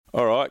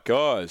All right,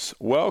 guys,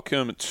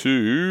 welcome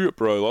to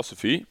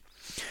Brolosophy.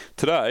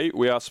 Today,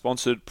 we are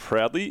sponsored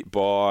proudly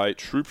by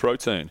True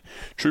Protein.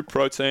 True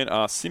Protein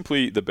are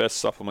simply the best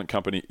supplement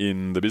company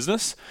in the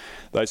business.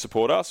 They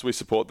support us, we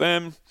support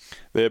them.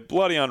 They're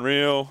bloody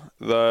unreal.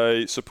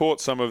 They support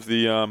some of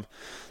the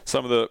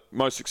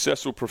most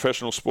successful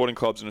professional sporting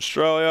clubs in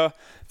Australia.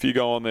 If you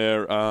go on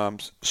their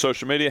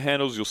social media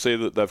handles, you'll see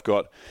that they've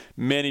got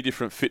many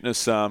different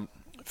fitness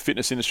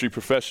industry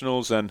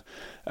professionals and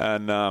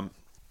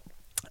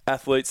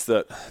athletes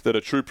that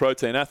are True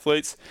Protein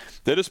athletes.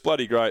 They're just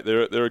bloody great.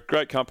 They're a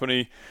great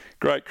company,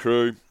 great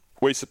crew.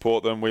 We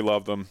support them, we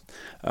love them,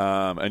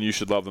 and you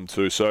should love them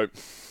too. So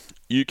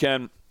you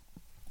can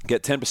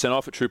get 10%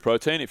 off at True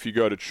Protein if you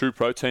go to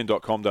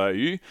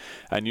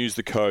trueprotein.com.au and use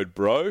the code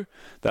BRO.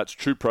 That's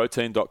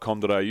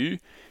trueprotein.com.au.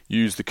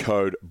 Use the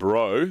code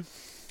BRO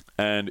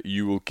and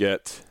you will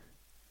get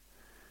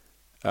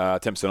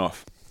 10%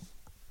 off.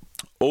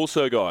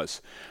 Also,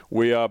 guys,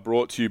 we are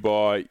brought to you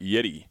by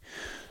Yeti.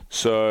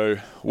 So,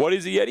 what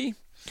is a Yeti?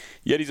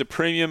 Yeti's a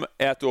premium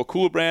outdoor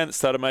cooler brand that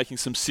started making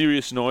some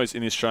serious noise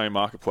in the Australian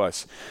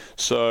marketplace.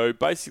 So,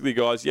 basically,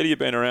 guys, Yeti have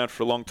been around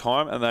for a long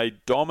time and they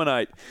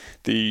dominate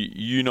the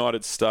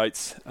United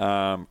States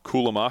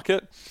cooler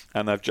market,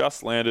 and they've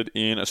just landed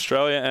in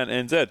Australia and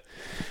NZ.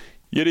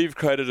 Yeti have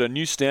created a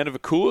new standard for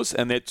coolers,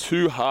 and their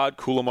two hard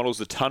cooler models,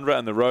 the Tundra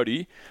and the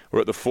Roadie,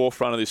 were at the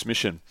forefront of this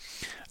mission.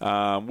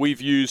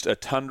 We've used a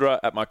Tundra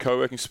at my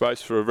co-working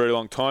space for a very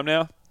long time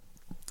now.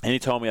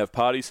 Anytime we have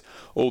parties,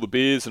 all the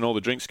beers and all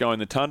the drinks go in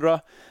the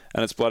Tundra,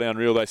 and it's bloody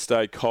unreal. They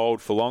stay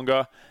cold for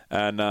longer,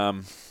 and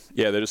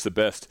they're just the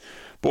best.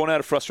 Born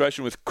out of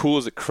frustration with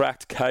coolers that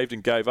cracked, caved,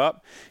 and gave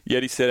up,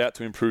 Yeti set out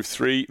to improve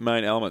three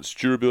main elements: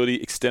 durability,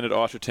 extended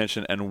ice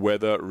retention, and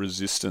weather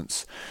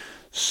resistance.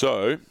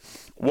 So,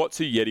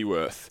 what's a Yeti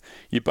worth?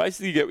 You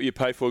basically get what you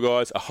pay for,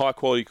 guys. A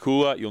high-quality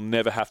cooler you'll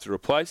never have to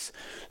replace,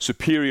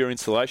 superior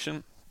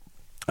insulation,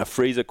 a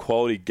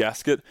freezer-quality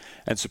gasket,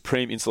 and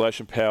supreme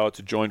insulation power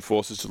to join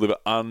forces to deliver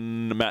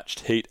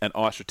unmatched heat and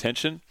ice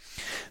retention.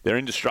 They're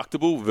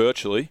indestructible,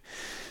 virtually.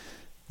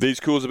 These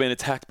coolers have been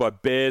attacked by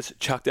bears,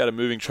 chucked out of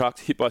moving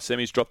trucks, hit by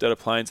semis, dropped out of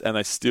planes, and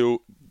they're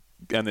still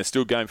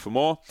game for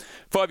more.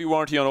 5-year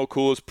warranty on all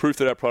coolers, proof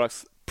that their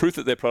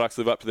products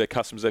live up to their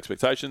customers'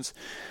 expectations.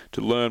 To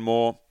learn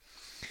more,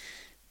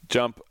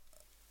 jump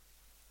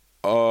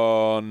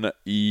online at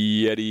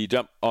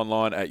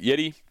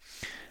Yeti.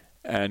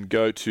 And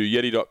go to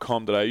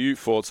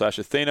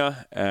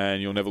yeti.com.au/Athena,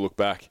 and you'll never look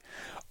back.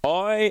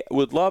 I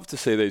would love to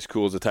see these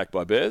coolers attacked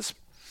by bears.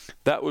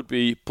 That would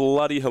be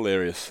bloody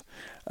hilarious.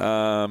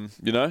 Cooler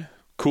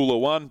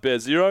 1, bear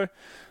 0.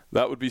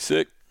 That would be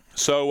sick.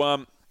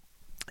 So,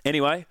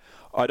 anyway,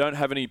 I don't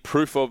have any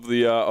proof of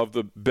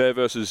the bear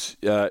versus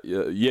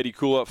Yeti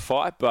cooler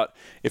fight, but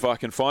if I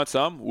can find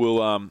some,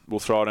 we'll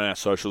throw it on our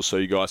socials so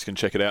you guys can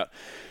check it out.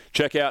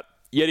 Check out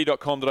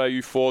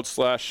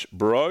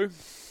yeti.com.au/bro.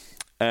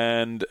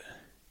 And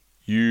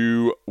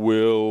you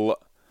will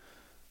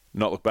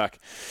not look back.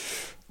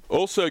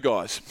 Also,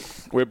 guys,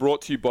 we're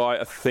brought to you by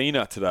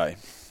Athena today.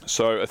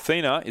 So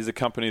Athena is a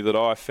company that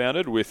I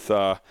founded with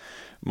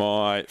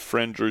my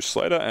friend Drew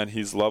Slater and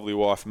his lovely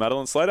wife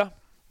Madeline Slater,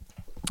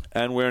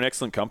 and we're an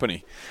excellent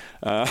company.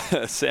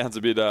 Sounds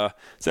a bit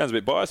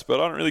biased,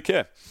 but I don't really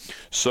care.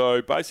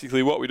 So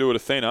basically, what we do at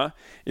Athena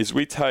is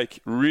we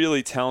take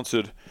really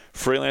talented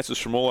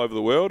freelancers from all over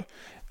the world,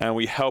 and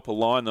we help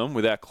align them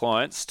with our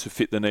clients to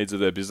fit the needs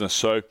of their business.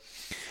 So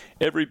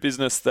every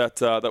business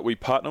that we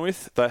partner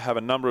with, they have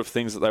a number of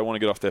things that they want to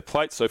get off their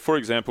plate. So for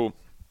example,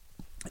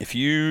 if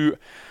you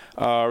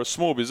are a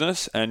small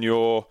business and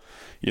you're,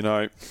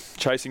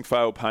 chasing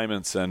failed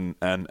payments and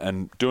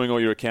doing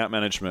all your account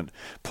management,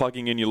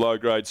 plugging in your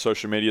low-grade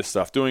social media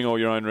stuff, doing all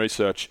your own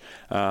research,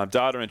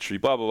 data entry,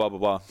 blah, blah, blah, blah,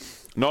 blah.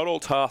 Not all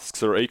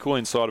tasks are equal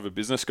inside of a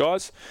business,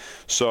 guys.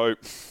 So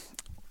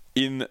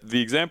in the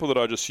example that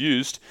I just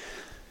used,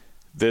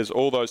 there's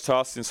all those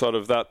tasks inside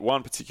of that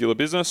one particular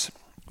business.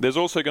 There's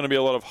also going to be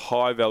a lot of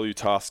high-value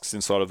tasks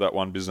inside of that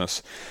one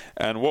business.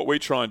 And what we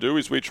try and do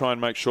is we try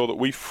and make sure that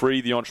we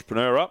free the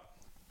entrepreneur up,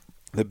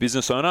 the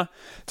business owner,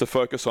 to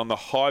focus on the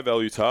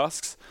high-value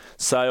tasks,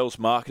 sales,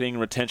 marketing,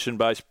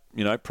 retention-based,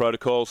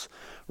 protocols,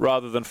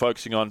 rather than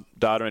focusing on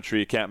data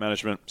entry, account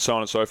management, so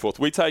on and so forth.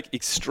 We take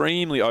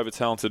extremely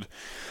talented,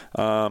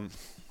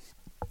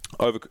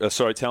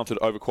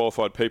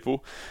 overqualified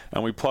people,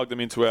 and we plug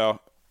them into our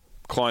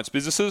clients'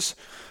 businesses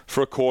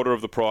for a quarter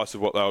of the price of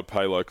what they would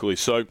pay locally.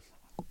 So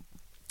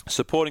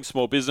supporting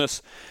small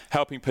business,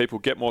 helping people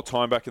get more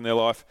time back in their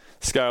life,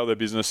 scale their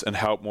business, and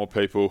help more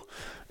people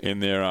in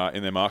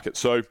their market.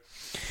 So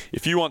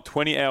if you want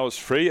 20 hours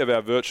free of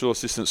our virtual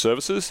assistant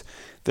services,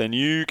 then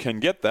you can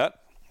get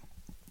that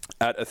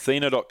at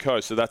athena.co.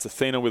 So that's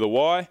Athena with a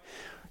Y.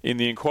 In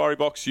the inquiry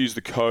box, use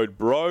the code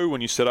BRO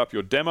when you set up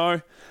your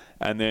demo,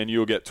 and then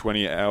you'll get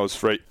 20 hours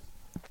free.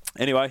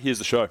 Anyway, here's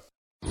the show.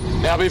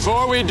 Now,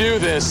 before we do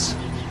this,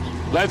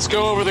 let's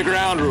go over the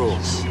ground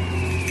rules.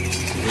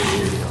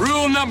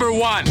 Rule number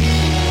 1,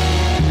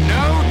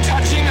 no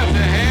touching of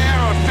the hair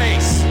or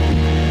face.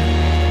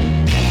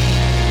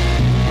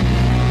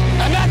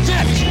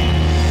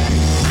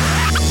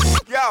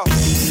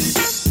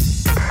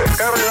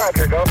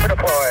 Roger, go for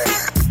deploy.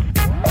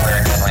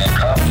 Where did we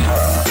come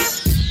from?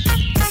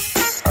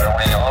 Are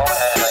we all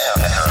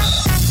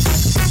aliens?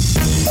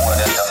 What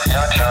is the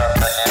future of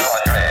the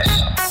human race?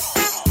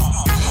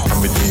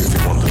 Come with me if you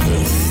want to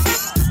live.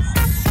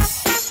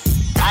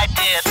 I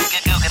did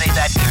giggity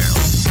that girl.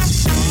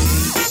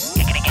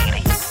 Giggity,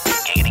 giggity.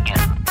 Giggity,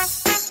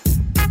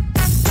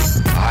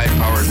 giggity. A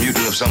high-powered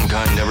mutant of some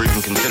kind never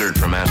even considered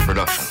for mass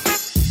production.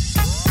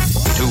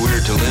 Too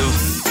weird to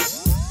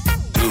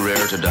live, too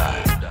rare to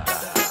die.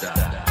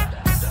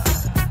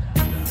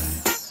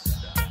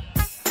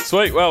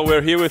 Sweet. Well,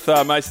 we're here with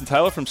Mason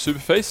Taylor from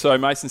Superfeast. So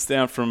Mason's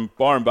down from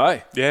Byron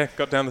Bay. Yeah,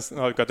 got down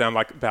like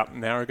about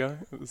an hour ago.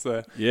 It was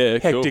a cool.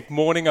 hectic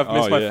morning. I've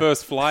missed my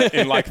first flight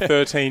in like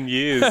 13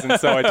 years, and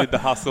so I did the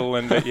hustle,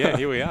 and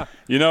here we are.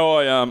 You know,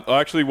 I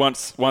actually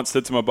once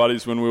said to my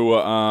buddies when we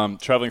were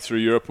traveling through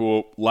Europe, we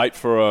were late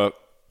for a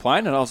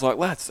plane, and I was like,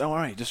 lads, don't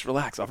worry, just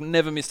relax. I've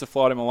never missed a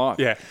flight in my life.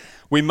 Yeah.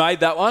 We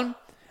made that one.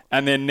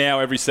 And then now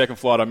every second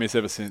flight I miss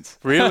ever since.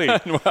 Really?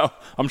 Well,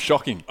 I'm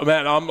shocking.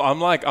 Man, I'm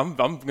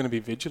going to be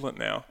vigilant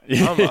now.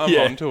 I'm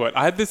onto it.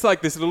 I had this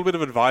little bit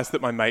of advice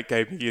that my mate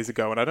gave me years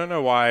ago, and I don't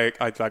know why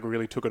I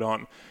really took it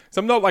on. So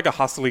I'm not like a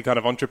hustly kind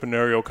of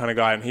entrepreneurial kind of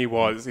guy, and he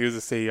was a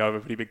CEO of a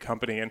pretty big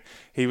company, and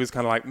he was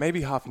kind of like,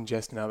 maybe half in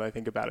jest now that I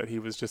think about it. He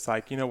was just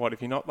like, you know what,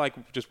 if you're not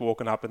like just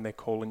walking up and they're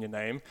calling your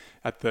name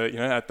at the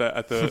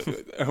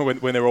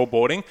when they're all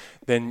boarding,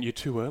 then you're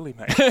too early,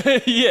 mate.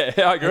 Yeah,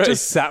 I agree. It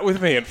just sat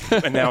with me, and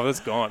now it's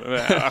gone.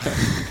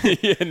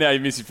 Yeah, now you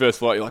miss your first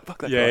flight. You're like,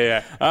 fuck that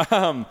guy.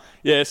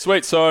 Yeah,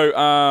 sweet. So,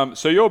 are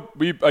you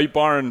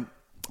Byron?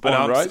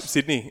 Sydney.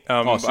 Sydney.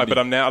 But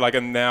I'm now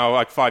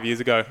like 5 years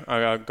ago,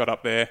 I got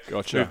up there,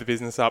 Gotcha. moved the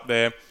business up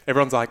there.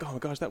 Everyone's like, oh my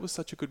gosh, that was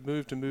such a good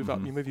move to move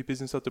up. You move your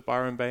business up to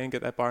Byron Bay and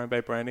get that Byron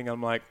Bay branding.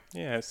 I'm like,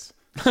 yes,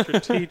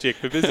 strategic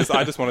for business.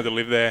 I just wanted to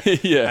live there.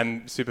 Yeah.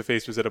 And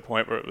Superfeast was at a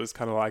point where it was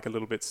kind of like a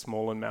little bit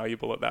small and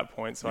malleable at that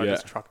point. So I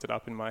just trucked it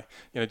up in my,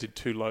 did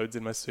 2 loads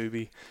in my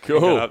Subi. Cool.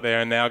 Got up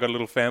there, and now I got a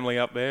little family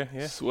up there.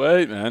 Yeah.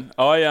 Sweet, man.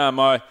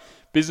 My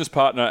business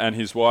partner and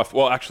his wife,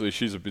 well, actually,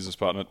 she's a business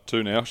partner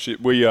too now.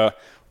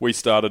 We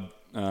started,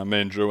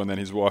 me and Drew, and then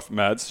his wife,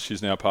 Mads,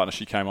 she's now a partner.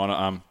 She came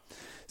on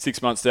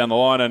 6 months down the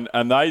line,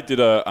 and they did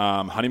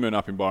a honeymoon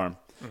up in Byron.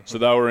 Mm-hmm. So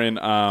they were in,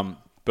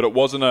 but it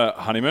wasn't a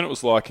honeymoon. It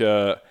was like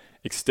a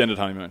extended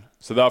honeymoon.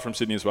 So they were from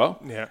Sydney as well.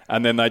 Yeah.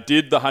 And then they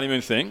did the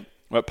honeymoon thing.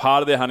 But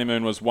part of their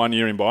honeymoon was 1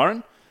 year in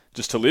Byron,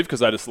 just to live,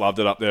 because they just loved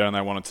it up there, and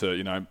they wanted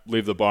to,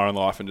 live the Byron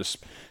life and just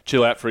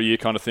chill out for a year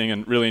kind of thing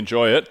and really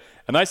enjoy it.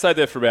 And they stayed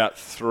there for about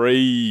 3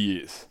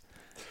 years.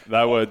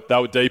 They were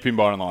deep in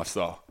Byron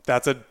lifestyle.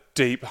 That's a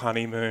deep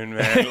honeymoon,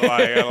 man.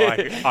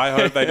 I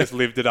hope they just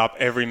lived it up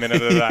every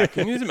minute of that.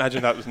 Can you just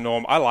imagine that was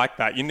norm? I like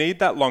that. You need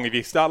that long. If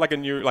you start like a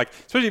new,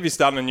 especially if you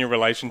start a new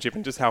relationship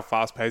and just how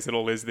fast paced it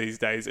all is these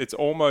days, it's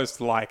almost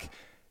like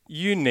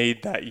you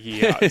need that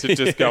year to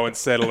just go and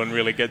settle and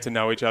really get to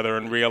know each other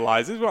and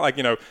realize it's not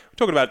we're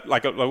talking about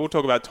we'll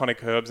talk about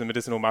tonic herbs and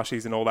medicinal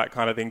mushies and all that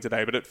kind of thing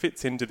today, but it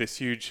fits into this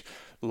huge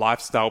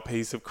lifestyle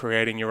piece of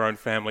creating your own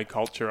family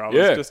culture. I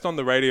was just on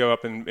the radio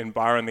up in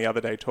Byron the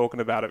other day talking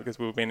about it because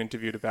we were being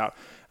interviewed about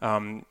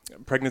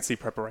pregnancy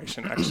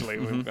preparation, actually.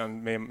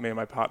 Me and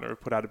my partner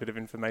have put out a bit of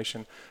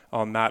information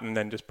on that, and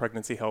then just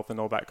pregnancy health and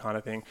all that kind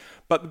of thing.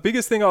 But the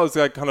biggest thing I was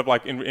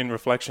in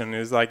reflection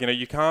is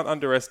you can't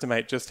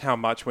underestimate just how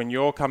much when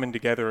you're coming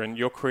together and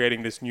you're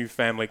creating this new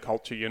family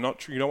culture, you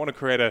don't want to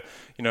create a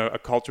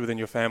culture within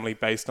your family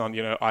based on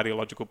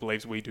ideological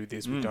beliefs. We do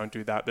this, we don't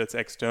do that. That's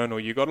external.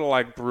 You got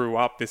to brew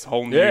up this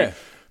whole new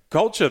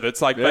culture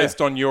that's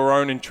based on your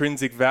own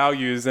intrinsic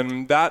values,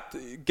 and that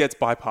gets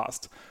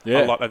bypassed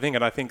a lot, I think.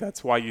 And I think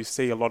that's why you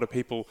see a lot of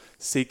people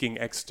seeking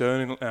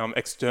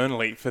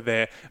externally for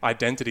their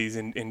identities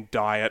in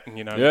diet and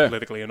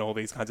politically and all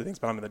these kinds of things.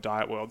 But I'm in the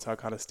diet world, so I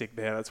kind of stick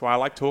there. That's why I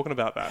like talking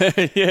about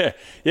that. Yeah.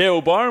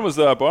 Well, Byron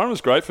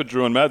was great for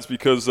Drew and Mads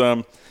because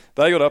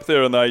they got up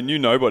there and they knew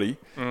nobody.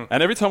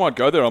 And every time I'd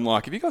go there, I'm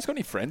like, have you guys got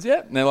any friends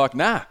yet? And they're like,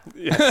 nah.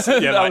 Yes.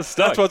 Yeah,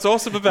 that's what's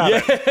awesome about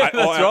it.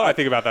 I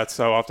think about that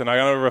so often.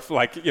 I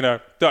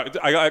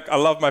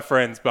love my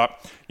friends, but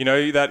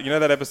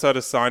that episode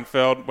of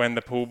Seinfeld when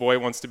the pool boy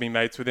wants to be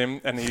mates with him,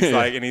 and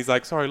he's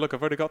like, sorry, look,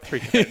 I've already got 3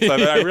 kids, so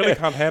I really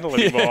can't handle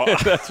it anymore. Yeah,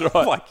 that's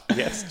right.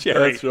 Yes,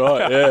 Jerry. That's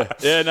right. Yeah.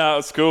 Yeah. No,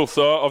 it's cool.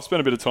 So I've spent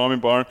a bit of time in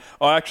Byron.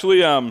 I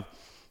actually that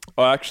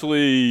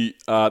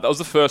was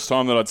the first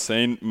time that I'd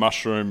seen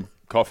mushroom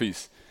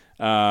coffees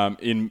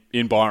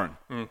in Byron,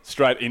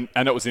 straight in,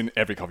 and it was in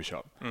every coffee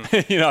shop.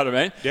 You know what I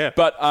mean? Yeah.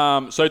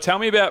 But so tell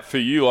me about, for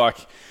you,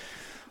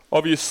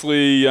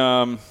 obviously,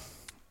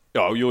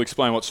 you'll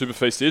explain what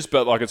Superfeast is,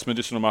 but it's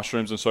medicinal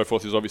mushrooms and so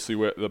forth is obviously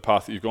the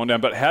path that you've gone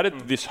down. But how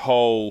did this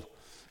whole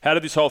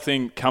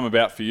thing come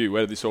about for you?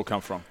 Where did this all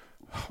come from?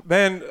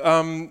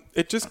 Man,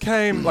 it just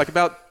came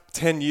about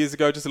 10 years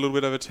ago, just a little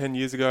bit over 10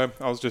 years ago.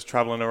 I was just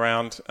traveling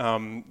around,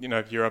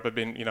 Europe. I've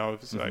been,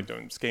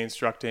 doing ski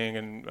instructing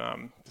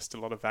and just a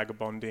lot of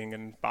vagabonding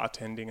and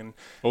bartending and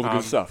all the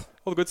good stuff.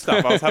 all the good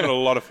stuff. I was having a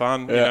lot of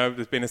fun. You know,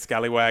 there's been a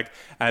scallywag,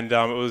 and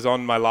it was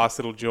on my last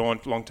little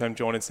long-term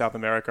jaunt in South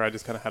America. I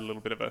just kind of had a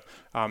little bit of a,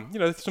 you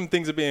know, some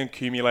things have been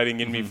accumulating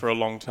in me for a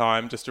long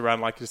time, just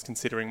around like just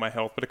considering my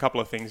health. But a couple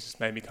of things just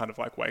made me kind of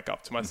like wake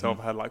up to myself.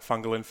 I had like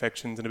fungal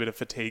infections and a bit of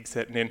fatigue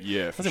setting in.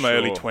 Yeah, I was in my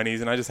early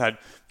 20s, and I just had,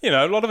 you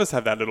know, a lot of us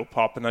have that little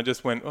pop, and I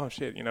just went, oh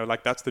shit, you know,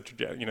 like that's the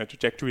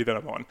trajectory that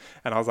I'm on.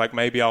 And I was like,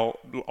 maybe I'll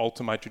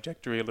alter my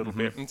trajectory a little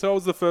bit. And so it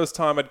was the first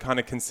time I'd kind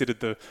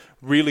of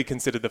really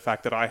considered the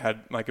fact that I had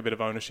like a bit of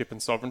ownership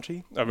and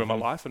sovereignty over my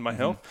life and my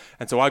health.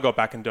 And so I got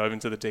back and dove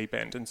into the deep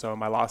end. And so in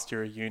my last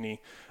year of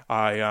uni,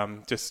 I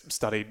just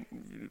studied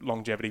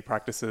longevity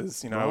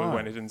practices. You know, we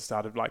went in and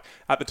started like,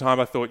 at the time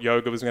I thought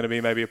yoga was going to be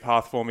maybe a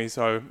path for me.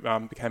 So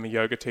became a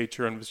yoga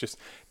teacher and was just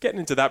getting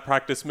into that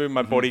practice, moving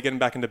my body, getting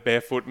back into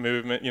barefoot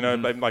movement, you know,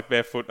 like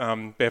barefoot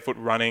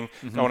running,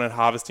 going and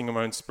harvesting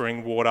my own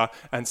spring water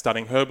and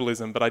studying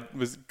herbalism. But I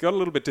got a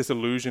little bit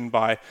disillusioned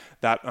by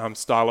that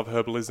style of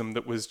herbalism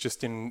that was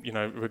just in, you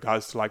know,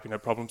 regards to like, you know,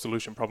 problem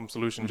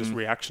solution, just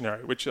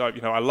reactionary, which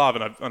you know, I love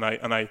and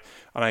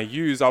I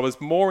use. I was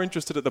more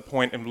interested at the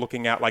point in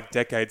looking at like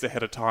decades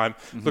ahead of time,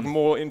 looking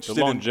more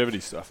interested the longevity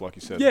stuff, like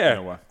you said. Yeah, in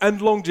a way.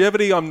 and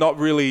longevity, I'm not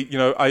really, you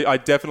know, I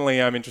definitely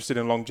am interested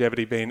in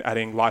longevity being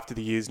adding life to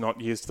the years, not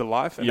years to the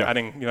life, and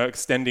adding, you know,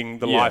 extending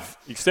the life,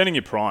 extending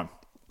your prime.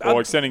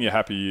 Or extending your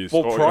happy years.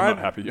 Well, or not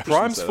happy years.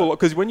 Prime's full,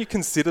 because when you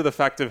consider the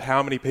fact of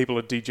how many people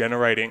are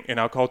degenerating in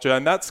our culture,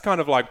 and that's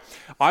kind of like,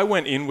 I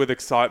went in with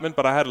excitement,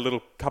 but I had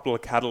a couple of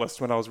catalysts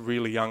when I was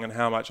really young, and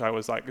how much I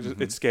was like,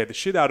 it scared the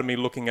shit out of me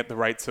looking at the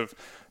rates of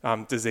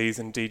disease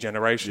and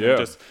degeneration.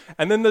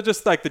 And then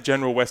just like the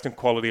general Western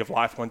quality of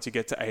life once you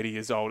get to 80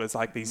 years old. It's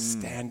like these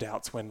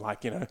standouts when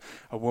like, you know,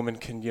 a woman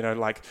can, you know,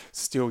 like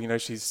still, you know,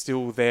 she's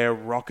still there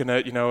rocking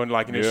it, you know, and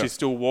like, you know, she's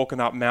still walking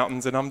up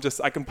mountains. And I'm just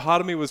like, and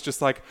part of me was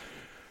just like,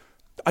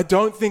 I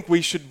don't think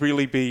we should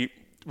really be,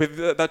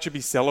 that should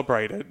be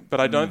celebrated, but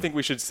I don't think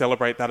we should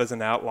celebrate that as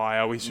an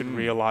outlier. We should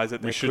realize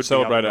that we should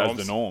celebrate it as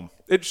the norm.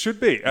 It should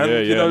be,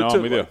 and you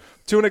know,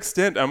 to an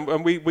extent,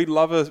 and we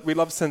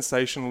love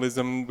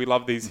sensationalism. We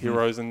love these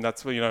heroes, and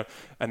that's what, you know.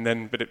 And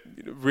then, but it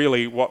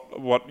really,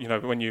 what you know,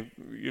 when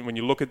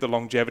you look at the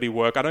longevity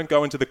work, I don't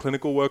go into the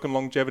clinical work on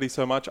longevity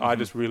so much. I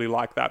just really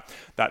like that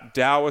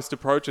Taoist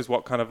approach is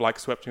what kind of like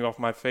swept me off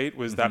my feet.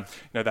 Was that,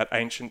 you know, that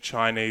ancient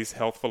Chinese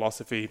health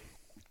philosophy.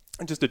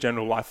 And just a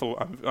general life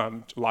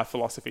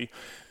philosophy,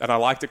 and I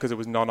liked it because it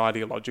was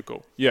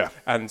non-ideological. Yeah,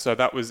 and so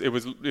it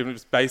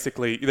was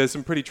basically, there's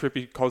some pretty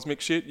trippy cosmic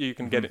shit. You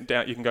can get it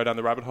down. You can go down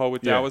the rabbit hole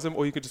with Taoism,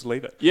 or you could just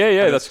leave it.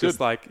 Yeah, that's good. Just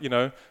like, you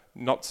know,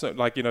 not so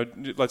like, you know,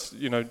 let's,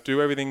 you know,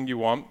 do everything you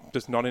want,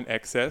 just not in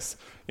excess.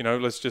 You know,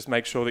 let's just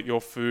make sure that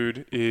your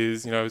food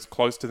is, you know, as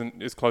close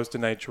to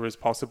nature as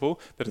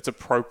possible, that it's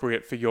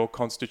appropriate for your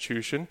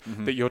constitution,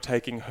 that you're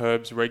taking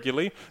herbs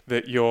regularly,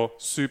 that you're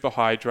super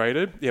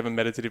hydrated, you have a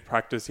meditative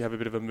practice, you have a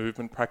bit of a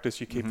movement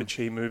practice, you keep the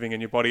chi moving in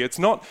your body. It's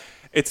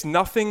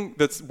nothing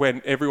that's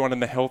when everyone in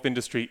the health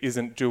industry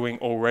isn't doing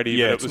already.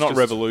 Yeah, it's not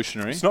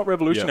revolutionary. It's not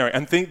revolutionary.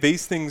 And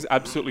these things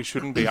absolutely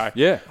shouldn't be.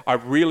 I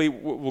really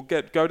will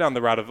go down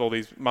the route of all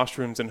these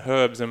mushrooms and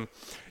herbs, and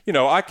you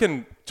know, I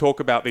can talk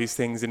about these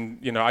things and,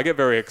 you know, I get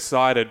very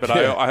excited, but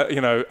I you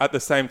know, at the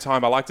same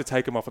time, I like to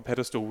take them off a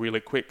pedestal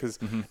really quick, because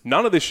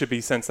none of this should be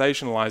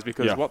sensationalized,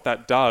 because what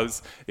that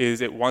does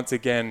is it once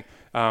again,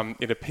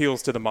 it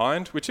appeals to the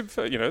mind, which,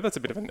 you know, that's a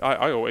bit of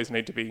I always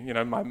need to be, you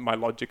know, my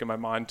logic and my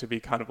mind to be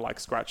kind of like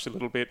scratched a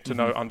little bit to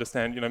know,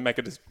 understand, you know, make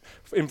an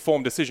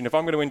informed decision. If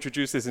I'm going to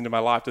introduce this into my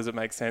life, does it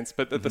make sense?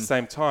 But at the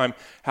same time,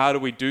 how do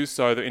we do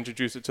so to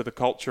introduce it to the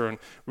culture and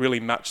really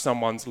match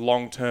someone's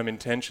long-term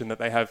intention that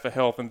they have for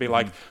health, and be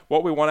like,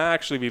 what we want to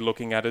actually be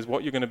looking at is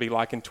what you're going to be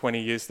like in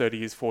 20 years, 30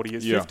 years, 40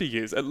 years, 50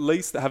 years. At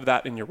least have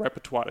that in your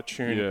repertoire to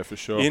tune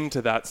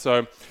into that.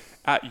 So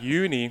at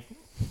uni,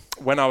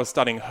 when I was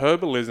studying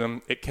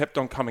herbalism, it kept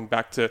on coming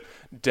back to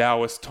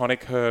Taoist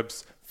tonic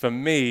herbs. For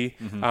me,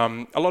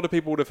 a lot of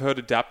people would have heard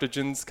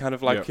adaptogens kind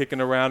of like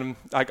kicking around.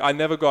 Like, I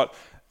never got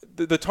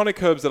the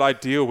tonic herbs that I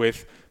deal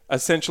with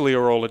essentially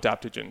are all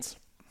adaptogens.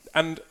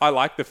 And I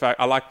like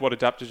what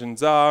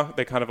adaptogens are.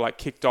 They kind of like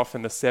kicked off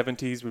in the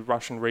 70s with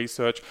Russian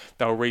research.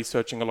 They were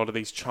researching a lot of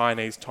these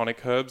Chinese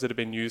tonic herbs that had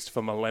been used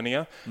for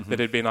millennia, that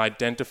had been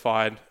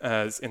identified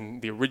as in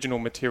the original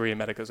Materia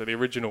Medica, so the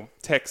original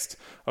text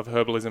of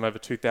herbalism over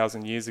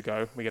 2,000 years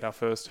ago. We get our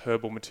first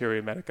herbal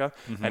Materia Medica,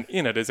 and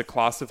in it is a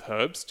class of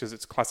herbs, because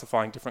it's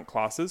classifying different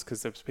classes,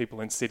 because there's people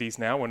in cities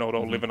now, we're not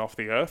all living off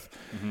the earth.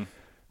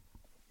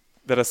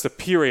 That are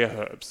superior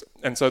herbs.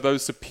 And so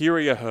those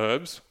superior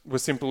herbs were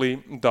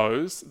simply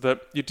those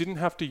that you didn't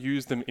have to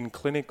use them in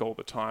clinic all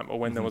the time, or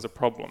when there was a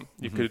problem.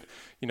 You could,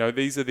 you know,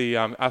 these are the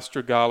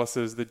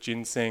astragalluses, the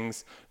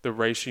ginsengs, the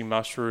reishi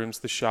mushrooms,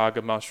 the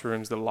chaga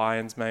mushrooms, the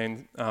lion's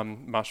mane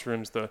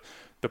mushrooms, the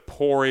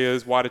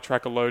porias, white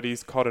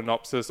atracolotes,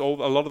 cotinopsis, a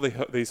lot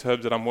of these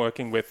herbs that I'm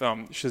working with,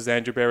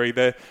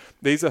 schizandra,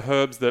 these are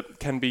herbs that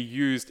can be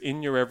used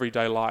in your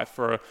everyday life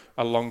for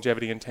a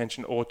longevity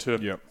intention, or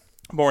to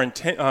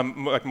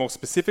more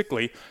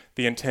specifically,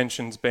 the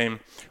intentions being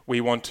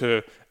we want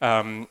to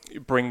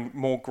bring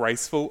more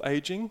graceful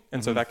aging,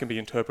 and so that can be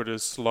interpreted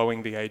as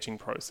slowing the aging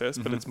process.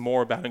 But it's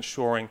more about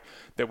ensuring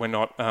that we're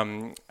not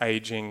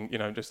aging,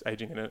 just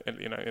aging in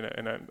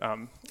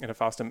a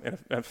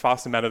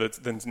faster manner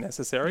that's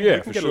necessary. Yeah,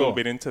 we can for get a little sure.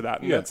 bit into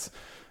that,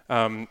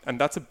 and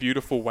that's a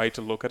beautiful way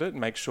to look at it and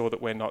make sure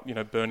that we're not,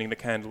 burning the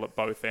candle at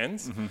both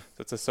ends. So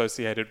it's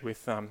associated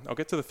with, I'll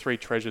get to the three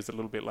treasures a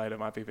little bit later. It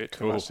might be a bit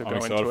too much to go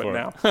into it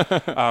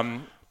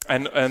now.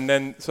 And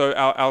then so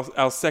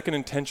our second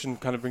intention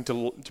kind of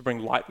to bring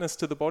lightness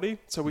to the body.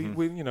 So we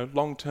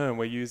long term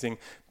we're using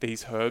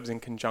these herbs in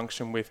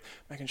conjunction with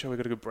making sure we've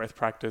got a good breath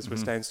practice. We're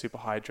staying super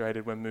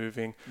hydrated. We're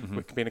moving.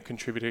 We're being a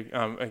contributor.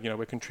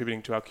 We're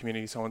contributing to our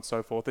community, so on and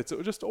so forth. It's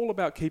just all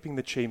about keeping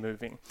the chi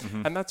moving,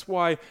 and that's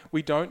why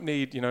we don't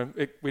need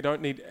we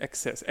don't need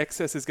excess.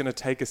 Excess is going to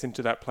take us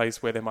into that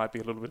place where there might be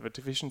a little bit of a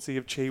deficiency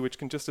of chi, which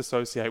can just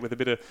associate with a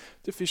bit of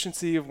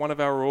deficiency of one of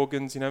our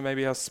organs.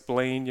 Maybe our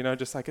spleen.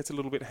 Just like it's a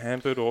little bit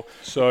hampered or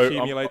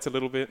accumulates a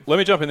little bit. Let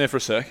me jump in there for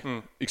a sec.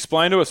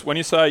 Explain to us when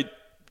you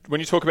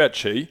talk about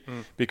chi,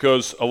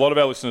 because a lot of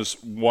our listeners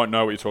won't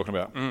know what you're talking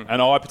about,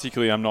 and I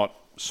particularly am not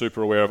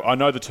super aware of. I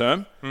know the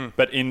term,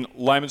 but in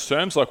layman's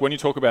terms, like when you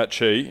talk about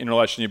chi in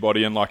relation to your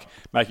body and like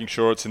making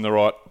sure it's in the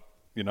right,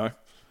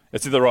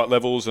 it's in the right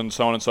levels and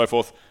so on and so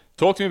forth.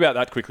 Talk to me about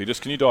that quickly.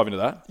 Just can you dive into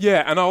that?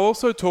 Yeah, and I'll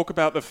also talk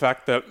about the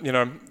fact that,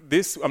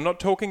 I'm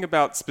not talking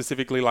about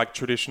specifically like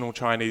traditional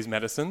Chinese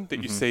medicine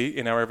that you see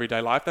in our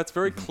everyday life. That's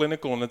very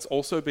clinical, and it's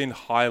also been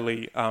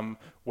highly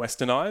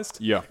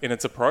westernized in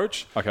its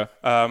approach. Okay.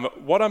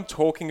 What I'm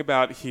talking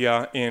about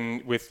here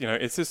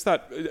it's just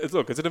that,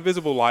 it's an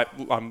invisible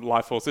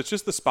life force. It's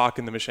just the spark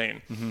in the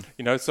machine.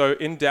 So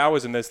in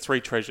Taoism, there's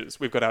three treasures.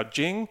 We've got our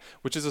Jing,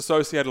 which is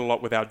associated a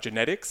lot with our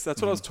genetics.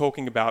 That's what I was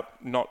talking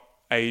about, not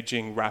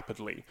aging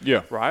rapidly.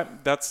 Yeah.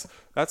 Right? That's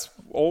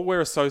all we're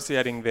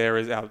associating there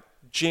is our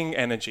Jing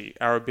energy,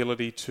 our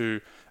ability to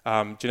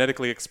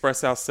genetically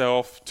express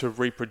ourselves, to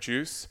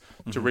reproduce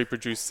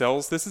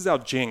cells. This is our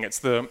Jing. It's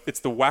the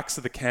wax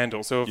of the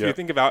candle. So if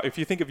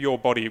you think of your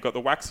body, you've got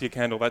the wax of your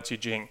candle. That's your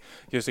Jing.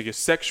 So your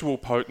sexual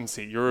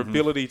potency, your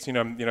ability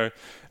to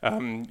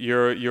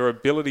your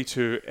ability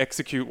to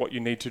execute what you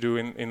need to do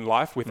in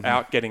life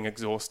without getting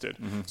exhausted.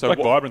 So like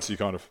vibrancy,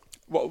 kind of.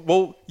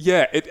 Well,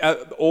 yeah.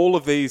 All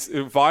of these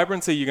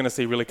vibrancy you're going to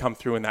see really come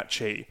through in that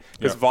chi,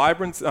 because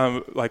vibrance,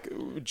 like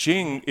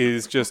Jing,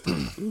 is just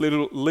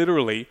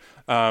literally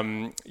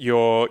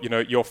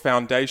your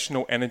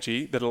foundational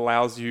energy that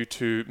allows you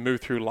to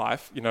move through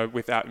life,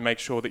 without make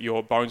sure that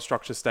your bone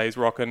structure stays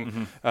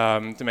rocking,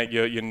 to make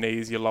your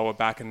knees, your lower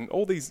back, and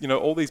all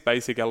these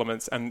basic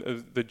elements.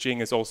 And the Jing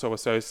is also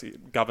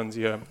governs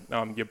your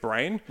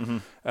brain,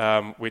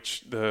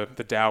 which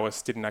the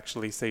Taoists didn't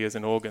actually see as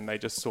an organ; they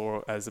just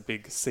saw as a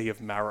big sea of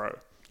marrow.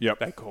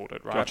 They called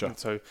it, right? Gotcha. And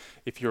so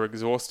if you're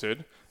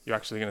exhausted, you're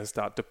actually going to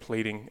start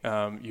depleting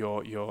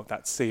your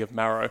that sea of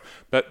marrow.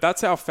 But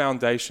that's our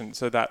foundation.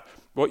 So that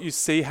what you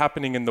see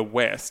happening in the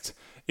West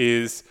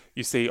is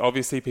you see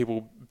obviously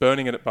people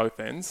burning it at both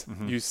ends.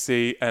 You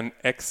see an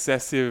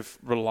excessive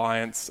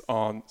reliance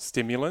on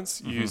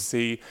stimulants. You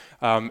see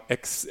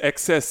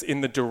excess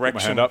in the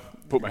direction.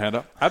 Put my hand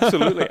up.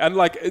 Absolutely.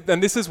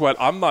 And this is what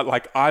I'm not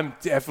like. I'm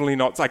definitely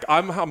not. It's like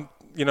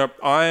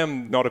I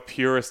am not a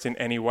purist in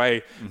any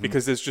way,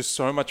 because there's just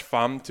so much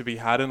fun to be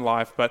had in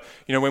life. But,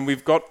 when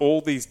we've got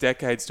all these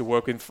decades to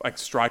work in, like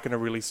striking a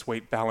really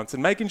sweet balance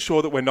and making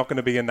sure that we're not going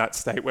to be in that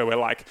state where we're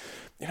like,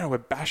 we're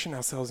bashing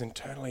ourselves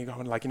internally,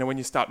 going like, when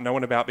you start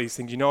knowing about these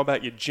things,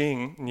 about your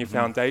Jing and your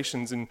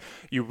foundations, and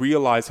you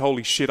realize,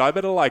 holy shit, I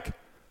better like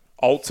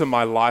alter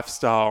my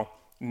lifestyle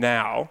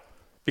now,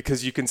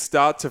 because you can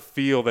start to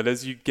feel that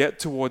as you get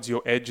towards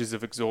your edges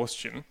of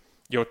exhaustion,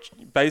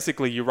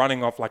 you're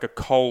running off like a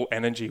coal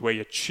energy where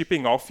you're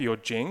chipping off your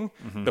Jing,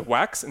 the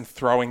wax, and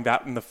throwing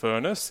that in the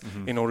furnace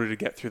in order to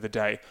get through the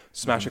day.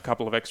 Smash a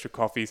couple of extra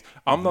coffees.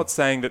 I'm not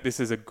saying that this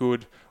is a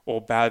good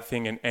or bad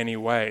thing in any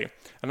way.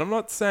 And I'm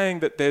not saying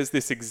that there's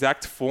this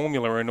exact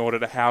formula in order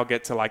to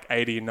get to like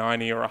 80,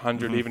 90 or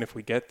 100, even if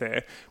we get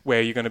there,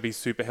 where you're going to be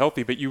super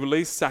healthy. But you at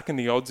least stacking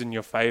the odds in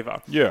your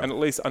favor. Yeah. And at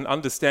least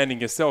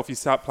understanding yourself, you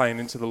start playing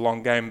into the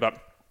long game. But,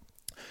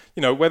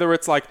 whether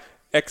it's like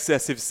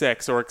excessive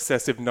sex or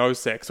excessive no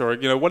sex or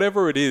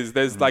whatever it is,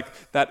 there's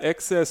like that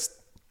excess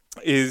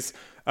is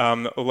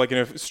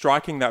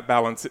striking that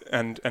balance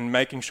and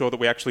making sure that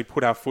we actually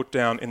put our foot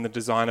down in the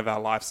design of our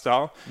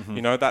lifestyle.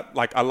 That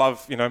like I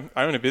love,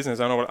 I own a business.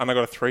 I got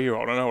a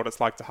 3-year-old. I know what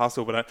it's like to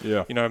hustle, but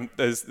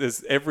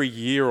there's every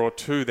year or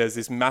two there's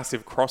this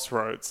massive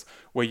crossroads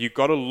where you've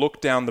got to look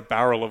down the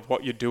barrel of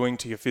what you're doing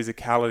to your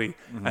physicality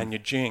and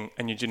your Jing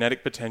and your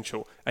genetic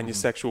potential and your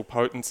sexual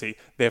potency,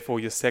 therefore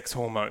your sex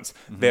hormones,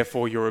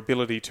 therefore your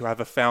ability to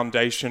have a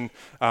foundation,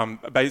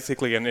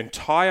 basically an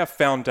entire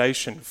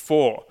foundation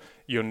for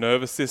your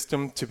nervous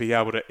system to be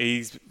able to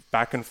ease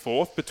back and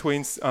forth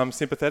between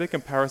sympathetic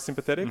and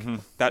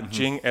parasympathetic. That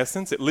Jing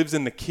essence, it lives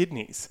in the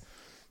kidneys,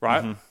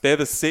 right? They're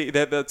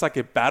that's like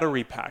a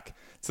battery pack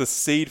It's a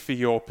seed for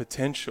your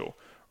potential,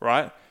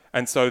 right?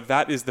 And so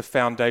that is the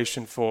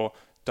foundation for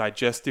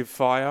digestive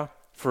fire,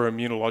 for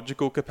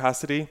immunological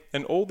capacity,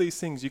 and all these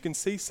things. You can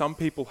see some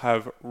people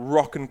have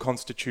rockin'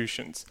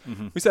 constitutions.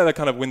 We say they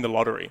kind of win the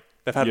lottery.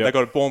 They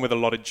got born with a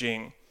lot of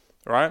jing,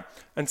 right?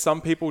 And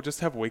some people just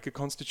have weaker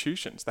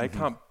constitutions. They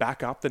can't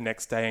back up the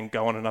next day and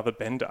go on another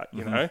bender,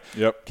 you know?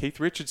 Yep. Keith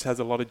Richards has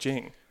a lot of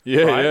jing.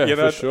 Yeah, right? yeah, You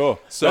know, for sure.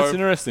 So, that's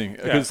interesting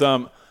because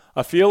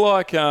I feel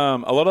like a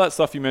lot of that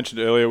stuff you mentioned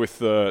earlier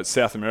with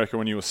South America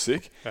when you were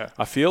sick,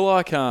 I feel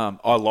like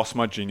I lost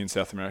my jing in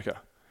South America.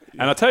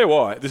 And I'll tell you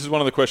why. This is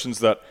one of the questions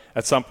that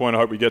at some point I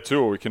hope we get to,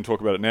 or we can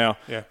talk about it now.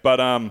 Yeah. But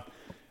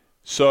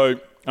so I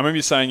remember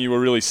you saying you were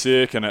really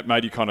sick and it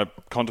made you kind of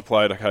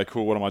contemplate, okay,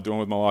 cool, what am I doing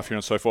with my life here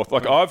and so forth.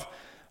 Like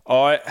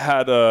I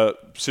had a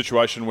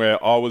situation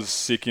where I was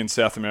sick in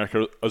South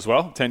America as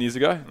well, 10 years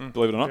ago,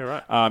 believe it or not,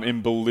 Yeah, right.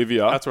 in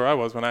Bolivia. That's where I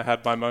was when I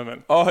had my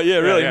moment. Oh, yeah,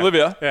 really? Yeah. In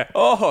Bolivia? Yeah.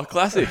 Oh,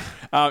 classic.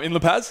 In La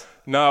Paz?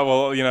 No,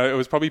 well, you know, it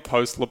was probably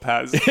post La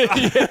Paz.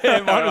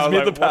 Yeah, mine was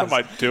mid La Paz. What am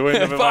I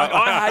doing? Fuck,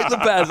 I hate La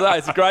Paz.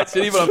 It's a great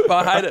city, but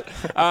I hate it.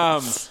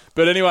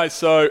 But anyway,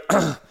 so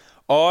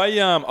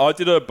I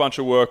did a bunch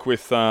of work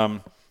with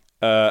an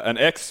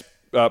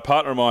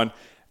ex-partner of mine.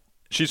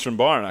 She's from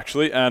Byron,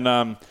 actually,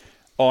 and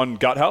on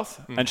gut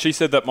health. And she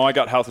said that my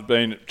gut health had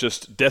been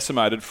just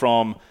decimated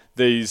from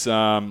these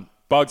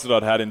bugs that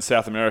I'd had in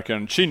South America.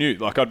 And she knew,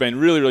 like, I'd been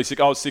really, really sick.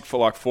 I was sick for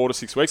like 4 to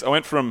 6 weeks. I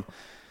went from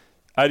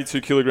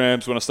 82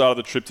 kilograms when I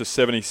started the trip to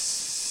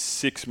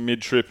 76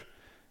 mid-trip,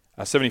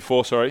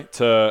 74, sorry,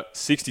 to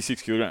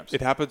 66 kilograms.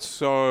 It happens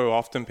so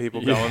often,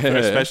 people going through,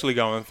 especially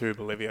going through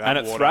Bolivia. And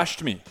it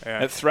thrashed me.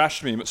 Yeah. It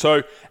thrashed me.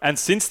 So, and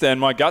since then,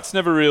 my gut's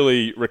never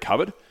really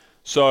recovered.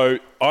 So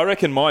I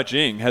reckon my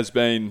jing has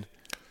been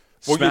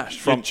smashed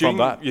from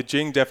that. Your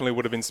jing definitely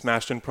would have been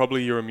smashed, and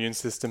probably your immune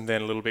system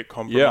then a little bit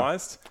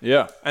compromised.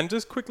 Yeah. And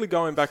just quickly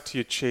going back to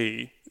your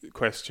chi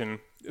question.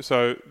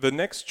 So the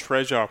next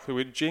treasure,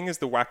 jing is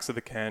the wax of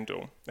the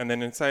candle, and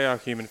then in, say, our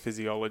human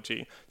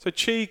physiology. So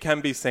chi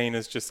can be seen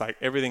as just like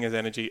everything is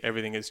energy,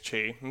 everything is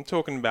chi. I'm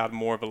talking about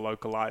more of a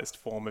localized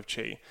form of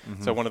chi.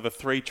 So one of the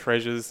 3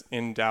 treasures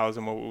in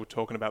Taoism, what we were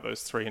talking about,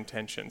 those 3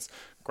 intentions: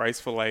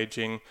 graceful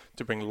aging,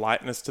 to bring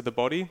lightness to the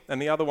body,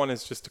 and the other one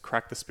is just to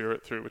crack the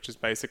spirit through, which is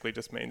basically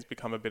just means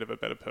become a bit of a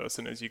better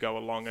person as you go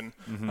along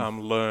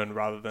and learn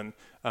rather than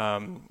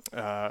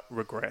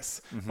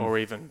regress or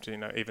even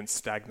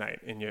stagnate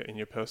in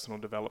your personal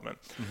development.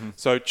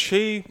 So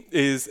chi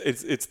is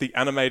it's the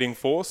animating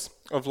force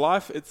of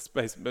life. It's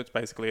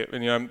basically it.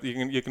 And,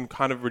 you can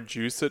kind of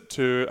reduce it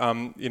to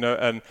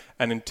an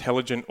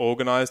intelligent,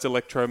 organized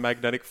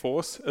electromagnetic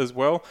force as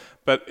well.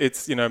 But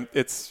it's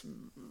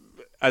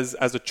as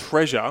a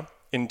treasure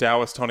in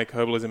Taoist tonic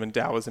herbalism and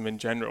Taoism in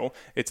general,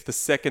 it's the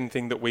second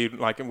thing that we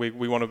like.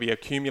 We want to be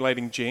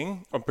accumulating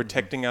jing and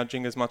protecting our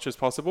jing as much as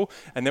possible.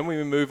 And then when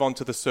we move on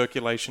to the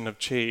circulation of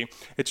qi,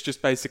 it's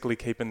just basically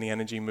keeping the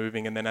energy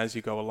moving. And then as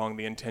you go along,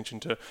 the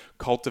intention to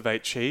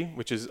cultivate qi,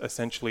 which is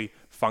essentially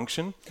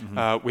function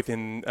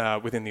within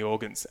the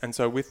organs. And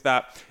so with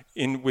that,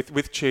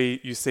 with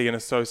qi, you see an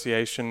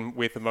association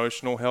with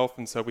emotional health.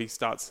 And so we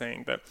start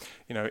seeing that,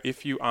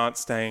 if you aren't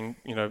staying,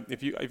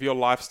 if your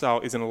lifestyle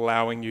isn't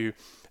allowing you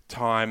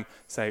time,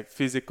 say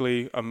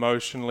physically,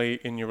 emotionally,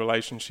 in your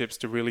relationships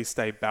to really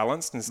stay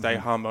balanced and stay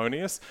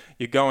harmonious,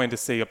 you're going to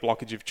see a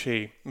blockage of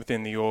qi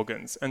within the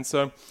organs. And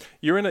so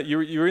you're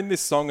in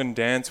this song and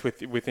dance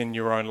within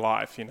your own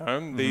life.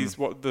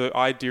 What the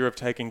idea of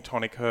taking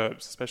tonic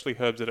herbs, especially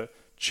herbs that are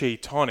qi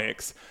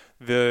tonics,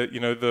 the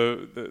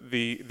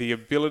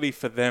ability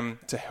for them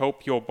to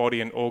help your body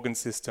and organ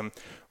system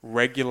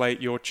regulate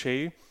your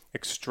qi,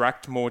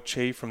 extract more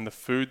qi from the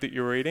food that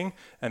you're eating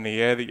and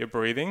the air that you're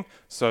breathing,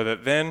 so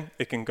that then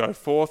it can go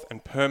forth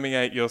and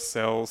permeate your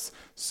cells,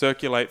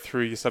 circulate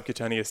through your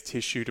subcutaneous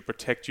tissue to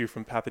protect you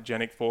from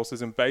pathogenic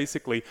forces, and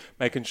basically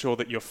making sure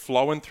that you're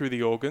flowing through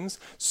the organs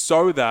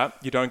so that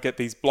you don't get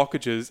these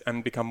blockages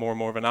and become more and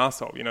more of an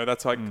arsehole.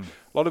 That's like a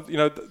lot of,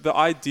 the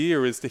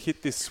idea is to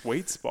hit this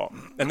sweet spot.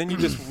 And then you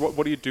just,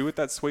 what do you do with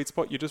that sweet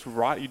spot? You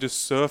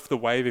just surf the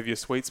wave of your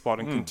sweet spot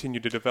and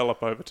continue to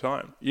develop over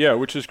time. Yeah,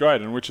 which is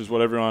great, and which is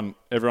what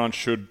everyone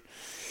should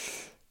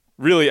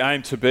really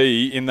aim to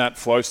be, in that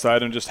flow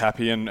state and just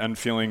happy and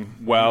feeling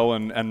well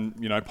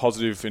and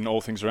positive in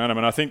all things around them.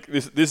 And I think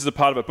this is a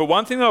part of it. But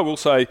one thing that I will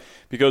say,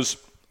 because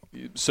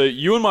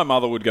you and my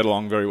mother would get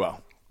along very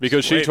well,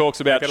 because she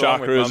talks about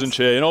chakras and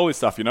chi and all this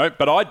stuff,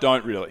 but I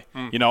don't really.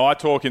 I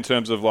talk in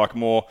terms of like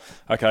more,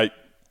 okay,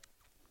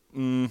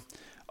 I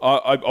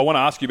want to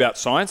ask you about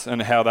science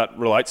and how that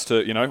relates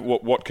to,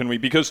 what can we,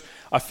 because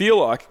I feel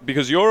like,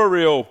 because you're a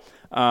real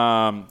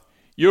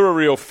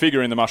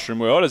figure in the mushroom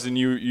world, as in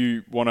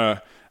you want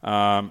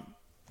to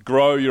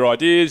grow your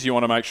ideas, you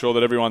want to make sure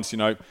that everyone's,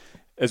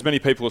 as many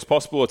people as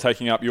possible are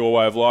taking up your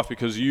way of life,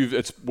 because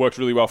it's worked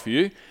really well for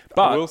you.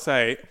 But I will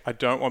say, I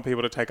don't want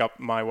people to take up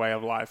my way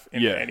of life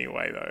in any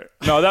way, though.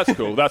 No, that's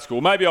cool. That's cool.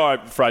 Maybe I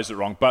phrased it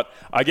wrong, but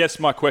I guess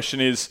my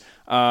question is,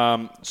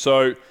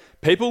 so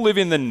people live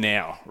in the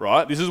now,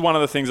 right? This is one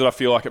of the things that I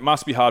feel like it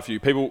must be hard for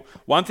you.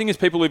 One thing is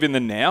people live in the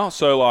now.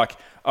 So like,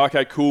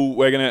 okay, cool,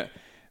 we're going to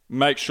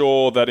make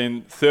sure that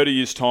in 30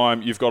 years'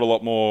 time, you've got a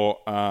lot more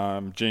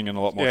Jing and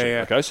a lot more Jing.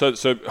 Yeah. Okay,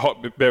 so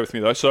bear with me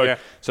though. So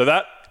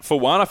that, for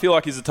one, I feel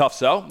like is a tough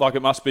sell. Like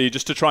it must be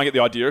just to try and get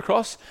the idea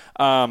across.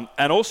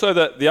 And also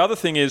the other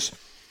thing is,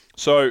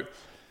 so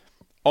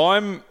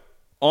I'm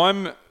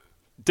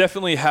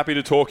definitely happy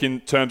to talk in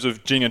terms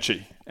of Jing and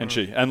Qi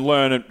and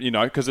learn it,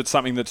 because it's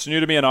something that's new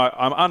to me and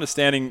I'm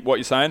understanding what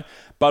you're saying.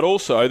 But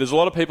also, there's a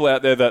lot of people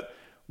out there that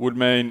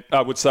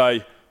would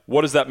say,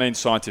 what does that mean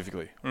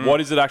scientifically? What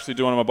is it actually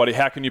doing on my body?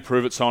 How can you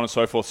prove it, so on and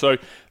so forth? So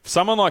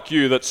someone like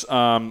you that's,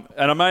 and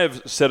I may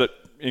have said it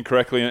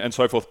incorrectly and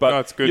so forth, but no,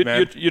 it's good,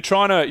 man. You're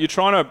trying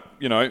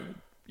to,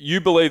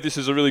 you believe this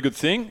is a really good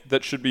thing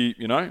that should be,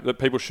 that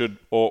people should,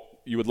 or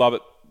you would love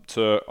it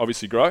to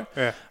obviously grow.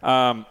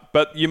 Yeah.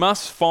 But you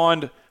must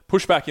find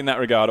pushback in that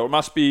regard, or it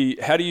must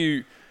be, how do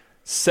you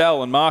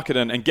sell and market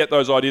and get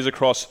those ideas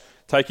across,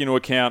 taking into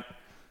account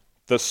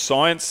the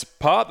science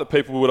part that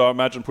people would, I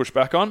imagine, push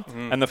back on,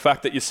 and the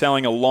fact that you're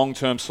selling a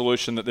long-term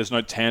solution that there's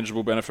no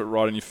tangible benefit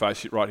right in your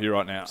face right here,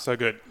 right now. So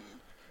good.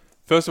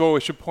 First of all,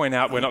 we should point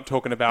out we're not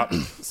talking about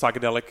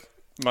psychedelic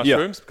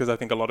mushrooms, because I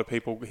think a lot of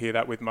people hear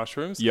that with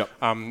mushrooms. Yep.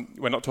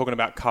 We're not talking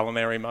about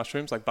culinary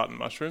mushrooms like button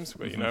mushrooms.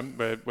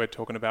 We're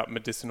talking about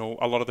medicinal,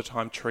 a lot of the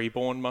time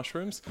tree-borne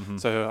mushrooms,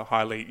 so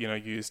highly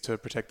used to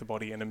protect the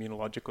body and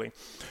immunologically.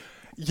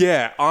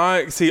 Yeah,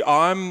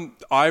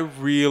 I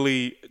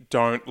really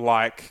don't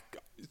like.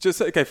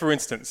 For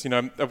instance,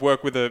 I've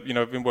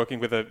been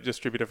working with a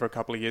distributor for a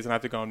couple of years, and I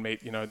have to go and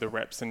meet, the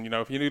reps. And,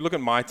 if you look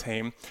at my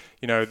team,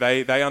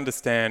 they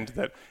understand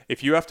that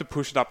if you have to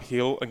push it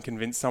uphill and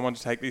convince someone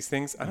to take these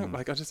things, I don't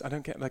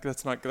get, like,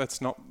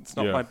 it's not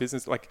my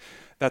business. Like,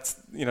 that's,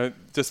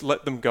 just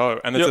let them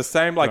go. And it's the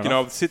same, like,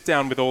 I'll sit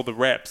down with all the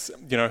reps,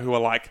 who are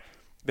like,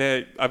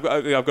 I've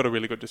got a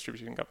really good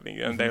distribution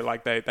company, and they're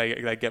like,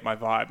 they get my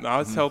vibe. And I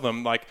always tell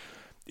them, like,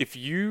 if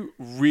you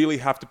really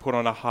have to put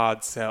on a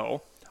hard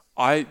sell,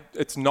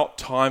 it's not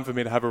time for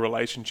me to have a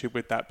relationship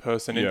with that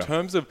person. In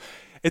terms of,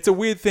 it's a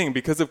weird thing,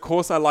 because of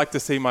course I like to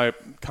see my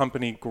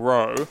company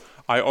grow.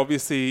 I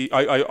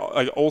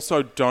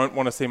also don't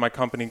want to see my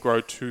company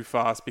grow too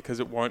fast, because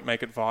it won't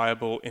make it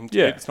viable.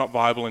 It's not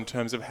viable in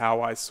terms of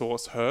how I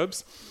source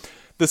herbs.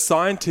 The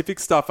scientific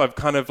stuff, I've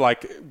kind of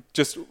like,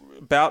 just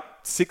about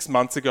 6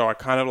 months ago, I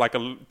kind of like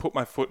put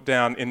my foot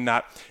down in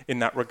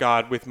that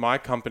regard with my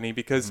company,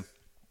 because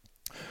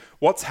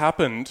what's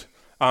happened.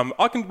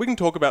 We can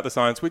talk about the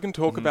science. We can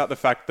talk about the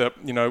fact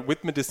that,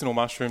 with medicinal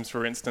mushrooms,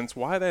 for instance,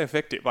 why are they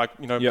effective? Like,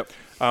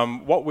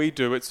 what we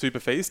do at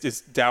Superfeast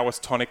is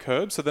Taoist tonic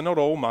herbs. So they're not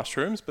all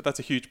mushrooms, but that's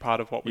a huge part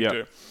of what we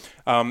do.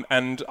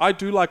 And I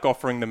do like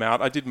offering them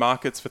out. I did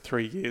markets for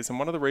 3 years. And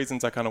one of the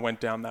reasons I kind of went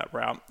down that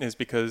route is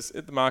because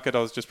at the market, I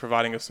was just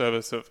providing a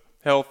service of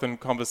health and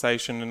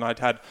conversation, and I'd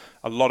had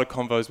a lot of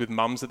convos with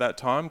mums at that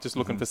time, just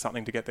looking for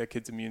something to get their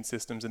kids' immune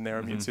systems and their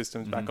immune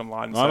systems back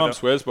online. My mum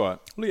swears by it.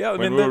 Yeah,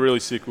 when we were really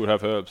sick, we'd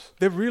have herbs.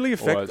 They're really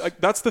effective.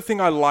 Like, that's the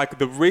thing I like.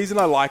 The reason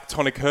I like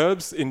tonic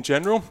herbs in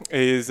general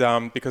is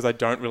because I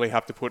don't really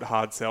have to put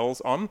hard sells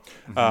on.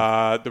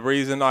 The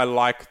reason I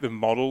like the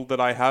model that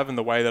I have and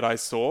the way that I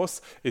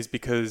source is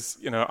because,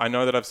 I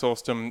know that I've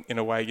sourced them in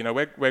a way,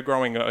 we're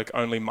growing like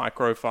only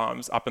micro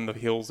farms up in the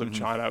hills of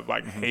China,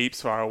 like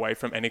heaps far away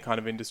from any kind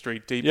of industry,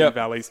 deep in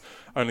valleys,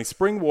 only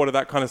spring water,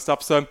 that kind of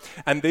stuff. So,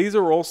 and these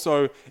are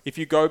also, if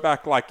you go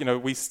back, like,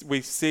 we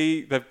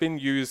see they've been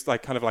used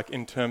like kind of like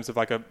in terms of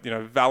like a,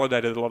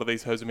 validated, a lot of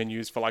these herbs have been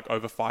used for like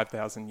over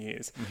 5,000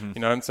 years,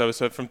 and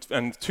so from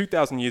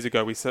 2,000 years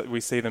ago,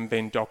 we see them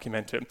being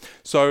documented.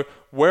 So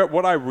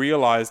what I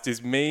realized is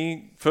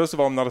first of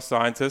all, I'm not a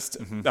scientist.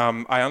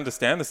 I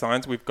understand the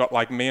science. We've got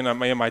like me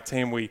and my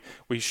team, we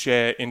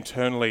share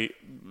internally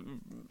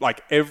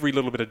like every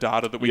little bit of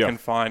data that we can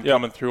find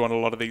coming through on a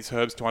lot of these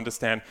herbs to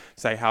understand,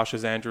 say, how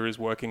Shazandra is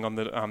working on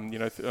the,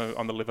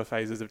 on the liver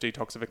phases of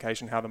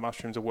detoxification, how the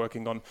mushrooms are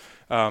working on,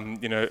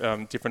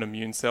 different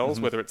immune cells,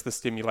 whether it's the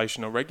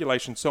stimulation or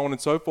regulation, so on and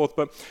so forth.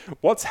 But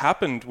what's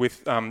happened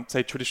with,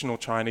 say, traditional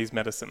Chinese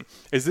medicine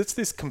is it's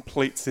this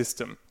complete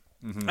system.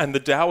 And the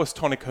Taoist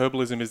tonic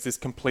herbalism is this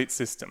complete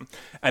system.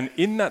 And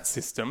in that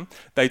system,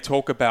 they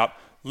talk about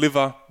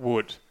liver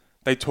wood.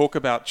 They talk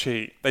about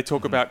qi. They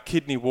talk about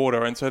kidney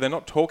water, and so they're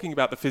not talking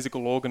about the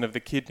physical organ of the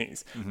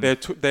kidneys.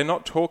 They're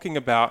not talking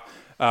about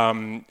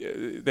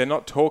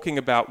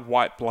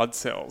white blood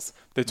cells.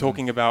 They're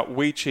talking about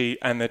Wei Qi,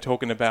 and they're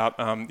talking about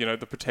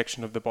the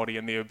protection of the body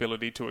and the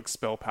ability to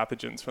expel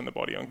pathogens from the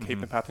body and keep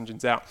the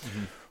pathogens out.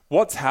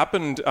 What's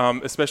happened,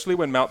 especially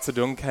when Mao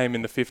Zedong came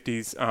in the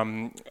 50s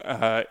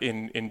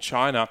in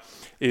China,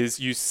 is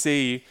you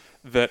see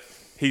that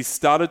he's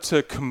started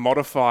to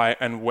commodify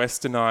and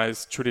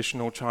westernize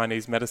traditional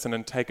Chinese medicine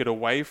and take it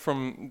away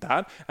from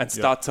that and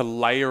start to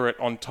layer it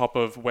on top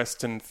of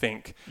Western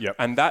think. Yep.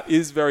 And that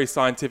is very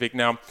scientific.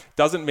 Now,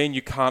 doesn't mean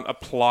you can't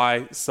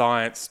apply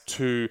science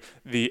to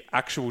the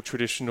actual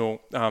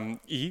traditional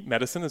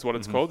medicine is what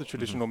it's called, the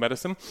traditional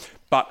medicine.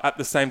 But at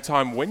the same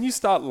time, when you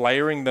start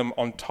layering them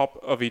on top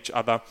of each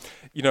other,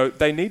 you know,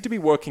 they need to be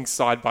working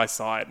side by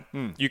side.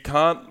 You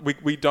can't,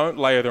 we don't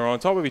layer them on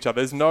top of each other.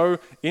 There's no,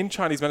 in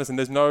Chinese medicine,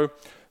 there's no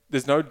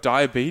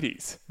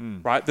diabetes,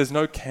 right? There's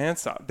no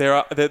cancer.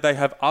 They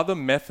have other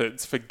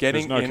methods for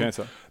getting There's no in.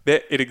 cancer.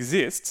 It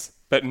exists,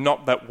 but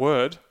not that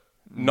word,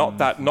 not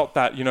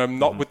that, you know,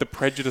 not with the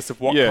prejudice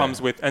of what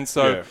comes with. And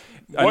so,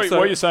 what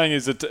you're saying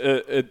is that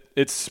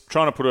it's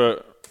trying to put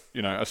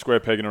a square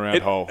peg in a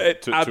round hole.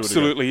 It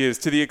absolutely is,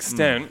 to the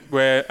extent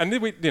where, and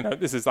then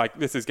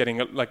this is getting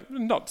like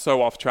not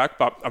so off track,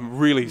 but I'm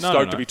really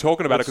stoked to be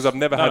talking about it because I've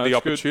never had the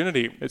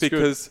opportunity.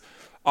 Because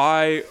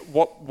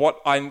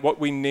what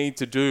we need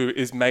to do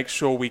is make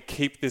sure we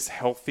keep this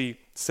healthy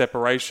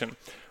separation.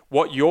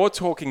 What you're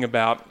talking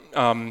about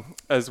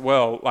as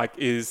well, like,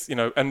 is, you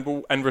know,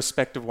 and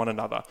respect of one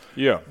another.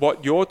 Yeah.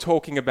 What you're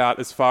talking about,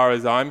 as far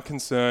as I'm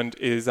concerned,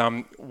 is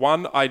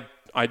one,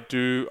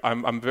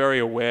 I'm very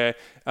aware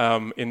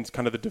in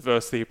kind of the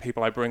diversity of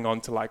people I bring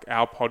on to like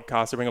our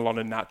podcast. I bring a lot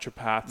of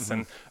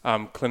naturopaths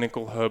and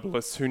clinical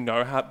herbalists who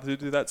know how to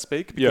do that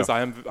speak, because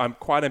I'm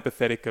quite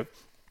empathetic of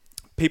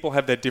people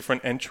have their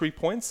different entry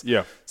points.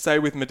 Yeah. Say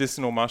with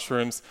medicinal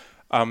mushrooms,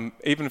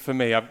 even for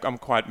me, I'm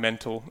quite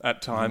mental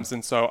at times,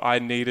 and so I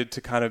needed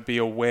to kind of be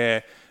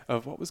aware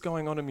of what was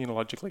going on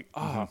immunologically.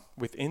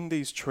 Within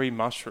these tree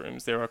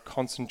mushrooms, there are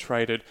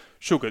concentrated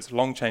sugars,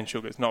 long-chain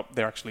sugars,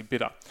 they're actually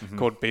bitter,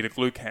 called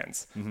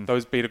beta-glucans.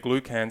 Those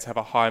beta-glucans have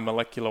a high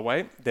molecular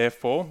weight,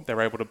 therefore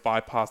they're able to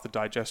bypass the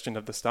digestion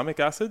of the stomach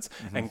acids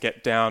and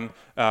get down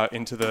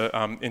into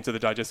the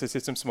digestive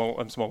system,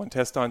 small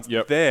intestines.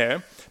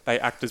 There, they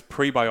act as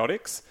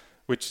prebiotics,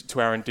 which to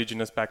our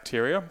indigenous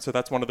bacteria. So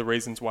that's one of the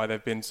reasons why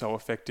they've been so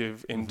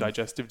effective in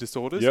digestive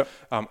disorders,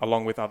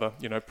 along with other,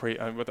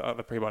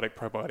 prebiotic,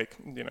 probiotic,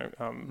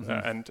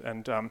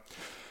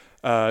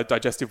 and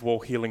digestive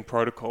wall healing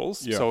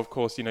protocols. So of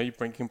course, you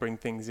can bring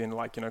things in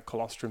like,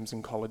 colostrums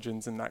and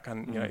collagens and that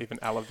kind of, even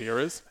aloe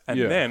veras. And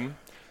then,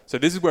 so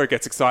this is where it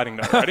gets exciting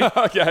though, ready?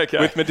 Okay.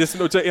 With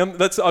medicinal,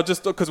 I'll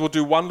just, because we'll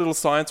do one little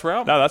science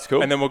route. No, that's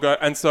cool. And then we'll go,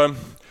 and so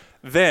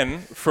then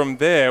from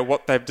there,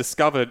 what they've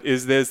discovered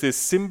is there's this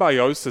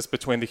symbiosis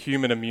between the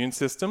human immune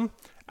system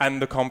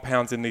and the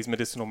compounds in these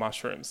medicinal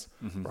mushrooms,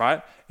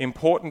 right?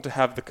 Important to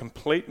have the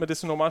complete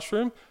medicinal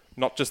mushroom,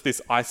 not just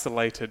this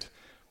isolated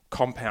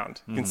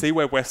compound. You can see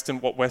where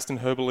what Western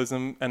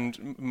herbalism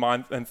and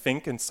mind and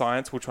think and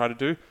science will try to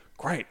do.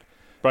 Great.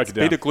 Break it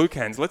down.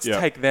 Beta-glucans, let's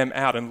take them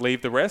out and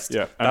leave the rest.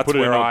 Yeah, and put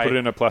it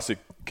in a plastic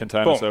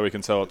container so we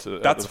can sell it to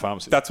the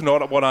pharmacy. That's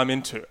not what I'm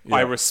into. Yeah.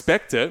 I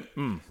respect it,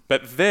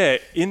 but there,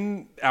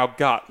 in our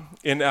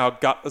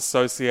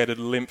gut-associated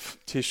lymph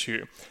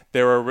tissue,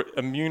 there are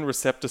immune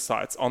receptor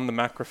sites on the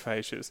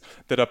macrophages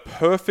that are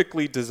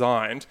perfectly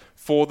designed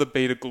for the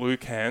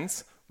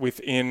beta-glucans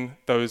within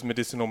those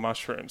medicinal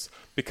mushrooms,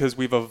 because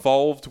we've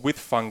evolved with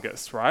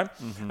fungus, right?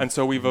 And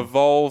so we've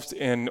evolved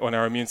on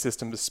our immune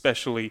system,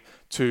 especially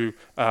to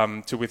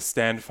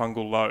withstand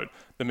fungal load.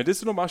 The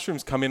medicinal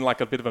mushrooms come in like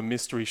a bit of a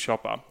mystery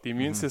shopper. The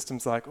immune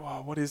system's like,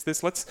 oh, what is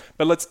this? Let's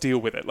deal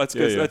with it.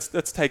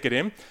 Let's take it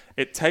in.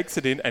 It takes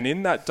it in, and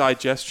in that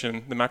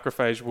digestion, the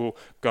macrophage will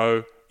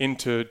go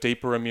into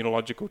deeper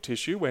immunological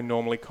tissue where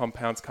normally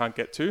compounds can't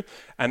get to.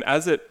 And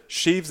as it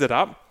sheaves it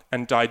up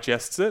and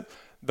digests it,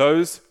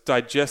 those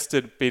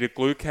digested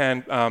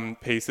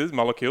beta-glucan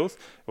molecules,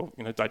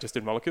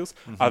 digested molecules,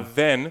 are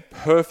then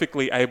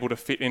perfectly able to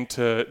fit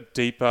into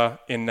deeper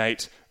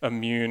innate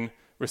immune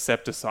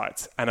receptor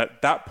sites. And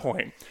at that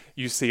point,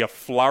 you see a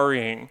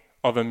flurrying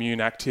of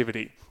immune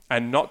activity,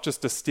 and not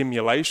just a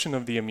stimulation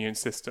of the immune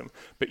system,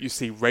 but you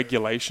see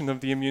regulation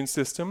of the immune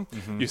system.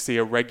 You see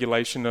a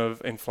regulation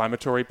of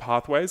inflammatory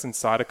pathways and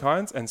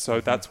cytokines. And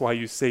so that's why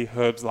you see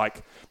herbs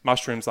like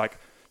mushrooms, like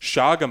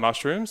chaga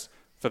mushrooms.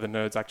 For the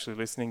nerds actually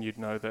listening, you'd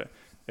know that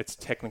it's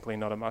technically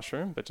not a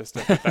mushroom, but just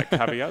that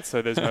caveat.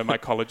 So there's no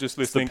mycologist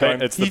listening.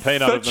 It's the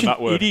peanut of the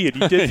nut word. Idiot.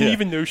 He doesn't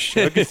even know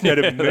sugar's not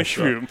a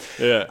mushroom.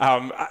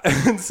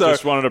 And so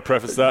just wanted to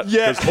preface that,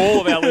 because all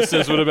of our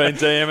listeners would have been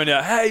DMing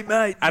you, hey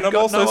mate. And I'm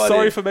also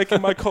sorry for making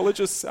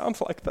mycologists sound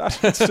like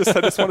that. It's just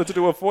I just wanted to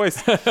do a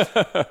voice.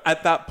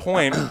 At that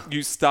point,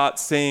 you start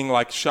seeing,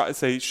 like,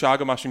 say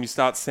chaga mushroom. You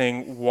start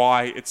seeing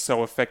why it's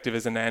so effective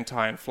as an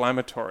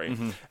anti-inflammatory,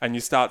 and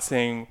you start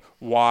seeing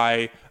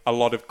why a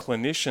lot of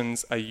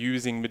clinicians are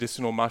using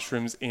medicinal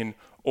mushrooms in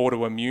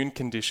autoimmune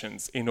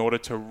conditions in order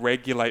to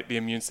regulate the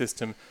immune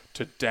system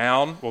to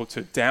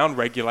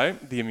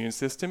down-regulate the immune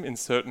system in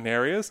certain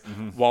areas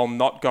while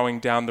not going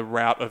down the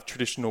route of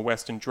traditional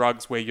Western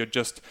drugs where you're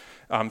just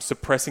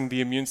suppressing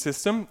the immune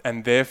system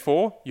and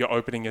therefore you're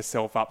opening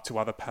yourself up to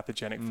other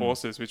pathogenic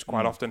forces, which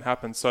quite often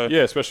happens. So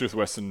Yeah, especially with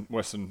Western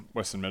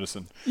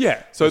medicine.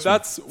 yeah, so Western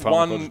that's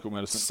one pharmacological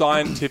medicine.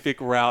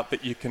 scientific route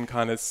that you can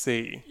kind of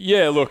see.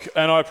 Yeah, look,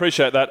 and I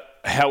appreciate that.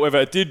 However,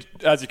 it did,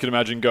 as you can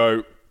imagine,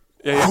 go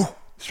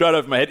straight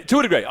over my head to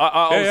a degree.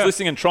 I was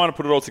listening and trying to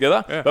put it all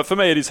together, but for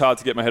me, it is hard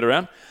to get my head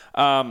around.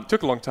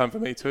 Took a long time for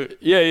me too.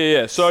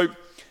 Yeah. So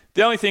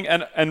the only thing,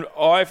 and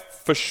I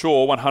for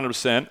sure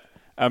 100%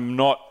 am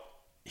not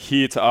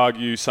here to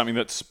argue something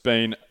that's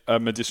been a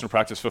medicinal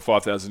practice for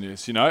 5,000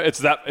 years. You know, is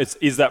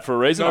that for a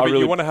reason? No, but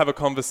you want to have a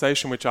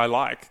conversation, which I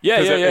like.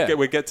 Yeah.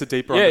 We get to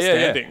deeper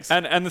understandings. Yeah.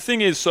 And the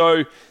thing is,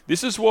 so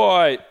this is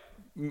why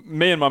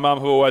me and my mum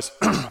have always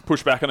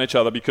pushed back on each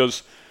other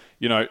because,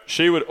 you know,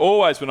 she would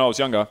always, when I was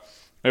younger,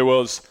 it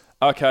was,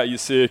 okay, you're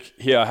sick,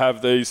 here,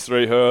 have these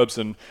 3 herbs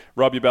and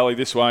rub your belly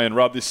this way and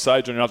rub this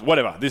sage on your eyes,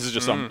 whatever. This is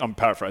just, I'm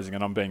paraphrasing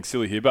and I'm being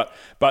silly here,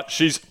 but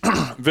she's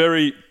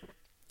very,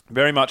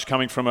 very much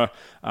coming from a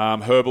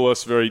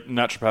herbalist, very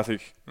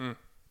naturopathic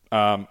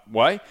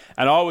way.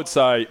 And I would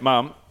say,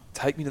 Mum,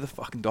 take me to the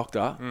fucking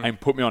doctor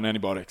and put me on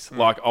antibiotics.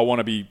 Like, I want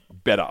to be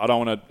better. I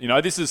don't want to, you know,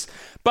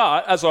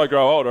 but as I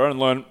grow older and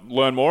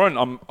learn more, and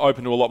I'm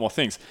open to a lot more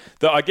things.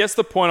 I guess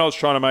the point I was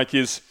trying to make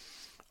is,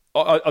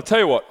 I'll tell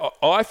you what,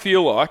 I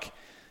feel like,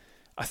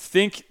 I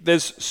think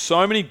there's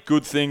so many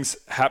good things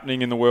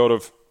happening in the world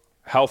of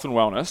health and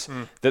wellness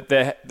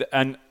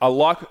and I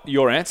like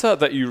your answer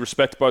that you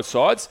respect both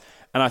sides.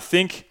 And I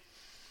think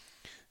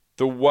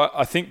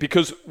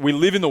because we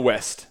live in the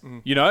West,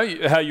 you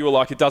know, how you were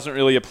like, it doesn't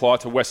really apply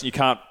to Western. You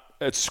can't,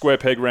 it's square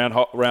peg, round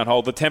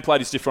hole. The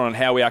template is different on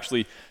how we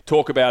actually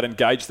talk about and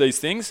gauge these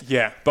things.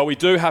 Yeah. But we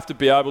do have to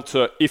be able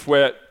to, if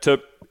we're to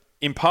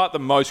impart the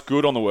most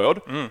good on the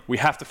world, we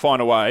have to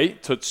find a way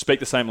to speak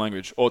the same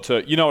language or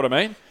to, you know what I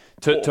mean?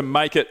 To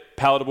make it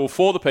palatable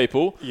for the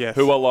people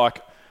who are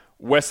like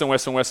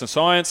Western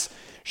science.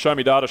 Show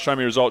me data, show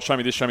me results, show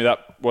me this, show me that,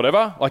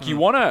 whatever. Like you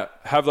want to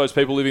have those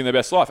people living their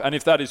best life. And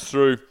if that is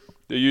through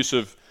the use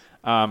of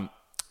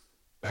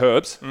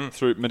herbs,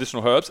 through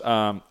medicinal herbs,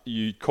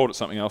 you called it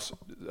something else,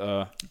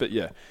 but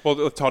yeah. Well,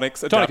 the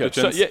tonics,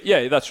 adaptogens. So,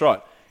 yeah, that's right.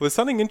 Well, there's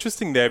something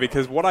interesting there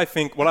because what I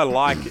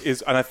like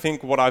is, and I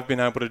think what I've been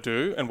able to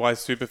do and why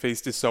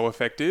Superfeast is so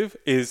effective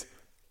is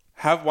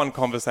have one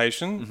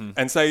conversation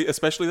and say,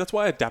 especially that's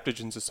why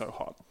adaptogens are so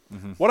hot.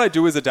 What I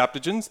do is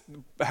adaptogens.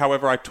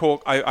 However, I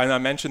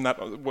mentioned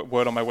that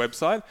word on my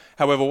website.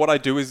 However, what I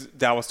do is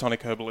Taoist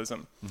tonic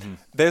herbalism.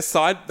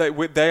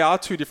 They are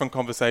 2 different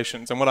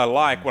conversations. And what I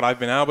like, what I've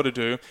been able to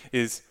do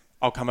is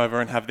I'll come over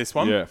and have this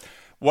one. Yeah.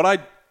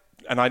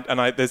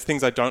 There's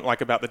things I don't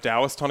like about the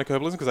Taoist tonic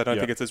herbalism because I don't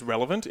think it's as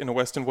relevant in a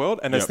Western world,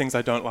 and there's things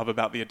I don't love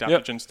about the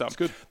adaptogen stuff. It's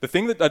good. The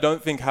thing that I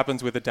don't think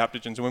happens with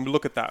adaptogens, and when we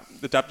look at that,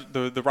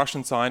 the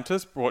Russian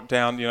scientists brought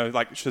down, you know,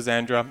 like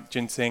Shazandra,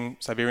 ginseng,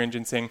 Siberian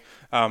ginseng,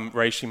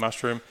 reishi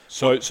mushroom.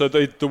 So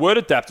the word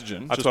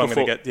adaptogen. That's what I'm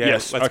going to get. Yeah,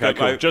 yes. Okay.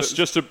 Cool.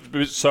 Just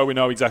so we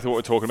know exactly what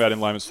we're talking about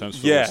in layman's terms.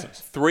 For listeners.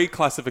 3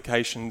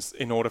 classifications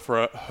in order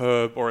for a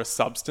herb or a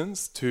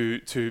substance to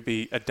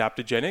be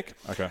adaptogenic.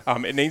 Okay.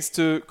 It needs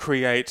to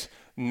create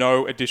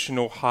no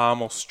additional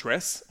harm or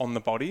stress on the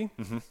body.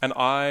 And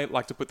I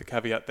like to put the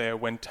caveat there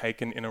when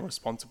taken in a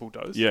responsible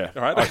dose. Yeah.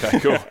 All right. Okay,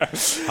 cool.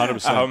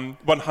 100%.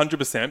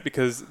 100%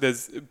 because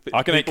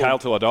I can eat kale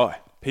till I die.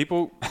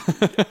 People,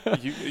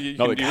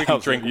 we can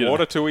drink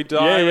water till we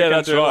die. Yeah,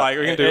 that's right.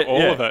 We can do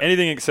all of it.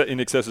 Anything in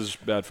excess is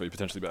bad for you,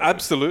 potentially bad.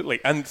 Absolutely,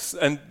 and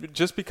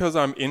just because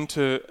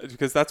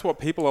because that's what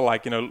people are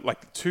like. You know,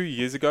 like 2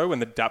 years ago when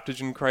the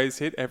adaptogen craze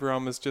hit,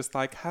 everyone was just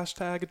like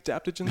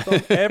 #adaptogens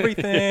on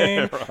everything.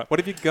 Yeah, right. What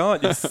have you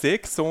got? You're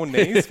sick, sore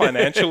knees,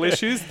 financial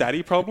issues,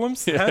 daddy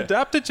problems.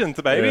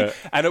 Adaptogens, baby. Yeah.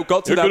 And it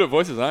got to You're that. good at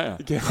voices,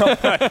 aren't you?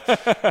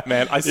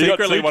 Man, I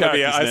secretly want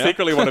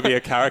to be a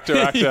character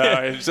actor.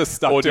 I just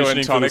stuck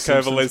doing tonic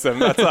herbalism.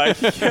 That's like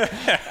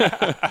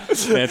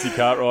Nancy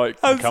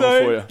Cartwright coming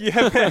for you.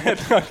 Yeah, man,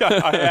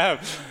 I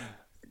have.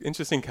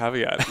 Interesting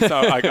caveat. So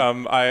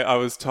I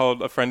was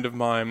told a friend of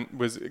mine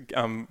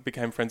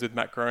became friends with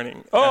Matt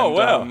Groening. Oh,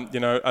 wow.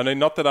 You know, I mean,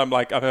 not that I'm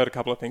like, I've heard a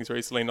couple of things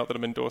recently, not that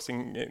I'm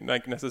endorsing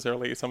like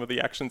necessarily some of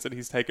the actions that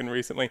he's taken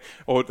recently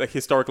or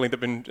historically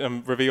that have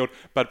been revealed,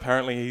 but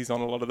apparently he's on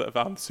a lot of the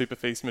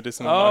Superfeast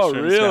medicinal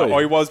mushrooms. Really? Now.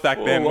 Or he was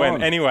back then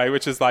anyway,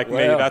 which is like me.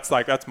 That's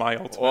my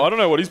ultimate. Well, I don't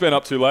know what he's been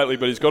up to lately,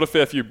 but he's got a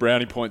fair few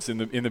brownie points in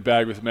the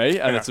bag with me,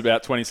 and it's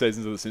about 20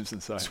 seasons of The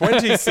Simpsons. So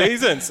 20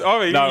 seasons?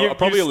 Oh, no,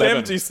 probably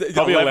 11.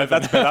 Probably 11.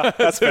 That's better.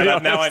 That's better.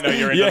 Now I know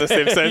you're into The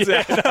Simpsons.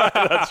 Yeah,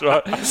 that's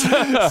right.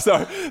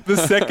 So the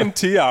second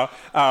tier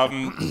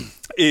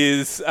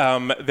is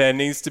there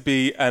needs to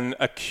be an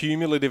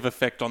accumulative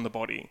effect on the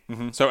body.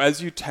 So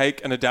as you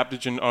take an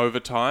adaptogen over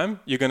time,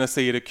 you're going to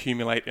see it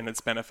accumulate in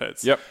its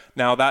benefits. Yep.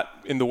 Now that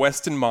in the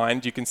Western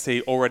mind, you can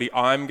see already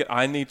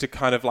I need to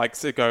kind of like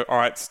go, all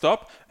right,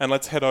 stop, and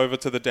let's head over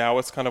to the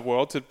Taoist kind of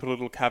world to put a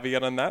little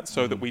caveat on that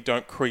so that we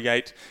don't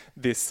create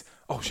this,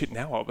 oh shit,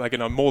 now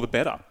more the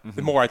better.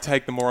 The more I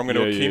take, the more I'm going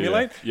to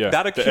accumulate. Yeah.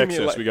 That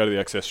Excess, we go to the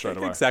excess straight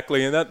away.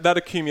 Exactly, and that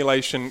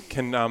accumulation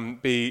can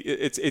be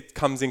it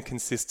comes in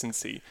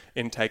consistency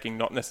in taking,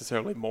 not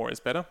necessarily more is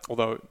better.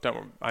 Although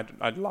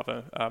I'd love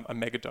a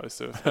mega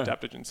dose of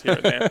adaptogens here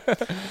and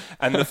there.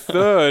 And the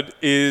third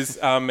is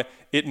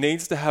it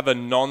needs to have a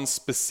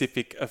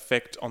non-specific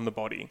effect on the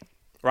body,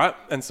 right?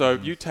 And so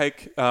if you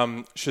take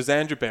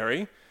Schizandra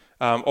berry,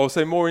 or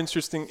say more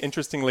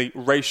interestingly,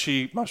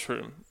 reishi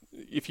mushroom.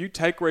 If you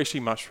take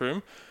reishi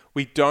mushroom,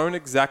 we don't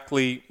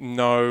exactly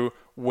know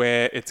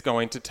where it's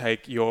going to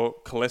take your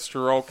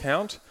cholesterol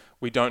count.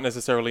 We don't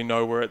necessarily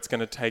know where it's going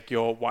to take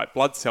your white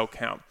blood cell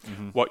count.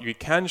 What you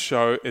can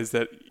show is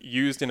that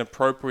used in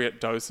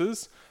appropriate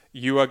doses,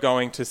 you are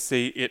going to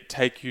see it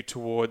take you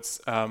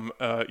towards,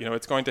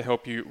 it's going to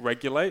help you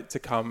regulate to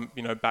come,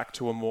 back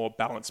to a more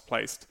balanced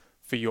place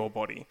for your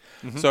body.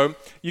 So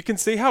you can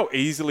see how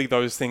easily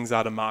those things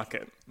are to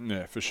market.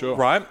 Yeah, for sure.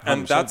 Right? 100%.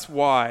 And that's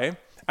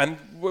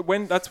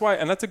why,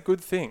 and that's a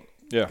good thing.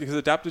 Yeah. Because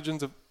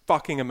adaptogens are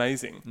fucking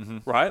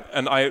amazing, right?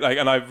 And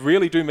I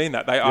really do mean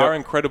that. They are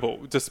incredible,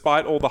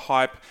 despite all the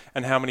hype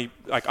and how many,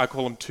 I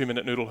call them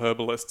 2-minute noodle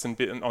herbalists and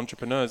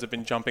entrepreneurs have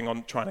been jumping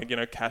on trying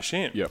to, cash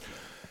in. Yep.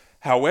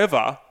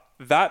 However,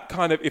 that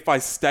kind of, if I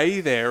stay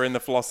there in the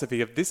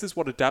philosophy of this is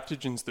what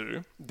adaptogens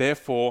do,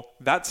 therefore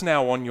that's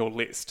now on your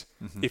list.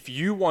 If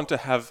you want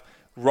to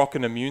rock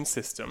an immune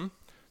system,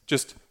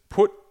 just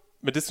put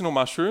medicinal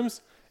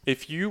mushrooms.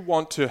 If you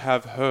want to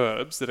have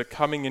herbs that are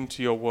coming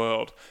into your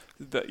world,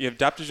 you have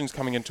adaptogens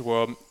coming into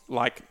world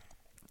like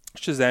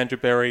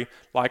Schizandra berry,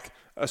 like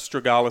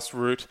astragalus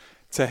root,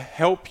 to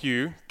help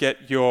you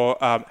get your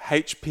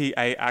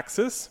HPA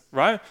axis,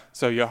 right?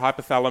 So your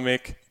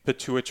hypothalamic,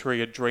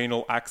 pituitary,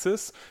 adrenal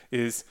axis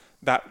is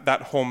that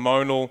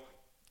hormonal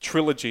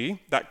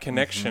trilogy, that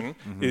connection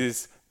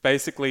is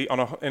basically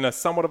in a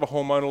somewhat of a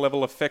hormonal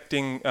level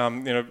affecting,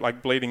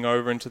 like bleeding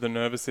over into the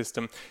nervous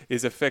system,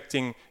 is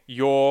affecting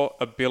your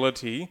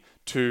ability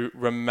to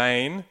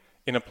remain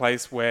in a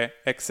place where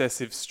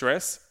excessive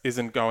stress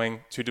isn't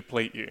going to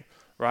deplete you,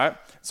 right?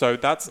 So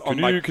that's Can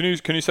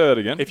you say that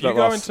again? If you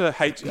go into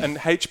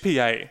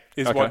HPA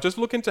is what. Just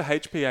look into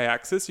HPA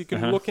axis. You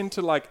can look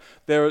into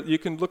you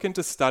can look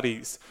into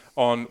studies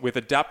with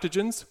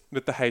adaptogens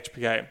with the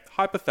HPA,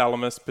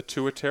 hypothalamus,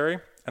 pituitary,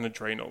 and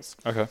adrenals.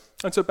 Okay.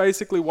 And so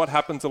basically what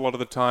happens a lot of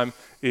the time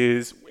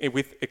is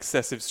with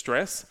excessive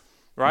stress,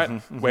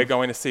 right? We're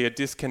going to see a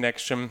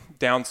disconnection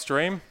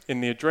downstream in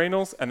the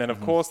adrenals. And then,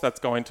 of course, that's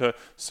going to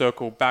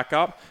circle back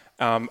up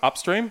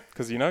upstream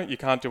because, you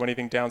can't do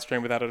anything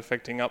downstream without it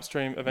affecting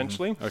upstream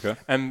eventually. Okay.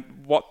 And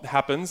what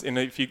happens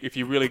if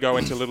you really go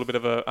into a little bit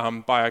of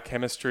a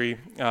biochemistry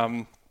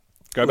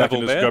Go back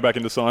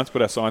into science.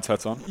 Put our science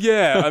hats on.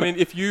 Yeah, I mean,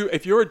 if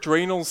your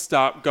adrenals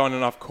start going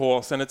enough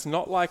course, and it's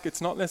not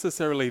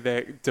necessarily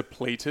they're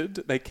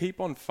depleted, they keep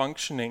on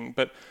functioning,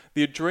 but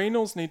the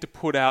adrenals need to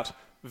put out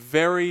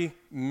very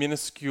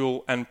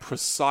minuscule and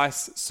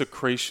precise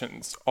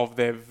secretions of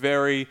their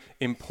very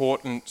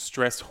important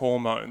stress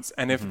hormones.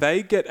 And if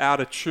they get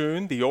out of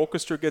tune, the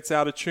orchestra gets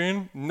out of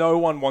tune. No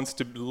one wants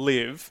to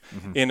live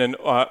in an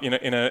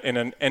in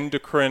an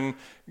endocrine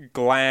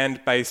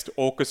gland-based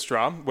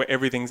orchestra where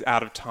everything's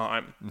out of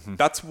time.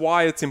 That's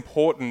why it's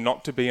important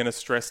not to be in a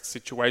stressed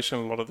situation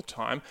a lot of the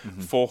time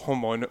for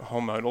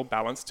hormonal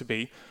balance to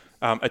be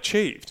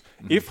achieved.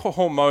 If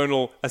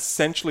hormonal,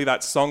 essentially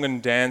that song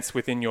and dance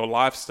within your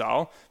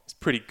lifestyle is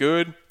pretty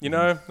good,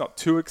 not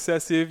too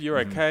excessive, you're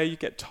okay, you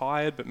get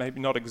tired but maybe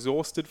not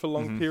exhausted for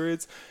long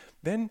periods,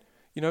 then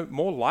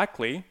more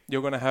likely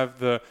you're not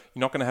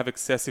going to have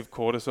excessive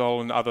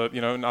cortisol and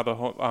other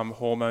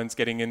hormones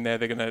getting in there.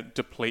 They're going to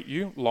deplete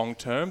you long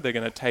term. They're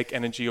going to take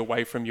energy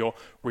away from your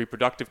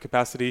reproductive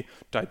capacity,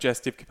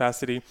 digestive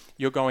capacity.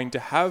 You're going to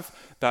have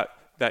that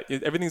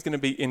everything's going to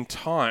be in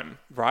time,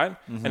 right?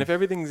 And if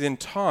everything's in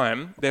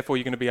time, therefore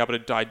you're going to be able to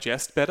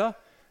digest better.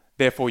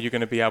 Therefore you're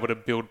going to be able to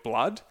build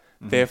blood.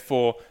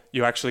 Therefore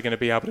you're actually going to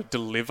be able to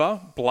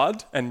deliver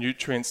blood and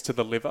nutrients to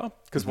the liver.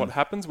 Because what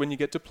happens when you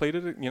get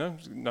depleted,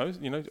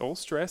 all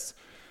stress,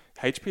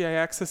 HPA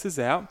axis is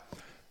out.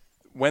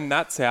 When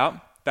that's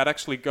out, that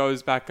actually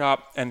goes back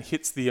up and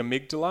hits the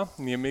amygdala,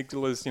 and the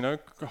amygdala is,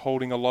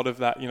 holding a lot of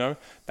that,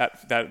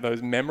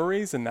 those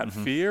memories and that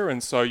fear.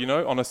 And so,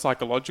 on a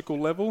psychological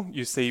level,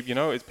 you see,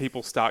 as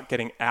people start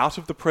getting out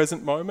of the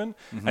present moment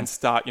and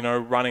start,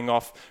 running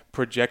off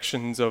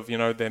projections of,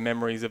 their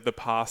memories of the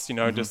past,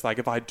 just like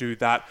if I do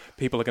that,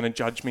 people are going to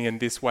judge me in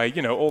this way,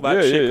 all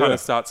that shit kind of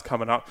starts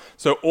coming up.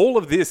 So all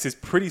of this is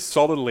pretty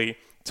solidly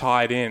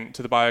tied in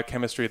to the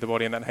biochemistry of the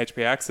body and that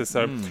HPA axis.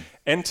 So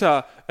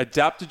enter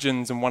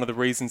adaptogens, and one of the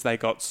reasons they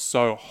got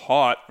so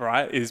hot,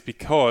 right, is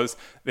because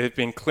they've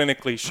been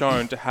clinically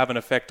shown to have an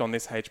effect on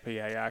this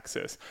HPA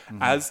axis,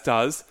 as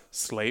does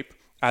sleep,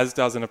 as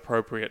does an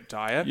appropriate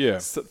diet,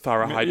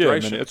 thorough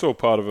hydration. It's all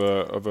part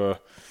of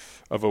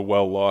a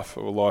well life,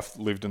 or a life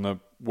lived in the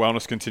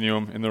wellness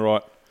continuum in the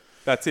right.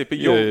 That's it. But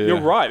you're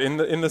right in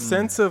the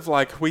sense of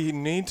like we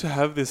need to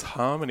have this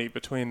harmony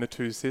between the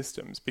two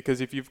systems,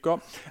 because if you've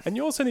got, and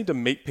you also need to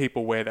meet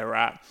people where they're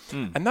at,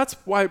 and that's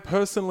why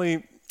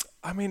personally,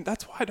 I mean,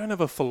 that's why I don't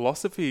have a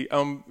philosophy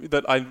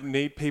that I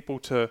need people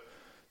to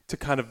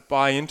kind of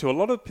buy into. A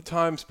lot of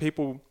times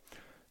people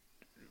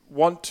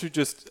want to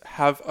just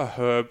have a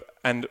herb,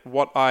 and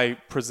what I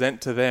present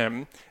to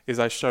them is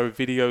I show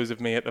videos of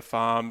me at the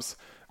farms.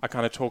 I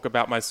kind of talk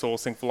about my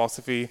sourcing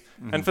philosophy,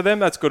 and for them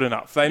that's good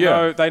enough. They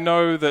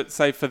know that,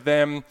 say, for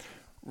them,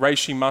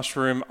 reishi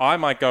mushroom, I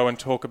might go and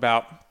talk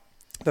about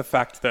the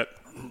fact that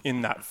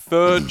in that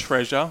third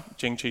treasure,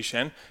 Jing Qi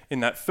Shen,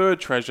 in that third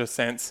treasure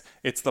sense,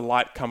 it's the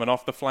light coming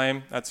off the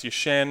flame. That's your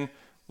Shen,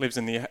 lives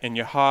in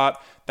your heart.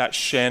 That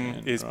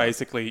Shen is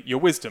basically your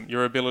wisdom,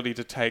 your ability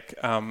to take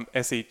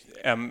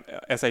S-H-E-N.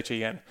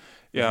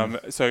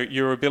 So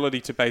your ability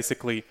to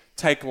basically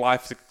take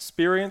life's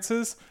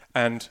experiences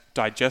and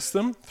digest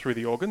them through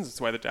the organs. That's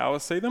the way the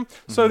Taoists see them,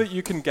 so that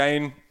you can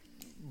gain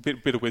a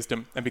bit of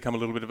wisdom and become a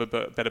little bit of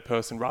a better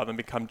person rather than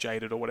become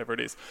jaded or whatever it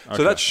is. Okay.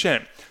 So that's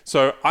Shen.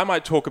 So I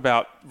might talk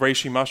about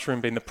reishi mushroom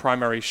being the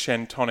primary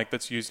Shen tonic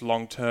that's used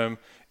long term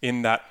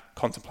in that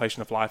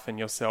contemplation of life and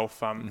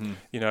yourself,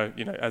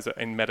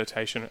 in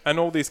meditation and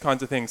all these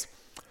kinds of things.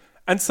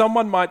 And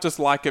someone might just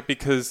like it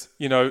because,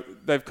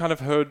 they've kind of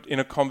heard in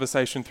a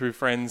conversation through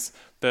friends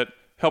that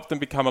helped them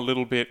become a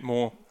little bit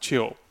more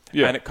chill.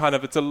 Yeah. And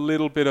it's a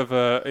little bit of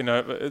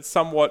it's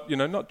somewhat,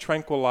 not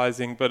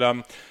tranquilizing, but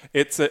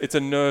it's a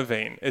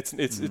nervine.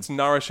 It's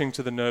nourishing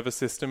to the nervous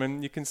system.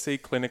 And you can see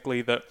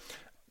clinically that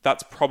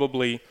that's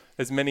probably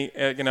as many,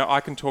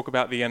 I can talk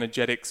about the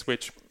energetics,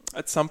 which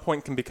at some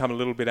point can become a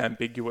little bit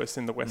ambiguous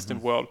in the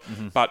Western world.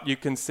 But you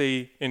can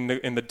see in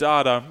the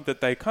data that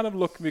they kind of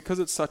look, because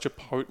it's such a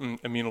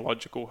potent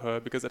immunological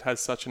herb, because it has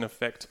such an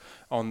effect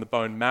on the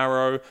bone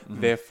marrow,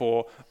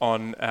 therefore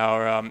on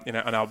our,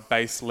 on our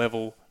base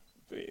level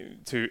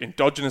to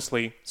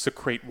endogenously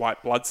secrete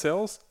white blood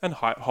cells and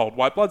hold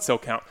white blood cell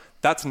count.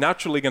 That's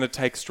naturally going to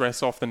take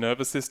stress off the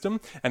nervous system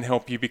and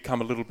help you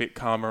become a little bit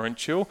calmer and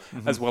chill,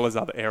 as well as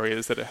other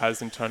areas that it has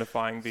in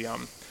tonifying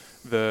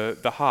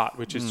the heart,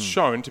 which is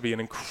shown to be an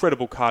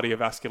incredible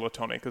cardiovascular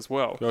tonic as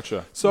well.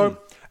 Gotcha. So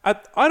I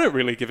don't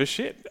really give a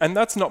shit, and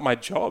that's not my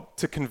job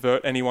to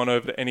convert anyone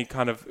over to any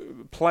kind of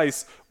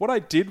place. What I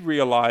did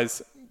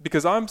realize,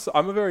 because I'm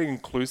a very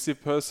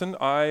inclusive person,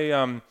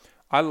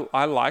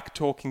 I like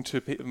talking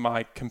to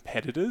my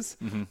competitors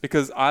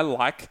because I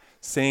like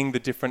seeing the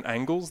different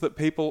angles that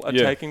people are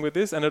taking with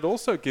this, and it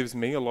also gives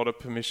me a lot of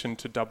permission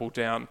to double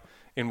down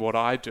in what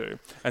I do.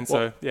 And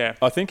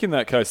I think in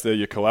that case, they're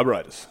your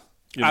collaborators.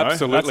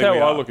 Absolutely, that's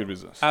how I look at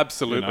business.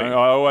 Absolutely,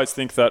 I always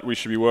think that we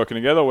should be working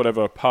together,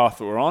 whatever path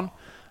that we're on.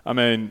 I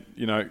mean,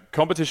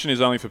 competition is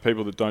only for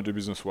people that don't do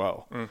business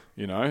well.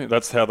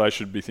 That's how they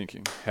should be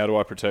thinking. How do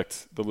I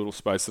protect the little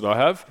space that I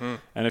have?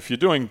 And if you're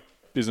doing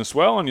business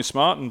well and you're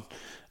smart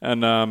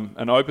and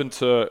open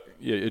to,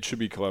 it should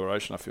be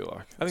collaboration. I feel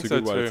like I think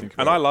so too.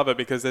 And I love it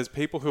because there's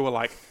people who are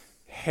like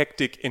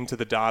hectic into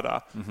the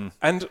data,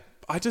 and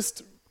I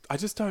just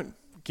don't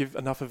give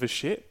enough of a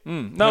shit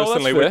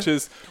personally, which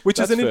is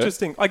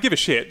interesting. I give a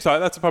shit, so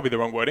that's probably the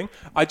wrong wording.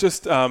 I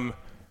just don't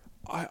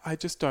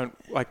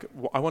like.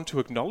 I want to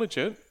acknowledge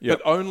it,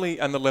 but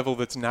only on the level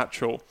that's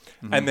natural.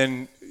 And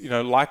then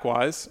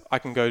likewise, I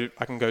can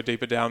go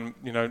deeper down.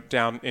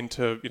 Down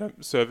into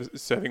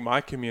serving my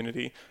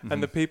community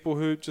and the people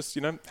who just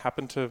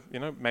happen to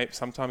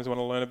sometimes want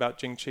to learn about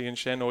Jing Qi and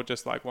Shen, or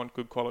just like want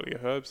good quality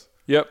of herbs.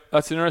 Yep,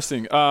 that's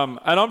interesting. And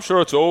I'm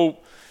sure it's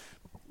all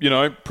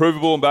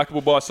provable and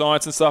backable by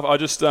science and stuff. I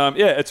just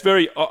it's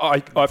very.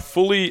 I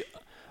fully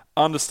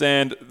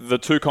understand the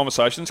two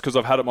conversations because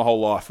I've had it my whole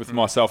life with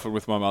myself and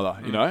with my mother,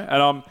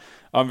 and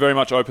I'm very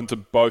much open to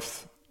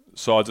both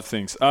sides of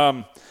things.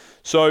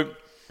 So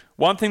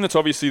one thing that's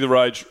obviously the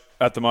rage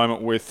at the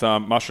moment with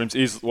mushrooms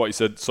is what you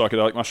said,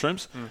 psychedelic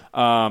mushrooms.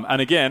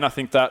 And again, I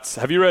think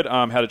have you read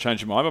How to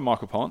Change Your Mind by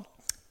Michael Pollan?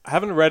 I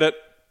haven't read it.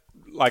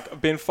 Like,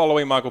 I've been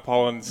following Michael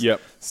Pollan's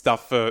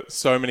stuff for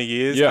so many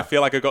years. I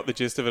feel like I got the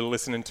gist of it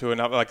listening to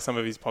some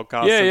of his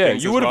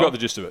podcasts. You would have got the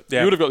gist of it.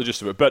 You would have got the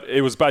gist of it. But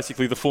it was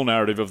basically the full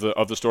narrative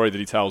of the story that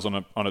he tells on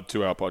a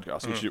 2-hour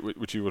podcast,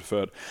 which you would have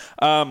heard.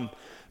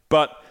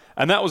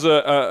 And that was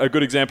a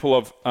good example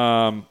of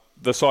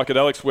the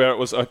psychedelics, where it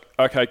was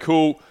okay,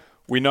 cool.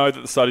 We know that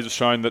the studies have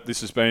shown that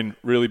this has been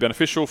really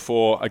beneficial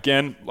for,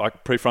 again,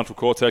 like prefrontal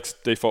cortex,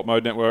 default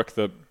mode network,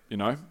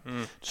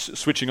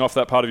 switching off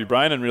that part of your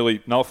brain and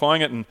really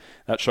nullifying it, and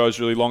that shows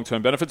really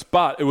long-term benefits.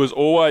 But it was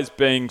always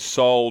being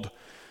sold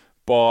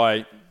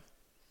by,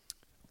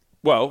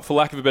 well, for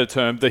lack of a better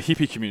term, the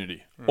hippie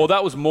community. Or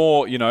that was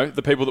more,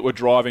 the people that were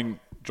driving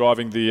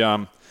driving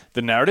the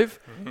narrative,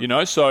 you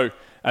know. So,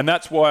 and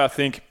that's why I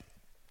think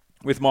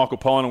with Michael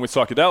Pollan and with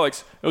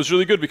psychedelics, it was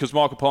really good because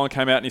Michael Pollan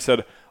came out and he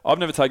said, I've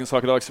never taken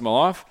psychedelics in my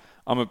life.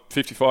 I'm a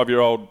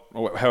 55-year-old,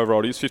 or however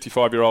old he is,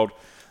 55-year-old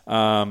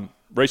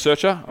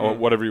researcher, or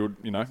whatever you would,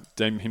 you know,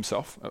 deem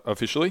himself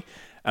officially.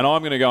 And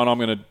I'm going to go and I'm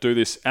going to do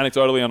this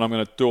anecdotally, and I'm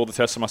going to do all the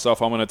tests on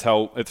myself. I'm going to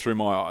tell it through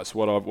my eyes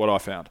what I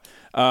found,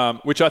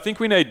 which I think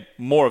we need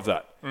more of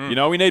that. You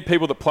know, we need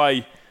people that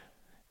play,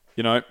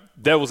 you know,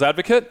 devil's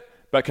advocate,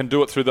 but can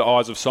do it through the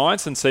eyes of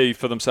science and see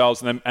for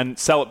themselves, and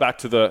sell it back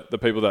to the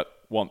people that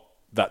want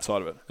that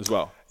side of it as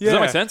well. Does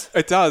that make sense?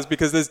 It does,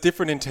 because there's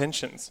different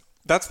intentions.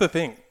 That's the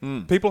thing.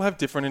 People have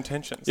different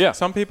intentions. Yeah.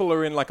 Some people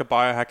are in like a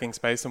biohacking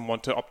space and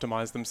want to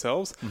optimize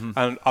themselves,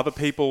 and other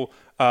people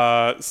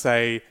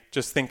say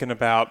just thinking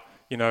about,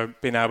 you know,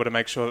 being able to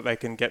make sure that they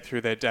can get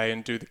through their day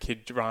and do the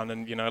kid run,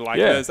 and, you know, like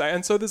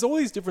and so there's all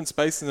these different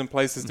spaces and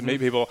places to meet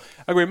people.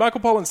 I agree. Michael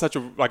Pollan's such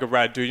a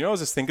rad dude. You know, what I was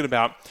just thinking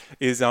about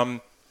is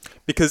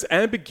because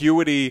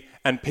ambiguity,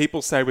 and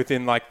people say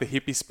within like the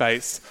hippie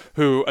space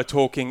who are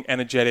talking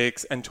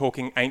energetics and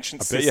talking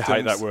ancient systems. I bet you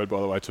hate that word, by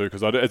the way, too,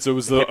 because it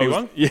was the hippie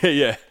one.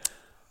 Yeah.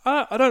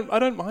 I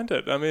don't mind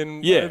it. I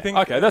mean, yeah. I think,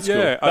 okay, that's cool.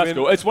 That's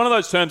cool. It's one of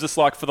those terms. It's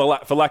like for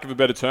lack of a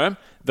better term,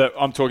 that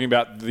I'm talking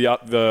about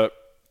the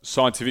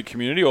scientific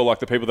community, or like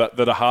the people that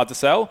are hard to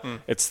sell.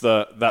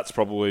 That's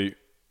probably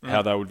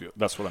how they would view it.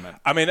 That's what I meant.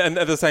 I mean, and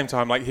at the same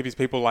time, like hippies,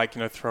 people like,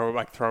 you know, throw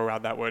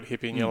around that word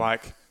hippie, and you're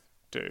like,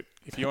 dude,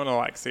 if you want to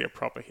like see a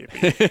proper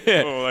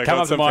hippie, come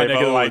up to my neck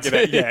of the woods.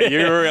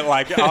 You're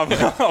like, I'm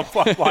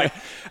like,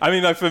 I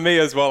mean, like, for me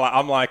as well, like,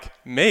 I'm like,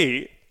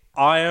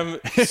 I am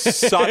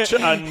such a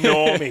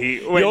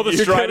normie. You're the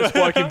straightest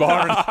bloke in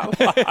Byron.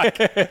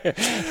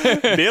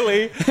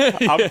 Billy,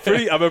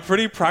 I'm a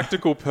pretty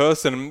practical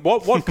person.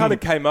 What kind of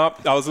came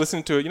up? I was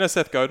listening to, you know,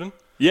 Seth Godin.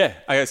 Yeah.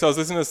 Okay, so I was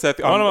listening to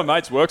Seth. One of my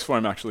mates works for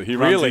him, actually. He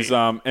runs his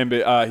Alt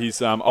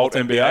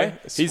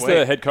MBA. He's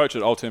the head coach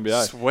at Alt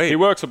MBA. Sweet. He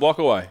works a block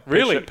away.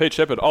 Really? Pete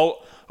Shepherd.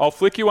 I'll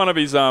flick you one of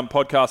his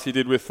podcasts he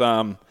did with...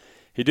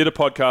 he did a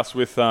podcast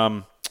with...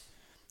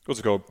 what's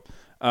it called?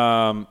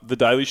 The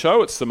Daily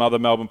Show. It's some other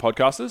Melbourne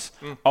podcasters.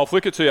 I'll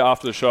flick it to you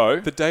after the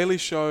show. The Daily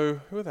Show.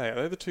 Who are they?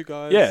 Are they the two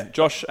guys? Yeah,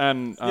 Josh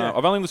and...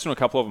 I've only listened to a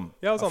couple of them.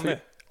 Yeah, I was on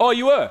there. Oh,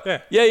 you were?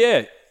 Yeah.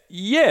 Yeah.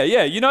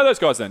 You know those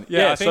guys then?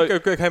 Yeah, I think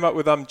it came up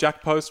with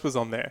Jack Post was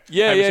on there.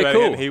 Yeah,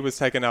 cool. And he was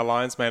taking our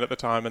Lions mate at the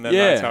time, and then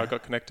that's how it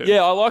got connected.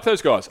 Yeah, I like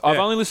those guys. I've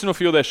only listened to a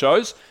few of their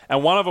shows,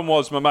 and one of them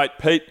was my mate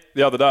Pete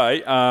the other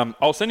day.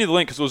 I'll send you the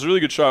link because it was a really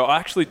good show. I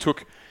actually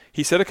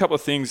he said a couple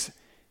of things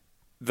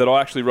that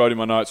I actually wrote in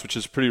my notes, which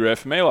is pretty rare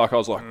for me. Like, I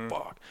was like,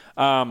 fuck.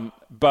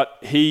 But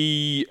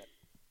he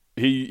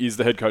is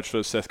the head coach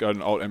for Seth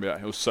Godin Alt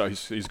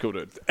MBA. He's a cool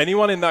dude.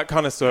 Anyone in that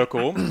kind of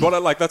circle,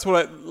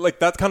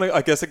 that kind of,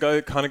 I guess it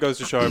kind of goes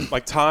to show,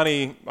 like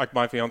Tani, like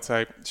my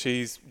fiance,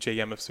 she's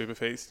GM of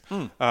Superfeast.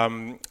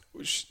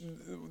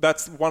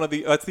 That's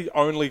the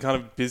only kind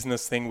of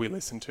business thing we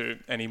listen to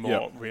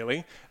anymore,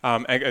 really.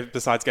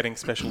 Besides getting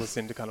specialists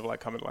in to kind of like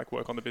come and like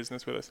work on the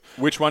business with us.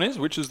 Which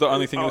is the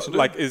only thing you listen to?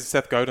 Like, is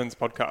Seth Godin's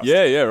podcast.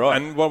 Yeah, right.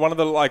 And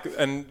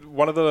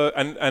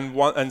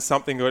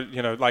something,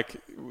 you know, like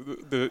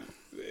the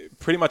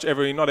pretty much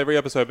not every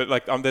episode, but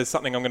like there's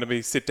something I'm going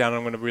to sit down and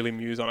I'm going to really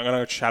muse on. I'm going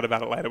to chat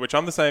about it later, which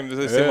I'm the same,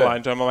 similar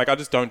in terms. I'm like, I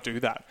just don't do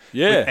that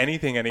with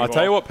anything anymore. I'll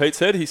tell you what Pete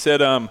said. He said,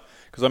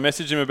 because I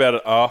messaged him about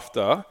it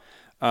after.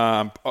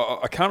 I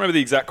can't remember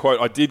the exact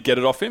quote. I did get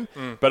it off him,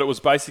 but it was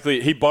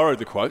basically, he borrowed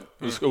the quote.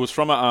 It was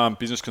from a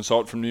business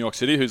consultant from New York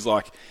City who's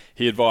like,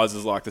 he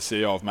advises like the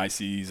CEO of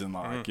Macy's and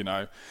like, you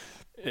know,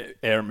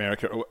 Air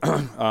America,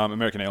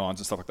 American Airlines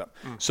and stuff like that.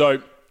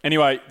 So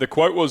anyway, the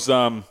quote was,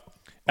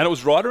 and it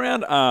was right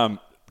around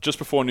just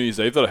before New Year's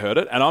Eve that I heard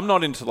it. And I'm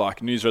not into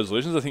like New Year's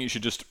resolutions. I think you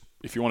should just,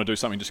 if you want to do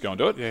something, just go and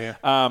do it.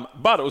 Yeah.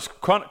 But it was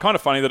kind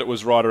of funny that it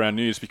was right around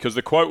New Year's, because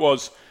the quote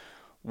was,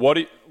 what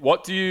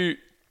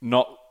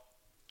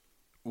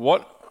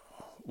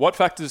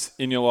factors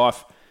in your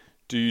life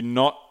do you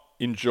not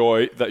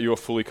enjoy that you are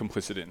fully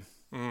complicit in?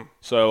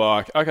 So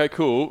like, okay,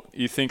 cool.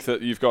 You think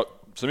that you've got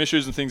some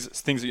issues and things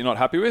that you're not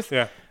happy with.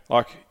 Yeah.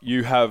 Like,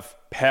 you have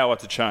power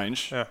to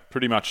change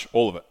pretty much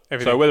all of it.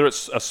 Everything. So whether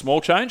it's a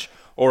small change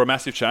or a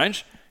massive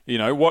change, you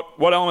know,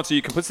 what elements are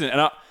you complicit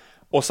in,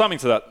 or something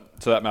to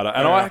that matter.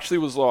 And I actually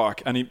was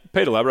like, and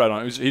Pete elaborated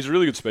on it. He's a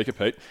really good speaker,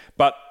 Pete.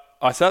 But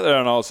I sat there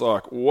and I was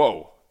like,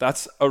 whoa,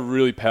 that's a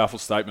really powerful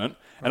statement.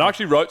 And I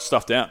actually wrote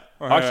stuff down.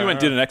 I actually went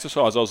and did an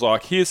exercise. I was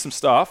like, here's some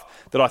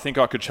stuff that I think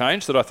I could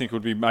change, that I think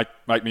would be make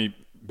me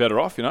better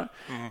off, you know?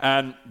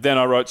 And then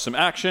I wrote some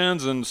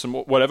actions and some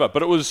whatever.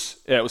 But it was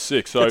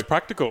sick. So it's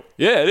practical.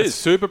 Yeah, it is. It's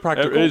super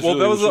practical. It is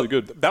really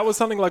good. That was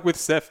something like with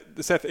Seth.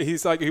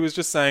 He was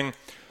just saying,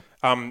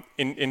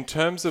 in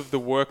terms of the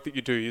work that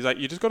you do, he's like,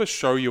 you just got to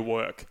show your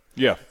work.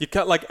 Yeah. You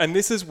can't and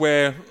this is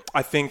where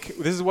I think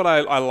this is what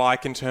I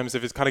like in terms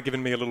of it's kind of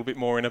given me a little bit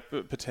more in a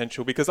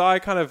potential, because I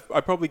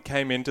probably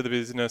came into the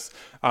business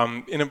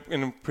in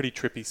a pretty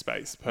trippy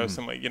space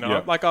personally.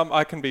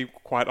 I can be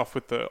quite off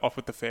with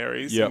the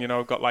fairies, and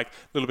I've got like a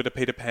little bit of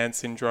Peter Pan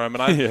syndrome,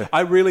 and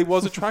I really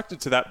was attracted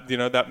to that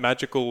that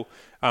magical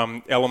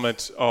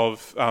element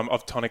of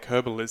tonic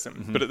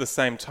herbalism, but at the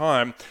same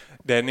time,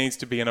 there needs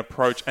to be an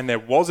approach, and there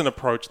was an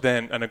approach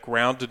then, and a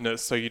groundedness,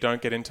 so you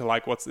don't get into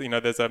like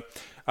there's a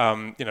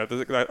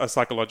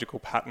psychological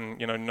pattern,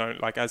 known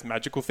like as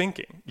magical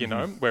thinking,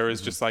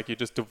 whereas just like you're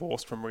just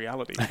divorced from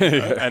reality,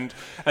 and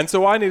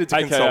so I needed to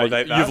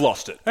consolidate that. You've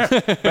lost it.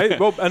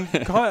 Well, and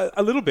kind of,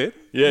 a little bit,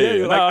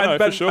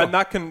 for sure. And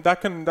that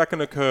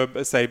can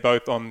occur, say,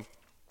 both on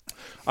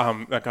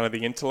kind of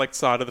the intellect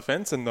side of the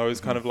fence, and those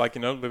kind of like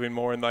living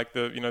more in like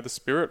the the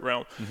spirit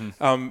realm.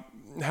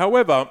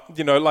 However,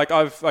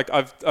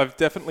 I've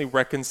definitely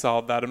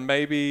reconciled that, and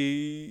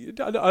maybe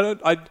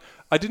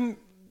I didn't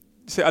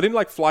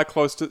like fly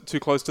too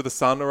close to the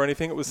sun or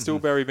anything. It was still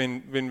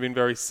been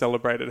very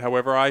celebrated.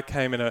 However, I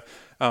came in a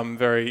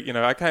very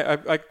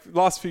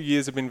last few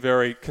years have been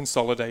very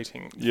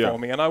consolidating for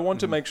me, and I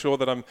want to make sure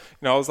that I'm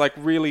I was like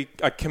really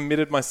I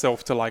committed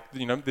myself to like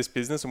this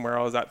business and where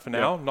I was at for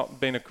now, not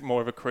being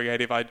more of a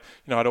creative. I'd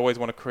always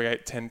want to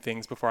create 10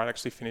 things before I'd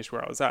actually finish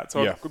where I was at.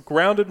 So I've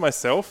grounded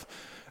myself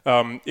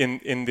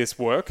in this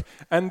work,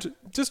 and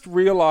just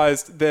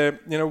realized there,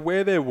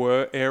 where there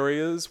were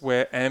areas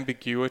where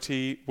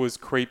ambiguity was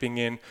creeping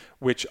in,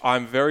 which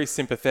I'm very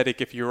sympathetic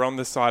if you're on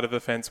the side of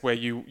the fence where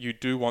you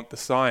do want the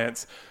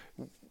science.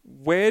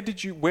 Where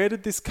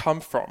did this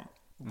come from?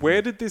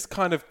 Where did this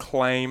kind of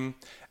claim?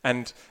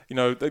 And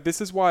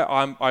this is why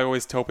I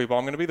always tell people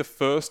I'm going to be the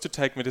first to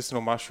take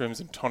medicinal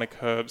mushrooms and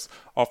tonic herbs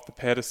off the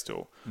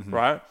pedestal,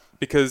 right?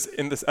 Because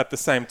at the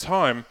same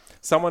time,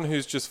 someone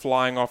who's just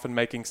flying off and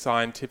making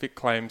scientific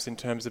claims in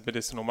terms of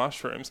medicinal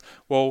mushrooms,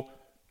 well,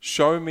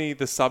 show me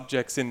the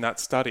subjects in that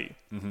study.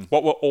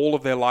 What were all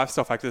of their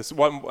lifestyle factors?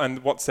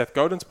 And what Seth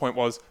Godin's point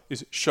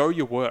is show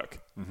your work.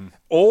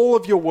 All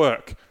of your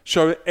work.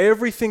 Show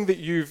everything that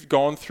you've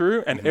gone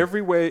through, and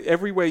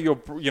everywhere you're,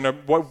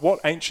 what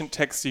ancient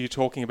texts are you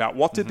talking about?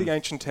 What did the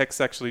ancient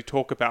texts actually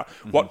talk about?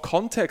 What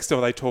context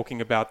are they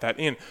talking about that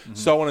in?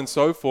 So on and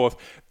so forth.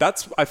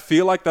 I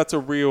feel like that's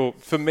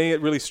for me, it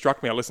really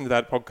struck me. I listened to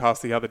that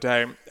podcast the other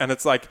day, and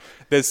it's like,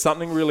 there's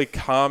something really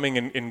calming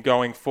in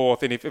going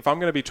forth. And if I'm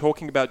going to be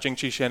talking about Jing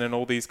Qi Shen and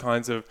all these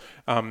kinds of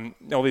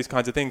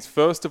things,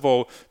 first of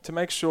all, to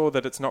make sure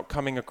that it's not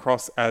coming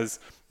across as,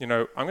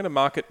 I'm going to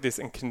market this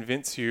and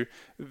convince you,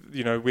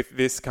 with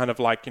this kind of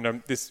like,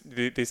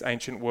 this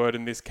ancient word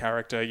and this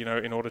character,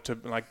 in order to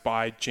like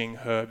buy Jing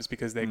herbs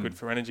because they're good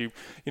for energy.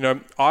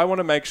 I want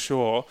to make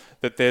sure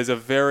that there's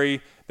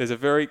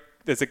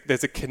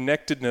a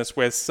connectedness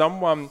where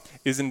someone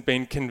isn't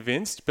being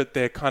convinced, but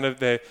they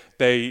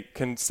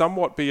can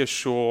somewhat be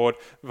assured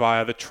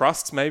via the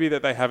trust maybe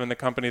that they have in the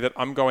company that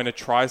I'm going to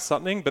try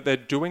something, but they're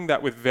doing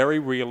that with very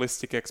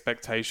realistic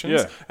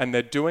expectations, and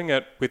they're doing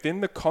it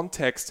within the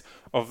context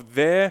of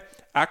their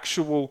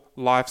actual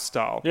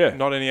lifestyle,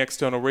 not any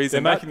external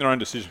reason. They're making their own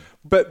decision.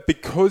 But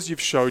because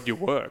you've showed your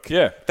work.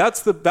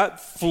 That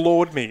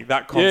floored me,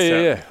 that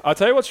concept. Yeah. I'll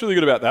tell you what's really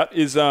good about that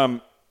is,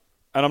 and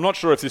I'm not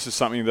sure if this is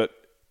something that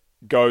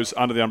goes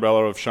under the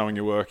umbrella of showing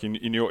your work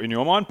in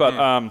your mind,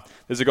 but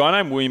there's a guy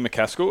named William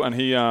McCaskill, and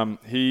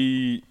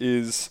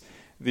he's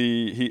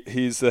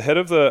the head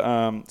of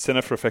the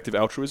Center for Effective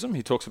Altruism.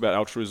 He talks about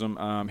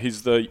altruism.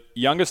 He's the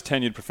youngest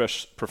tenured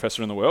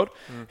professor in the world.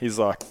 He's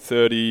like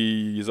 30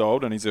 years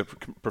old, and he's a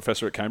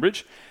professor at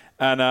Cambridge.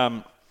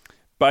 And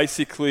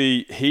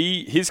basically,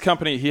 his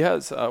company, he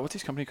has what's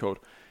his company called?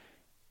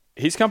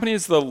 His company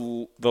is the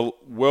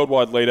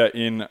worldwide leader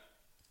in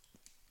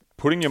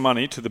putting your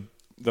money to the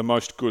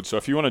most good. So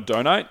if you want to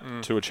donate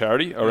to a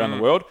charity around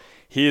the world,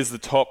 here's the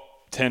top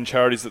 10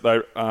 charities that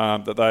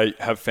they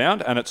have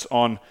found, and it's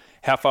on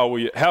how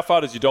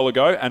far does your dollar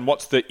go, and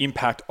what's the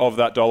impact of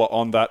that dollar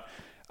on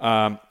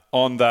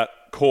that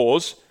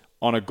cause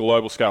on a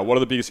global scale. What are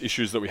the biggest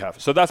issues that we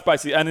have? So that's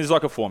basically, and there's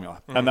like a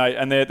formula, and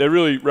they're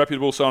really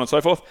reputable, so on and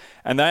so forth.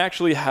 And they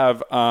actually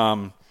have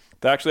a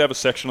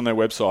section on their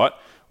website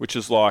which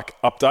is like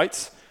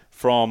updates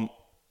from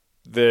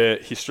their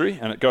history,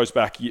 and it goes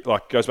back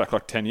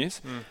like 10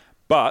 years.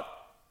 But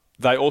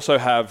they also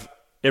have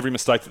every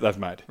mistake that they've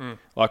made.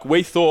 Like,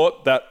 we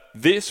thought that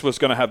this was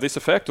going to have this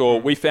effect,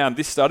 or we found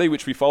this study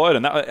which we followed,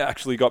 and that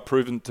actually got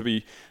proven to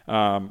be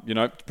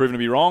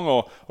wrong,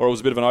 or it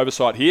was a bit of an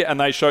oversight here. And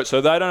they show, so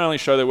they don't only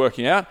show they're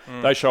working out,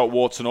 they show it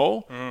warts and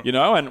all,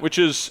 and which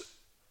is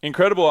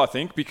incredible, I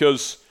think,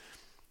 because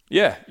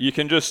you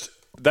can just,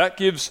 that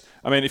gives,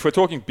 I mean, if we're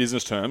talking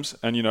business terms,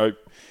 and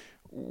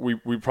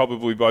we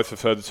probably both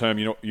have heard the term,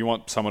 you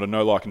want someone to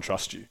know, like, and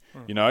trust you,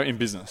 in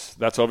business.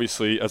 That's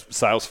obviously a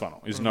sales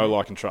funnel, is know,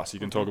 like, and trust. You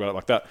can talk about it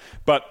like that.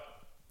 But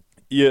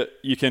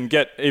you can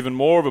get even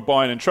more of a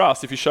buy-in and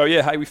trust if you show,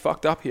 hey, we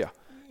fucked up here.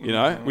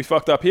 We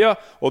fucked up here,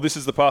 or this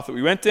is the path that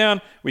we went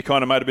down. We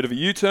kind of made a bit of a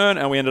U-turn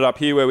and we ended up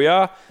here where we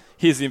are.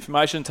 here's the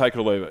information, take it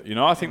or leave it. You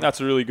know, I think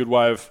that's a really good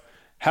way of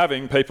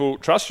having people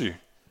trust you.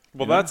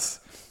 Well,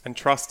 and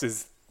trust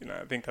is, you know,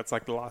 I think that's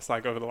like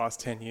over the last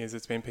 10 years,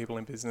 it's been people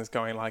in business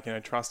going like, you know,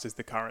 trust is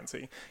the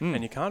currency.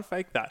 And you can't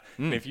fake that.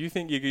 And if you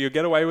think you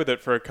get away with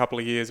it for a couple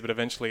of years, but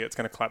eventually it's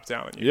going to clap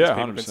down and you people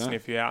 100%. can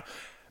sniff you out.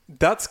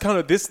 That's kind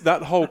of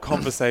that whole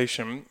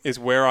conversation is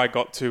where I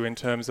got to in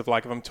terms of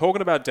like, if I'm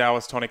talking about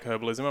Taoist tonic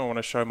herbalism, I want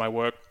to show my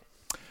work.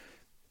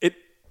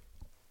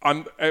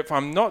 If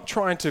I'm not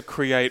trying to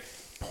create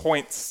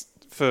points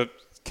for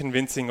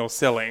convincing or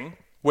selling,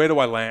 where do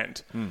I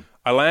land?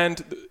 I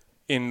land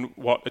in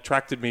what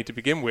attracted me to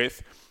begin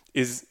with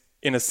is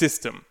in a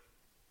system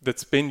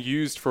that's been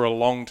used for a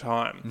long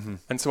time.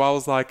 And so I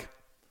was like,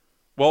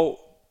 well,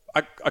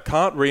 I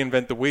can't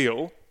reinvent the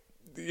wheel,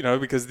 you know,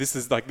 because this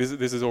is like,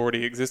 this has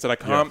already existed.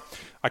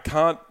 I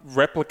can't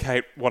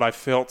replicate what I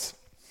felt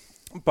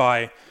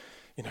by,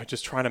 you know,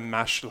 just trying to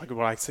mash like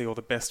what I see all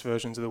the best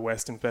versions of the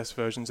West and best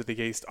versions of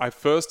the East. I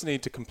first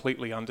need to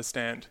completely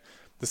understand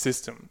the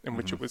system in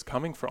which it was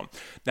coming from.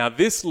 Now,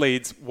 this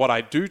leads what I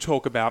do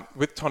talk about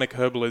with tonic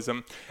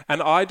herbalism, and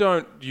I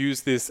don't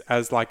use this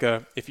as like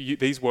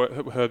these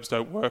herbs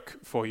don't work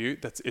for you,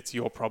 it's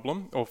your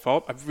problem or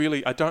fault.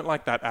 I don't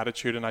like that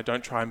attitude, and I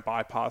don't try and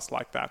bypass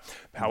like that.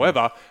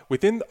 However,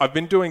 I've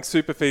been doing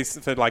Super Feast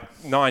for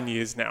like 9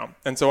 years now,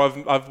 and so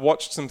I've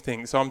watched some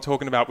things. So I'm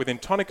talking about within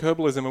tonic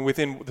herbalism and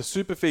within the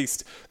Super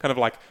Feast kind of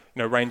like,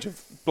 you know, range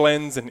of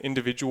blends and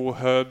individual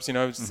herbs, you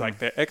know, it's like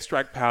their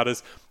extract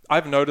powders.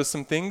 I've noticed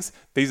some things.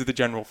 These are the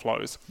general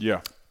flows.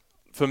 Yeah.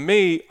 For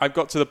me, I've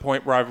got to the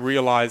point where I've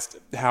realized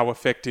how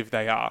effective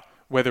they are,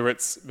 whether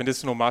it's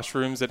medicinal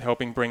mushrooms at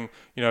helping bring,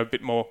 you know, a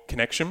bit more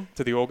connection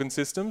to the organ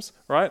systems,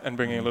 right? And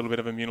bringing a little bit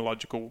of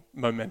immunological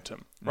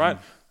momentum, right?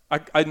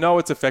 I know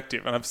it's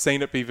effective, and I've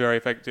seen it be very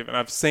effective, and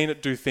I've seen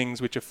it do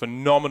things which are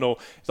phenomenal.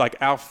 It's like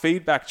our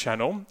feedback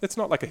channel, it's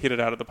not like a hit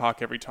it out of the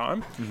park every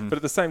time, but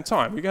at the same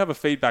time, you can have a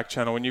feedback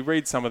channel when you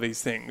read some of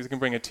these things. It can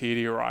bring a tear to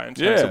your eye in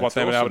terms of what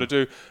they've been able to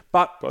do.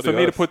 But for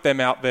me to put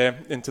them out there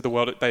into the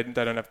world, they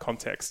don't have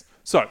context.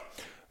 So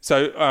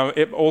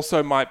it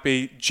also might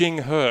be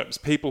Jing herbs,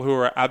 people who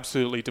are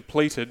absolutely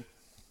depleted.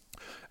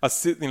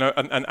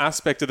 An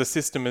aspect of the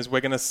system is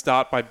we're going to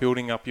start by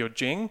building up your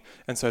Jing,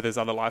 and so there's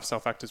other lifestyle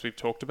factors we've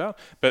talked about.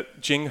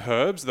 But Jing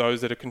herbs, those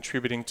that are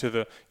contributing to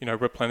the, you know,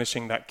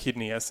 replenishing that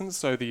kidney essence,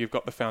 so that you've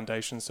got the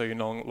foundation, so you're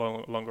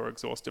no longer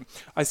exhausted.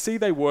 I see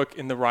they work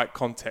in the right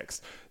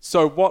context.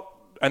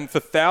 And for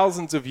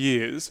thousands of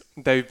years,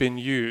 they've been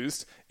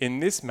used in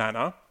this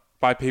manner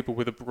by people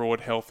with a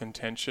broad health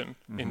intention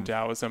in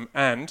Taoism,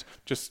 and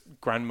just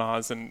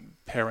grandmas and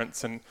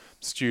parents and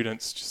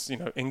students, just, you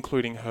know,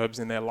 including herbs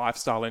in their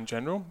lifestyle in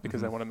general,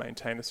 because they want to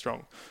maintain a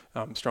strong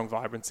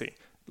vibrancy,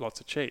 lots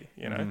of qi,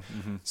 you know.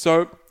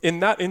 So in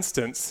that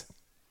instance,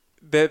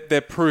 they're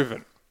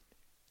proven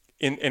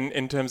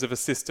in terms of a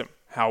system.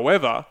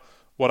 However,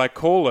 what I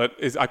call it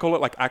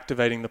like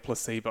activating the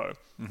placebo.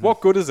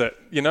 What good is it?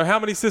 You know, how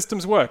many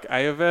systems work?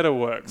 Ayurveda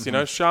works. You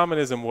know,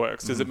 shamanism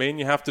works. Does it mean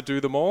you have to do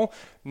them all?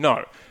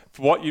 No.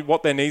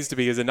 What there needs to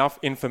be is enough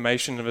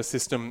information of a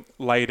system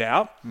laid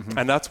out,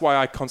 and that's why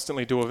I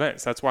constantly do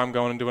events. That's why I'm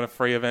going and doing a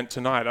free event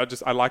tonight.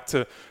 I like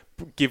to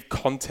give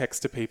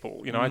context to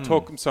people. You know, I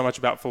talk so much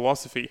about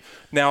philosophy.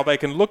 Now they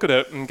can look at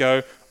it and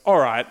go, all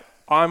right,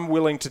 I'm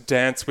willing to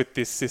dance with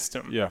this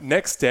system. Yeah.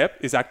 Next step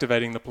is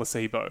activating the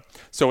placebo.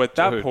 So at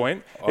that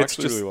point, it's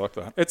just really like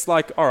that. It's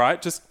like, all right,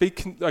 just be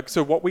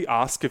so what we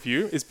ask of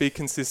you is be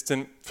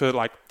consistent for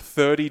like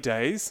 30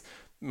 days.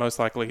 Most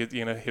likely you're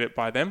going to hit it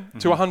by then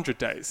to 100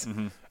 days.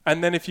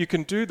 And then if you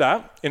can do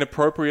that in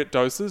appropriate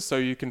doses so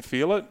you can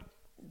feel it,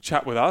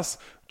 chat with us,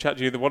 chat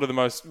to you.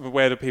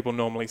 Where do people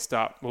normally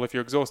start? Well, if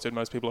you're exhausted,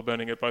 most people are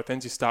burning at both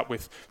ends. You start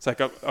with, it's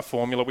like a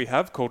formula we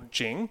have called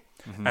Jing.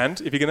 And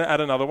if you're going to add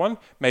another one,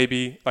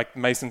 maybe like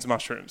Mason's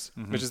mushrooms,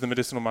 which is the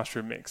medicinal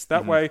mushroom mix.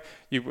 That way,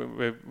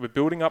 we're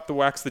building up the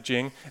wax, the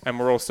Jing, and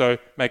we're also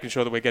making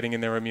sure that we're getting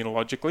in there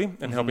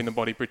immunologically and helping the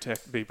body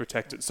be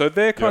protected. So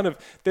they're kind of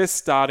their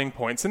starting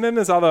points. And then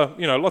there's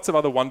lots of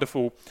other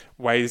wonderful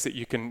ways that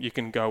you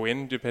can go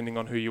in depending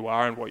on who you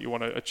are and what you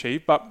want to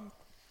achieve. But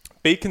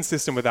be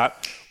consistent with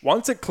that.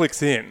 Once it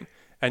clicks in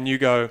and you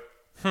go,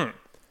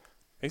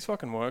 these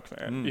fucking work,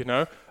 man, you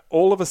know,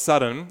 all of a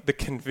sudden the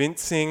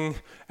convincing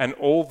and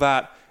all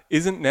that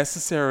isn't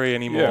necessary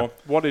anymore. Yeah.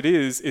 What it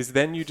is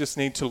then you just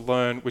need to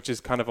learn, which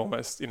is kind of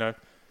almost, you know,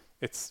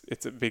 it's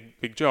a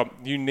big job.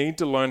 You need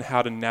to learn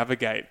how to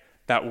navigate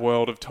that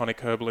world of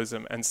tonic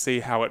herbalism and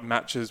see how it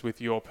matches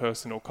with your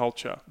personal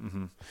culture.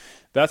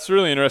 That's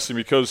really interesting,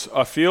 because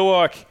I feel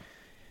like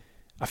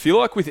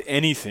with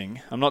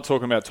anything, I'm not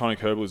talking about tonic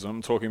herbalism,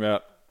 I'm talking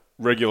about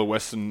regular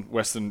Western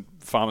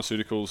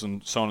pharmaceuticals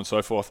and so on and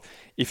so forth.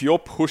 If you're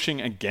pushing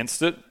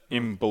against it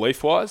in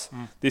belief-wise,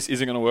 this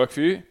isn't going to work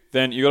for you,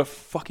 then you've got a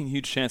fucking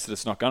huge chance that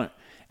it's not going to.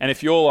 And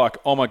if you're like,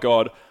 oh my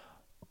God,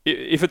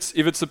 if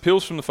it's the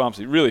pills from the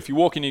pharmacy, really, if you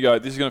walk in and you go,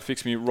 this is going to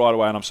fix me right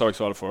away and I'm so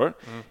excited for it,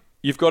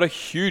 you've got a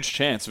huge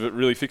chance of it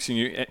really fixing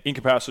you, in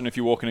comparison if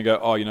you walk in and go,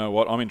 oh, you know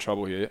what, I'm in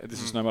trouble here.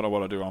 This is no matter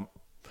what I do,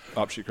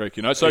 up shit creek,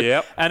 you know. So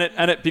Yep. and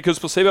it because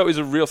placebo is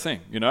a real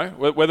thing, you know,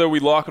 whether we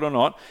like it or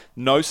not.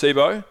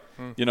 Nocebo,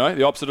 you know,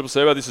 the opposite of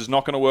placebo. This is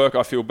not going to work.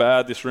 I feel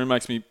bad. This room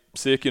makes me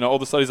sick. You know, all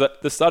the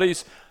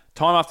studies,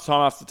 time after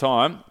time after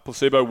time,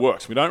 placebo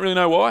works. We don't really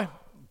know why,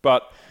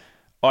 but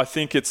I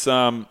think it's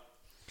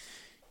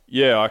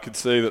I could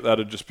see that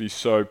that'd just be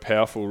so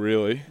powerful,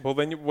 really. Well,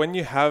 then when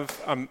you have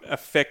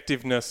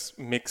effectiveness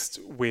mixed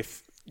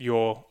with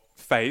your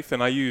faith,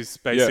 and I use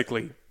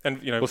basically,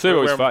 and you know,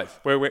 placebo is faith.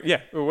 Where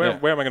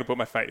am I going to put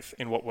my faith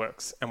in what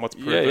works and what's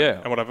proven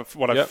and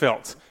what I've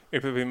felt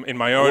in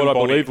my own what body?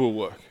 I believe will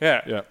work.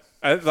 Yeah.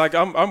 Like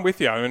I'm with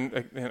you,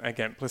 and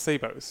again,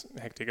 placebo's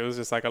hectic. It was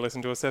just like I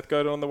listened to a Seth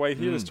Godin on the way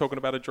here, he was talking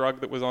about a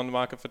drug that was on the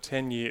market for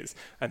 10 years,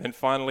 and then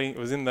finally it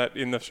was in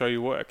the Show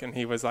You Work, and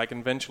he was like,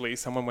 eventually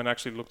someone went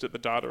actually looked at the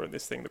data and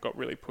this thing that got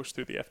really pushed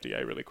through the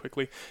FDA really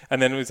quickly,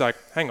 and then it was like,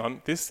 hang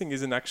on, this thing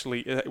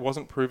it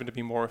wasn't proven to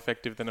be more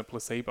effective than a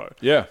placebo.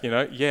 Yeah, you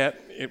know,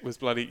 it was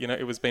bloody, you know,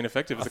 it was being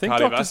effective as a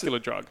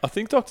cardiovascular drug. I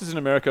think doctors in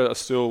America are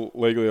still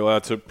legally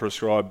allowed to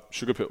prescribe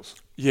sugar pills.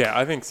 Yeah,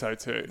 I think so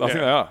too. I think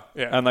they are.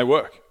 Yeah, and they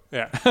work.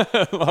 Yeah,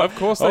 of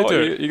course they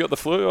do. You got the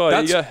flu? Oh,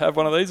 you go have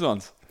one of these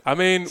ones. I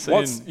mean,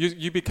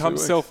 you become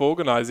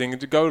self-organizing, and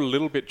to go a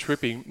little bit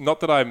trippy. Not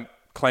that I'm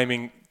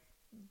claiming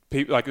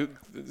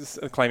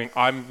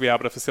I'm be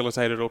able to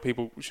facilitate it, or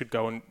people should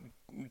go and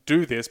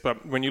do this.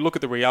 But when you look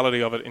at the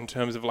reality of it in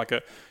terms of like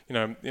a, you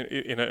know,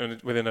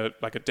 within a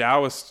like a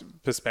Taoist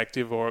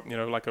perspective, or you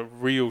know, like a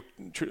real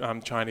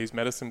Chinese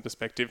medicine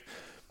perspective.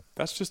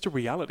 That's just a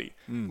reality,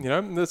 you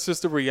know. That's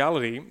just a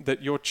reality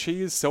that your chi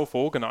is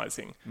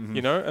self-organizing,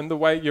 you know. And the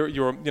way you're,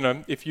 you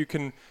know,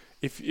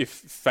 if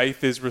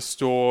faith is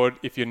restored,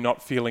 if you're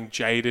not feeling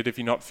jaded, if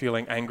you're not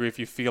feeling angry, if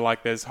you feel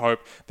like there's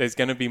hope, there's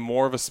going to be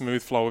more of a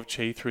smooth flow of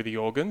chi through the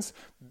organs,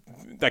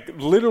 like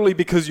literally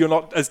because you're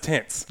not as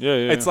tense. Yeah.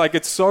 It's like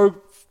it's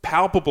so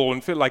palpable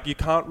and feel like you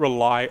can't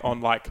rely on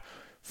like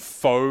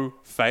faux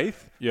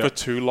faith for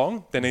too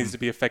long. There needs to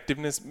be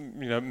effectiveness,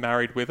 you know,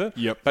 married with it.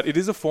 Yep. But it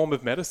is a form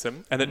of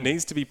medicine, and it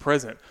needs to be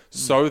present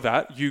so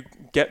that you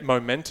get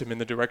momentum in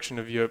the direction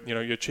of your, you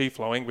know, your chi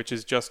flowing, which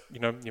is just, you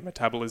know, your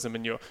metabolism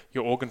and your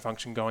organ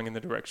function going in the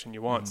direction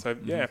you want. So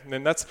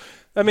and that's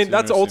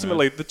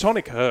ultimately the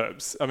tonic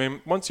herbs. I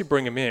mean, once you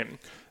bring them in,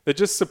 they're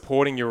just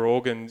supporting your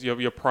organs,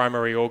 your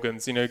primary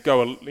organs. You know,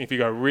 if you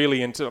go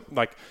really into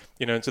like,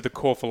 you know, into the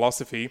core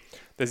philosophy,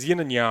 there's yin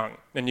and yang,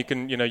 and you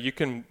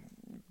can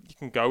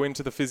go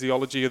into the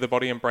physiology of the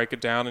body and break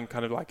it down, and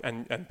kind of like,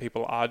 and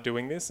people are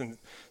doing this and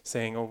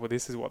saying, oh, well,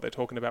 this is what they're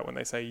talking about when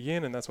they say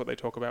yin, and that's what they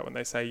talk about when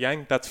they say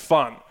yang. That's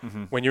fun.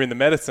 When you're in the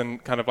medicine,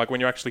 kind of like when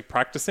you're actually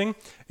practicing,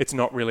 it's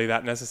not really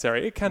that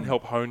necessary. It can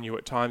help hone you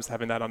at times,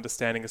 having that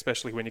understanding,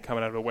 especially when you're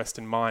coming out of a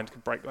Western mind,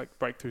 can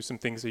break through some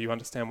things so you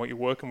understand what you're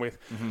working with.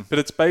 But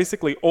it's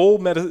basically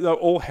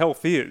all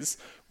health is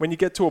when you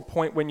get to a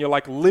point when you're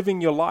like living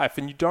your life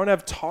and you don't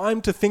have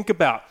time to think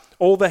about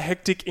all the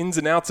hectic ins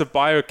and outs of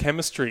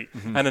biochemistry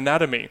and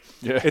anatomy.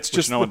 Yeah, it's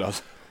just no one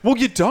does. Well,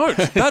 you don't.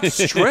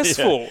 That's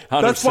stressful.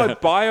 That's why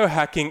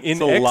biohacking in it's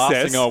the excess...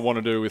 last thing I want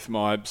to do with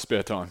my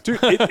spare time. Dude,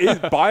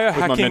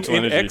 biohacking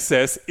in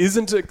excess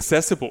isn't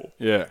accessible.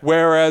 Yeah.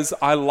 Whereas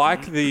I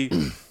like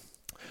the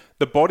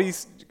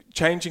body's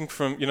changing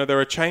from... You know, there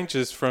are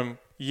changes from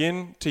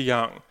yin to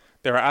yang.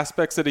 There are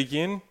aspects that are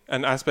yin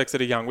and aspects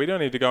that are yang. We don't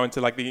need to go into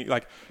like the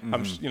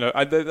you know,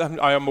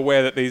 I am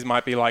aware that these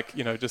might be like,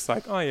 you know, just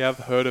like, oh yeah, I've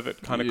heard of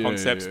it kind of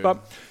concepts. Yeah.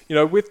 But you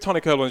know, with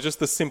tonic herbal, just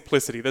the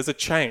simplicity. There's a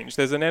change.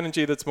 There's an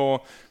energy that's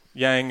more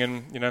yang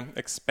and, you know,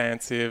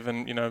 expansive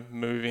and, you know,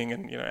 moving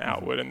and, you know,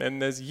 outward. And then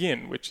there's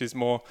yin, which is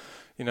more,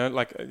 you know,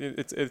 like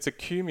it's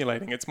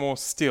accumulating. It's more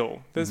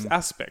still. There's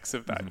aspects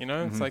of that. You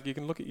know, it's like you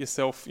can look at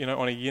yourself, you know,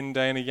 on a yin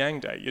day and a yang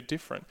day. You're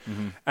different,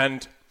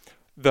 and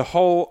the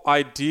whole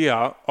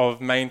idea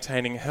of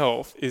maintaining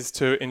health is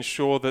to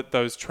ensure that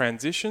those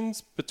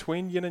transitions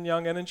between yin and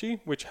yang energy,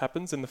 which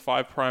happens in the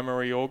 5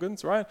 primary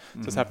organs, right?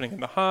 So it's happening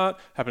in the heart,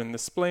 happening in the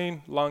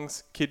spleen,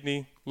 lungs,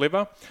 kidney,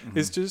 liver,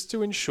 is just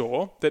to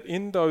ensure that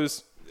in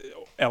those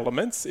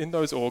elements, in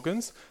those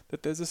organs,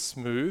 that there's a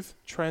smooth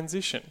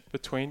transition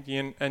between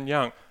yin and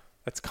yang.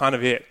 That's kind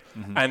of it.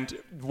 And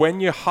when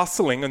you're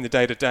hustling on the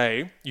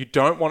day-to-day, you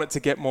don't want it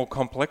to get more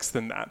complex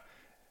than that.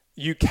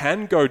 You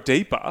can go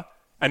deeper,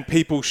 and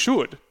people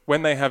should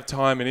when they have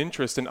time and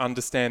interest and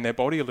understand their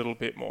body a little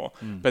bit more.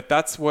 But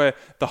that's where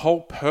the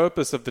whole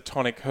purpose of the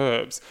tonic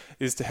herbs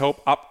is to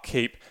help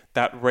upkeep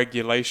that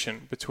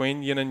regulation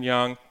between yin and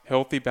yang,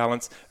 healthy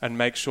balance, and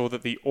make sure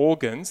that the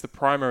organs, the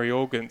primary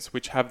organs,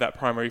 which have that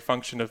primary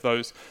function of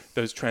those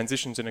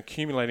transitions and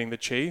accumulating the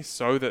chi,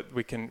 so that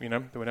we can,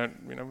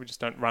 we just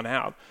don't run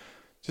out,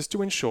 just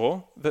to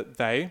ensure that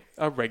they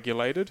are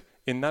regulated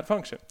in that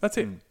function. That's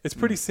it. It's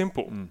pretty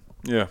simple.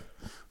 Yeah.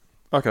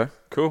 Okay,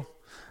 cool.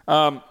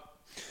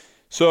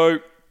 So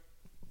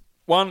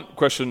one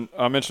question,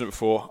 I mentioned it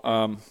before,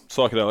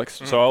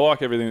 psychedelics. So I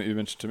like everything that you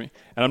mentioned to me,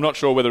 and I'm not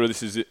sure whether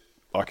this is it.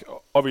 Like,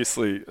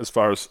 obviously, as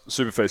far as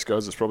Superfeast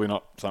goes, it's probably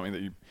not something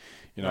that you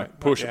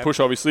push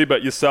obviously,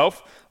 but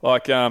yourself,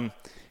 like,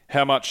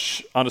 how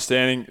much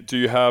understanding do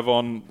you have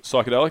on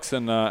psychedelics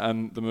and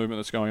the movement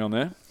that's going on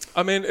there?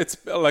 I mean, it's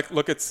like,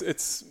 look,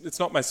 it's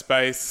not my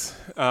space.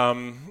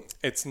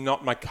 It's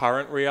not my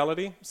current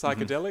reality,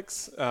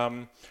 psychedelics.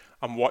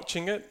 I'm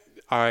watching it.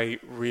 I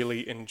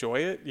really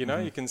enjoy it. You know,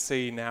 you can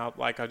see now,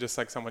 like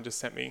someone just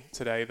sent me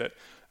today that,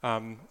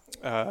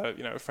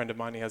 a friend of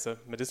mine, he has a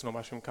medicinal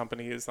mushroom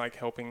company, is like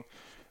helping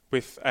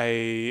with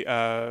a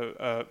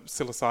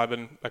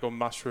psilocybin, like a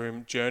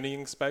mushroom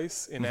journeying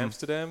space in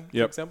Amsterdam,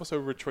 for example. So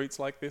retreats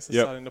like this are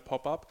starting to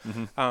pop up,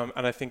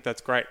 and I think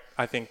that's great.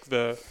 I think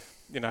the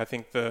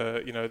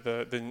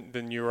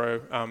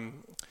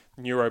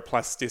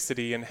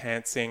neuroplasticity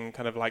enhancing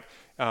kind of like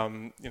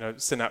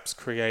synapse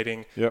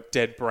creating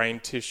dead brain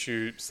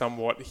tissue,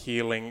 somewhat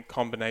healing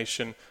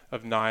combination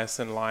of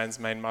niacin, lion's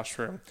mane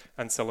mushroom,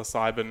 and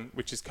psilocybin,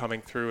 which is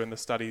coming through in the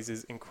studies,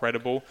 is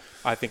incredible.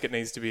 I think it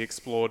needs to be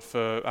explored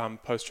for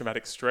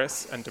post-traumatic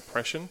stress and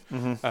depression.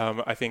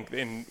 I think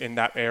in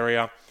that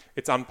area,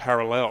 it's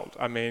unparalleled.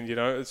 I mean,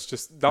 it's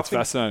just nothing.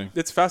 It's fascinating.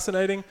 It's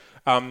fascinating.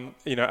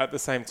 At the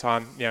same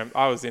time,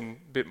 I was in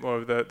a bit more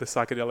of the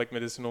psychedelic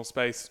medicinal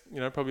space,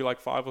 probably like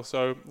 5 or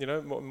so,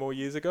 more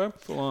years ago.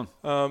 Full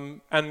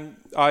on. And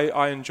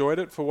I enjoyed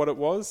it for what it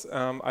was.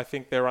 I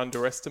think they're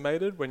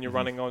underestimated when you're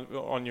running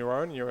on your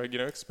own. You're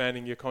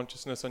expanding your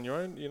consciousness on your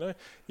own.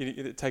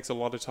 It takes a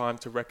lot of time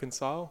to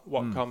reconcile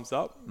what comes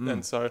up,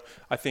 and so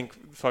I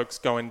think folks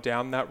going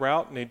down that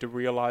route need to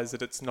realize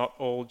that it's not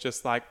all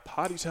just like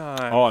party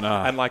time. Oh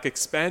no! And like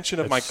expansion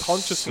of my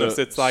consciousness.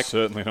 It's like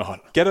certainly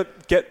not. Get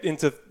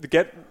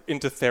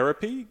into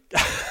therapy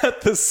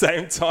at the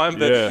same time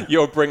that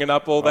you're bringing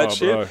up all that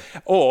shit, bro.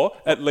 or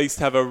at least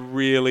have a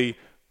really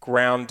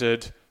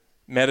grounded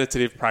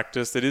meditative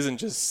practice that isn't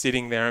just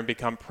sitting there and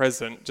become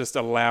present, just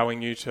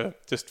allowing you to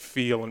just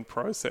feel and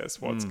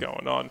process what's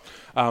going on.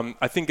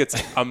 I think it's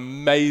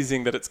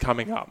amazing that it's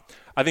coming up.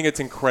 I think it's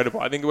incredible.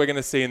 I think we're going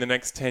to see in the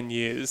next 10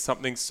 years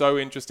something so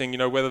interesting,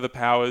 whether the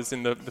powers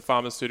in the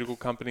pharmaceutical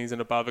companies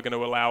and above are going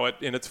to allow it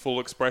in its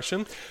full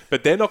expression,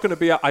 but they're not going to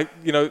be,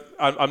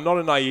 I'm not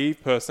a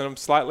naive person. I'm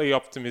slightly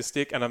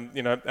optimistic and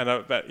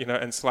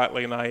and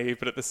slightly naive,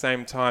 but at the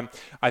same time,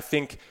 I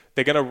think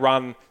they're going to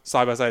run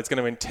side by side. It's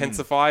going to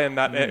intensify in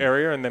that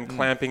area and them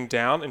clamping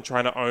down and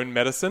trying to own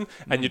medicine,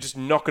 and you're just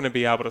not going to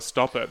be able to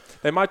stop it.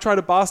 They might try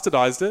to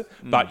bastardize it,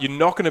 but you're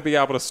not going to be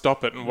able to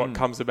stop it and what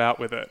comes about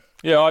with it.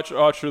 Yeah, I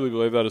truly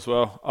believe that as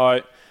well.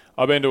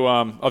 I've been to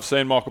I've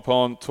seen Michael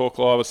Pollan talk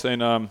live. I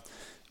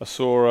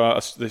saw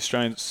the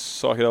Australian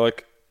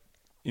Psychedelic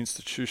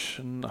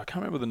Institution. I can't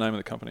remember the name of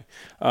the company.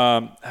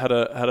 Had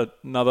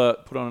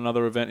put on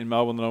another event in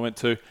Melbourne that I went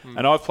to,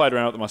 and I've played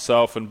around with it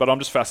myself. But I'm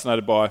just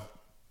fascinated by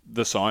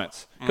the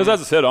science because,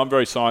 as I said, I'm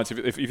very science.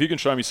 If you can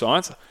show me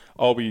science,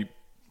 I'll be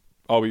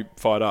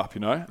fired up.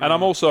 And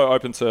I'm also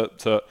open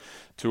to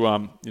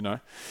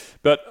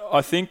But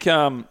I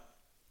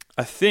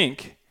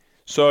think.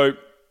 So,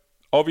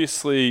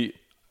 obviously,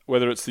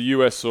 whether it's the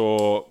US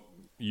or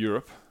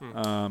Europe,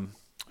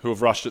 who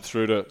have rushed it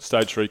through to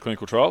stage 3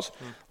 clinical trials,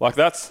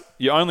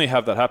 you only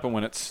have that happen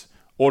when it's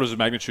orders of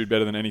magnitude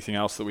better than anything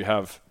else that we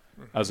have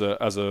as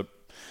a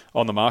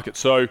on the market.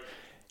 So,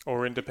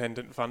 or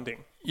independent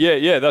funding.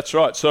 Yeah, that's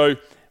right. So,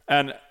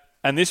 and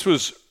this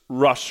was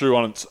rushed through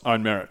on its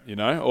own merit,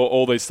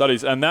 all these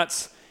studies, and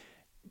that's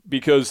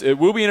because it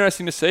will be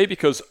interesting to see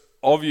because.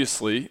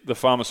 Obviously, the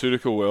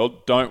pharmaceutical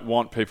world don't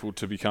want people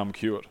to become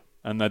cured,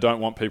 and they don't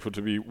want people to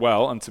be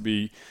well and to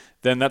be.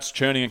 Then that's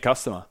churning a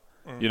customer,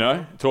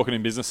 talking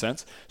in business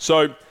sense.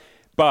 So,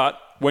 but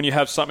when you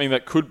have something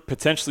that could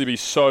potentially be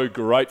so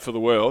great for the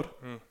world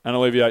and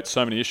alleviate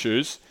so many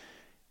issues,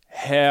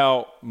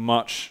 how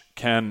much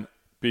can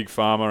big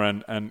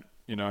pharma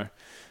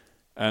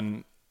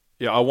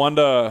I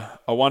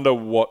wonder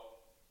what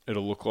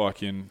it'll look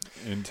like in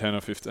 10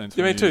 or 15 years.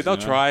 Yeah, me too. They'll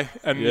try.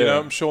 And,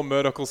 I'm sure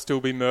Murdoch will still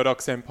be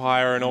Murdoch's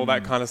empire and all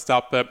that kind of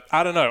stuff. But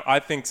I don't know. I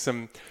think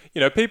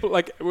people,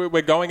 like,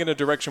 we're going in a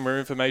direction where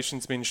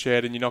information's been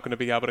shared and you're not going to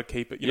be able to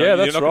keep it. You're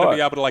not going to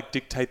be able to, like,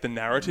 dictate the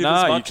narrative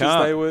as much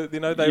as they were,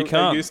 they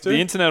used to.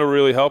 The internet will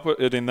really help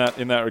it in that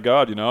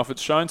regard, If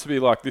it's shown to be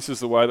like, this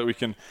is the way that we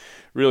can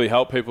really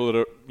help people that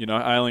are,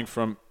 ailing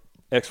from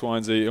X, Y,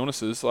 and Z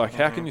illnesses, like,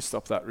 how can you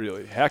stop that,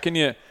 really? How can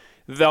you...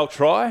 They'll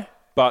try...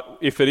 But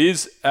if it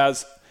is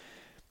as,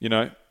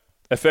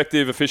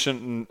 effective,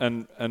 efficient,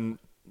 and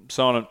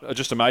so on,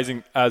 just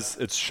amazing as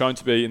it's shown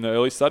to be in the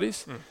early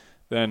studies,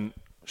 then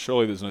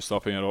surely there's no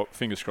stopping it. Or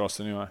fingers crossed,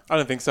 anyway. I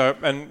don't think so.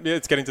 And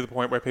it's getting to the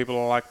point where people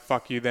are like,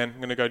 "Fuck you, then I'm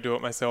going to go do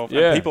it myself."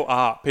 Yeah. And people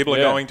are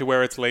going to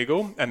where it's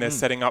legal, and they're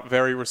setting up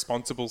very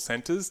responsible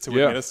centres to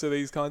administer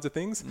these kinds of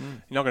things. You're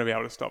not going to be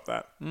able to stop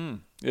that.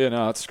 Yeah,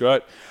 no, that's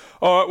great.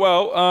 All right,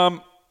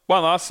 well,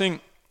 one last thing,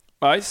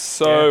 Ace.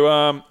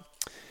 So.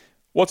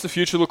 What's the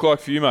future look like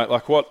for you, mate?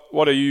 Like, what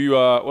do you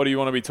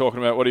want to be talking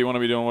about? What do you want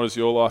to be doing? What does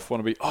your life want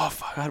to be? Oh,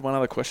 fuck! I had one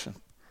other question.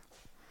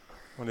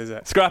 What is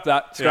that? Scrap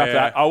that.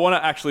 I want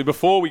to actually,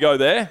 before we go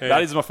there,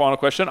 that is my final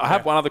question. I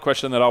have one other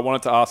question that I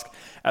wanted to ask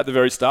at the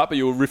very start, but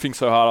you were riffing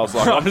so hard, I was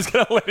like, I'm just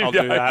going to let it go. I'll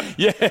do that.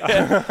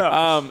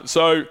 Yeah.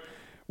 So,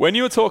 When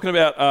you were talking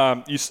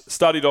about, you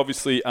studied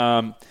obviously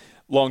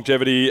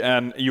longevity,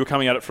 and you were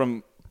coming at it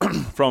from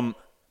from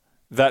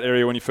that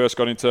area when you first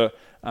got into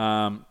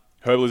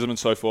herbalism and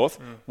so forth.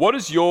 What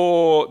does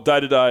your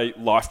day-to-day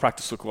life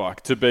practice look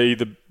like to be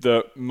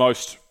the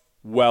most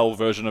well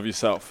version of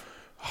yourself?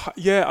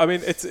 Yeah, I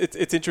mean, it's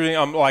interesting.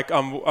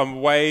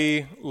 I'm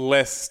way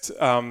less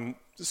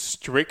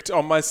strict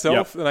on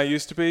myself than I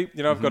used to be.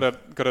 You know, I've got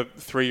a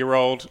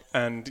 3-year-old,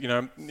 and you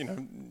know,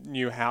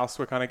 new house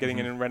we're kind of getting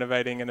in and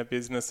renovating, and a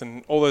business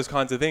and all those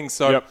kinds of things.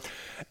 So,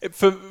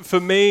 for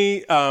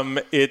me,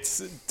 it's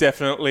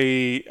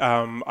definitely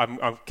I'm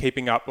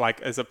keeping up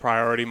like as a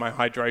priority my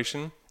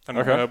hydration. And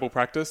herbal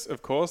practice,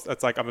 of course.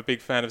 That's like, I'm a big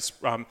fan of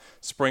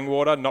spring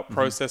water, not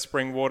processed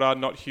spring water,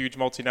 not huge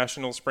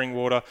multinational spring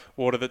water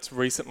that's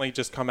recently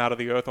just come out of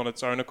the earth on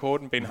its own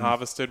accord and been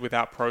harvested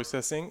without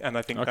processing. And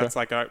I think that's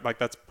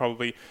that's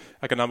probably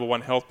like a number one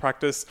health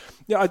practice.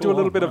 Yeah, I do a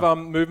little bit of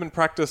movement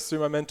practice through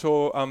my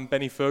mentor,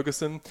 Benny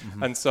Ferguson.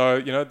 And so,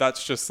 you know,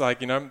 that's just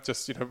like,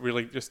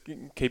 really just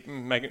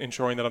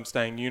ensuring that I'm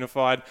staying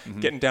unified,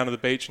 getting down to the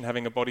beach and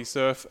having a body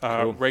surf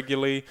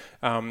regularly.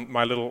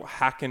 My little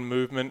hack in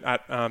movement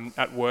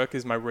at work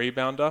is my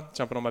rebounder,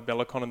 jumping on my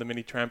Bellicon and the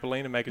mini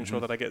trampoline and making sure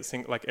that I get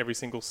every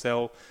single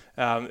cell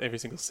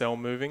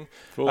moving.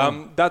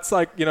 That's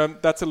like,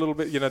 that's a little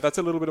bit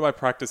of my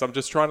practice. I'm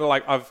just trying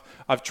to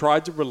I've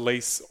tried to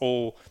release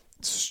all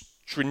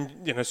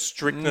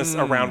strictness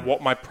around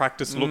what my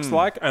practice looks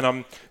like, and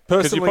I'm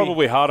personally, because you're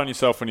probably hard on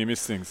yourself when you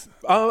miss things.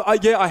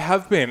 I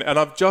have been, and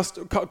I've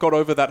just got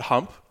over that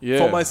hump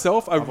for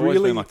myself. I've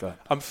really been like that.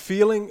 I'm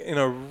feeling in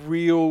a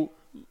real.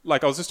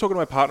 Like, I was just talking to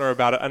my partner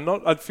about it, and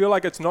I'd feel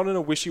like it's not in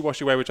a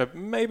wishy-washy way, which I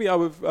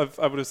would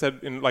have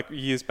said in like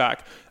years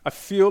back. I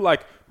feel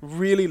like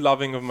really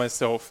loving of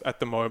myself at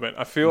the moment.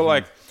 I feel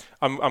like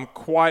I'm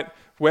quite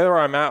where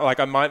I'm at. Like,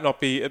 I might not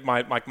be at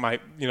my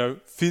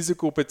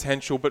physical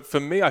potential, but for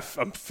me,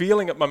 I'm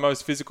feeling at my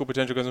most physical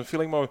potential because I'm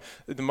feeling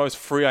the most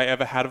free I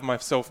ever had of my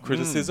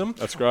self-criticism.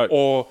 That's great.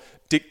 Or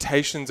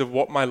dictations of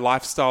what my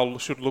lifestyle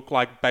should look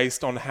like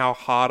based on how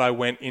hard I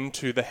went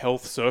into the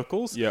health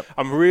circles. Yep.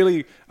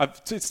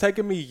 It's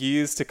taken me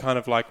years to kind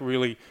of like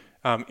really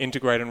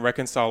integrate and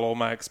reconcile all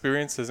my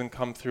experiences and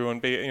come through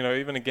and be,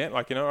 even again,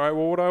 like, all right,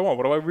 well, what do I want?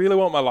 What do I really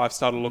want my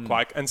lifestyle to look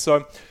like? And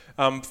so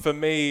for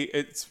me,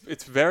 it's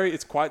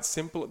quite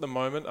simple at the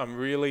moment. I'm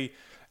really,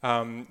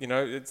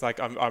 it's like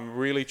I'm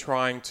really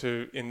trying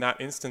to, in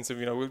that instance of,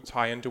 we'll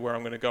tie into where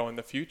I'm going to go in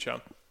the future.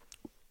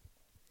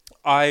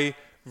 I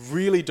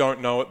really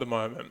don't know at the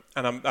moment,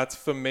 and that's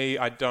for me.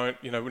 I don't,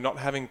 we're not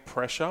having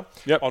pressure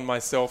on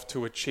myself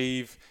to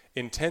achieve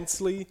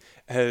intensely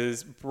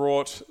has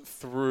brought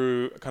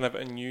through kind of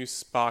a new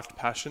sparked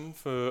passion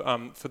for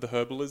the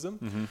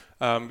herbalism,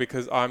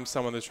 because I'm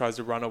someone that tries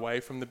to run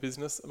away from my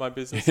business a lot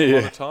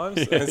of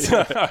times.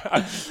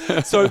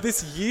 So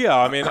this year,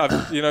 I mean,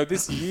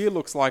 this year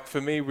looks like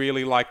for me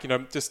really like,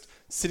 just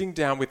sitting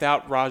down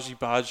without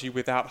raji-baji,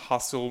 without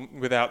hustle,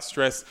 without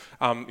stress,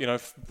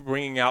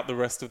 bringing out the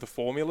rest of the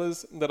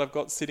formulas that I've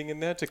got sitting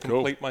in there to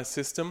complete my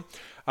system.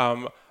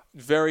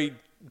 Very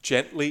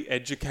gently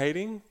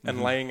educating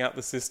and laying out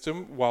the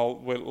system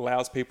while it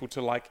allows people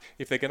to, like,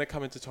 if they're going to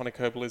come into tonic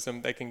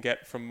herbalism, they can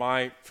get from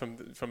my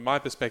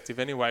perspective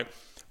anyway,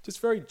 just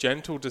very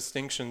gentle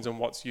distinctions on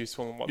what's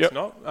useful and what's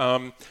not.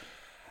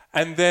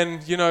 And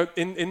then,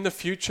 in the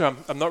future,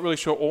 I'm not really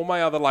sure. All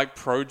my other like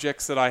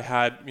projects that I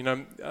had,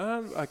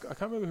 I can't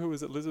remember who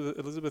was it,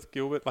 Elizabeth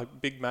Gilbert,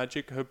 like Big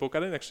Magic, her book.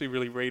 I didn't actually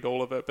really read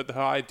all of it, but her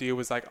idea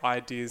was like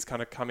ideas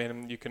kind of come in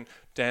and you can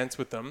dance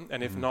with them,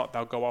 and if not,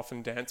 they'll go off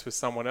and dance with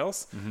someone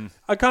else.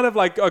 I kind of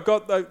like, I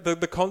got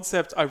the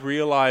concept. I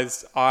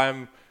realized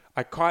I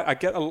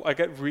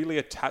get really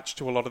attached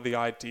to a lot of the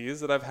ideas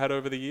that I've had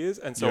over the years,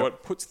 and so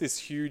it puts this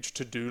huge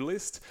to-do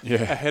list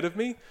ahead of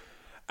me.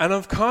 And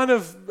I'm kind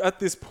of at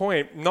this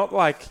point, not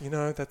like,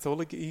 that's all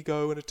like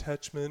ego and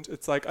attachment.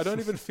 It's like, I don't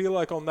even feel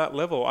like on that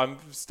level. I'm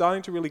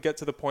starting to really get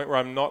to the point where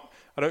I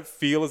don't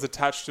feel as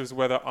attached as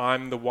whether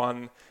I'm the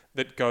one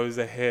that goes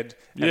ahead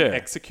and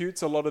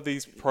executes a lot of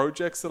these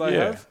projects that I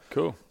have.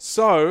 Cool.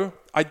 So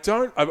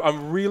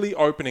I'm really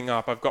opening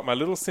up. I've got my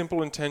little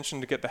simple intention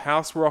to get the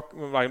house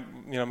my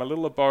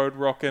little abode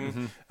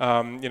rocking,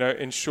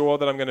 ensure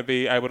that I'm going to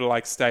be able to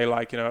like stay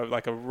like,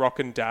 like a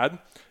rockin' dad.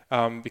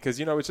 Because,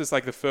 it's just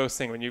like the first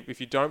thing if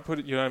you don't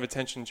have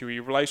attention to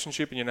your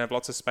relationship and you don't have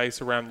lots of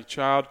space around your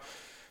child,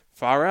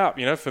 far out,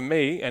 for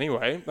me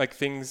anyway, like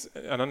things,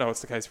 I don't know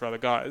it's the case for other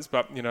guys,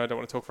 but, I don't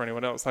want to talk for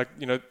anyone else. Like,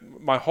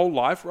 my whole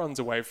life runs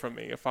away from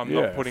me if I'm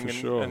not putting in.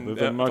 Sure.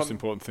 They're the most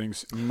important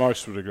things.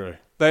 Most would agree.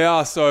 They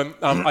are. So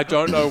I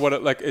don't know what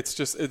it's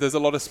just, there's a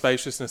lot of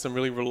spaciousness. I'm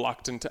really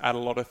reluctant to add a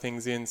lot of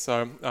things in.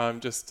 So I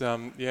just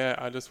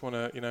want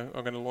to,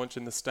 I'm going to launch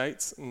in the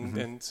States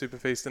and Super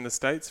Feast in the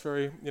States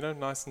very,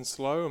 nice and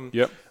slow.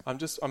 And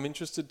I'm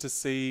interested to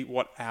see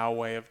what our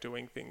way of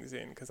doing things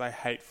in, because I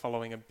hate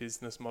following a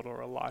business model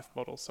or a life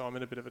model. So I'm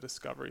in a bit of a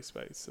discovery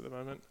space at the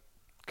moment.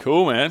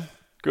 Cool, man.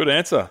 Good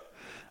answer.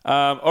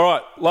 All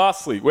right.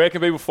 Lastly, where can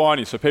people find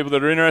you? So people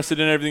that are interested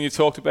in everything you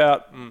talked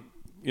about,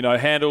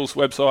 handles,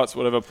 websites,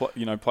 whatever,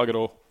 plug it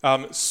all.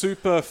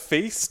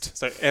 Superfeast,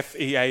 so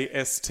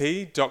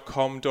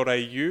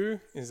feast.com.au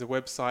is the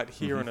website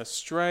here in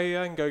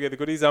Australia, and go get the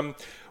goodies.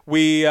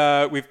 We've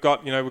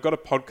got a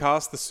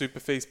podcast, the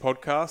Superfeast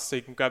podcast, so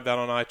you can grab that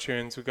on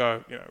iTunes.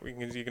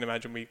 As you can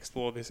imagine, we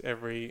explore this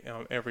every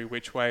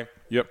which way.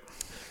 Yep.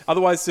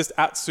 Otherwise, just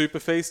at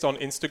Superfeast on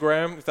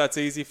Instagram, if that's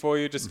easy for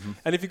you.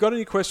 And if you've got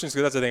any questions,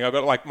 because that's the thing, I've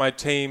got my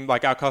team,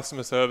 our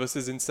customer service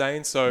is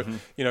insane. So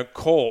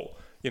call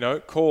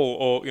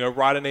or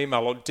write an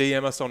email or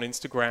DM us on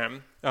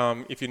Instagram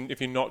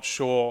if you're not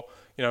sure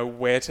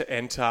where to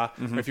enter,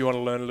 or if you want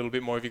to learn a little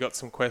bit more, if you've got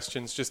some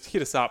questions, just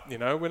hit us up.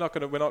 We're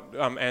not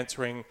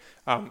answering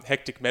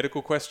hectic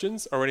medical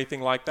questions or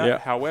anything like that. Yeah.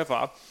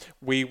 However,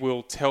 we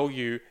will tell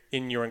you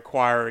in your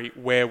inquiry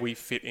where we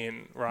fit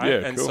in, right?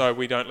 Yeah, and cool. so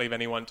we don't leave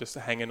anyone just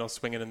hanging or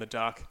swinging in the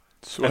dark.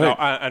 Sweet.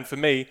 And for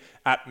me,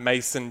 at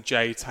Mason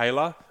J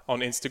Taylor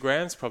on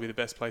Instagram is probably the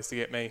best place to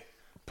get me.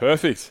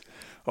 Perfect.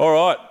 All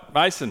right,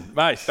 Mason.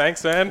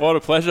 Thanks, man. What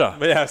a pleasure.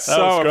 Yeah,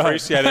 so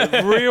appreciate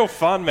it. Real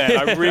fun, man.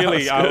 I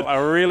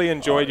really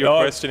enjoyed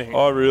your questioning.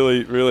 I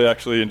really, really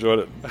actually enjoyed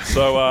it.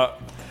 So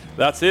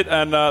that's it,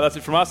 and that's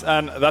it from us,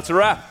 and that's a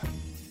wrap.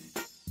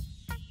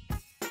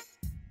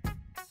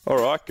 All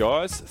right,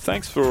 guys.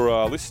 Thanks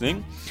for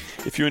listening.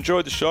 If you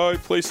enjoyed the show,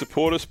 please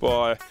support us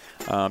by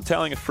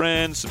telling a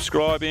friend,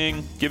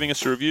 subscribing, giving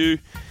us a review.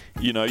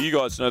 You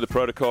guys know the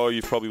protocol.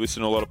 You've probably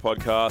listened to a lot of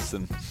podcasts,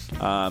 and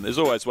there's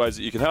always ways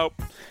that you can help.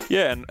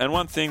 Yeah, and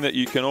one thing that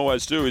you can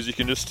always do is you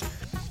can just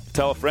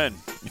tell a friend.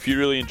 If you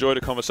really enjoyed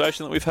a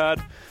conversation that we've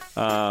had,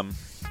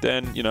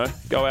 then,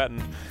 go out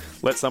and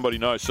let somebody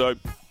know. So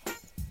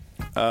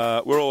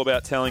we're all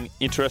about telling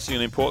interesting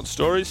and important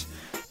stories,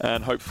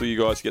 and hopefully you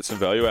guys get some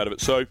value out of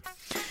it. So,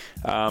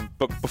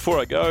 but before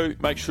I go,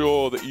 make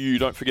sure that you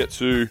don't forget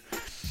to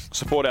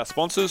support our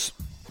sponsors.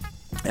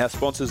 Our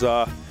sponsors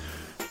are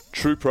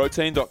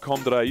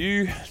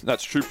trueprotein.com.au.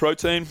 That's True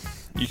Protein.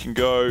 You can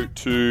go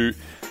to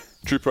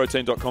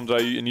trueprotein.com.au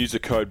and use the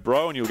code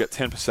BRO and you'll get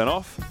 10%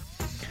 off.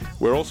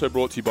 We're also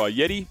brought to you by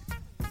Yeti,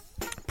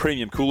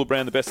 premium cooler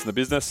brand, the best in the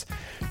business.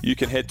 You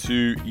can head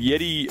to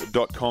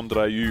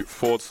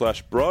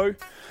yeti.com.au/bro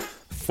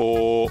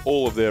for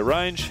all of their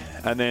range,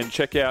 and then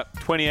check out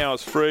 20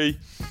 hours free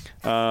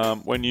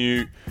when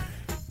you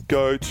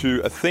go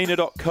to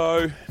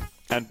athena.co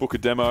and book a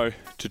demo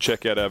to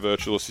check out our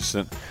virtual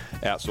assistant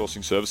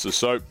outsourcing services.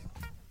 So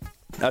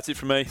that's it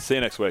from me. See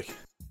you next week.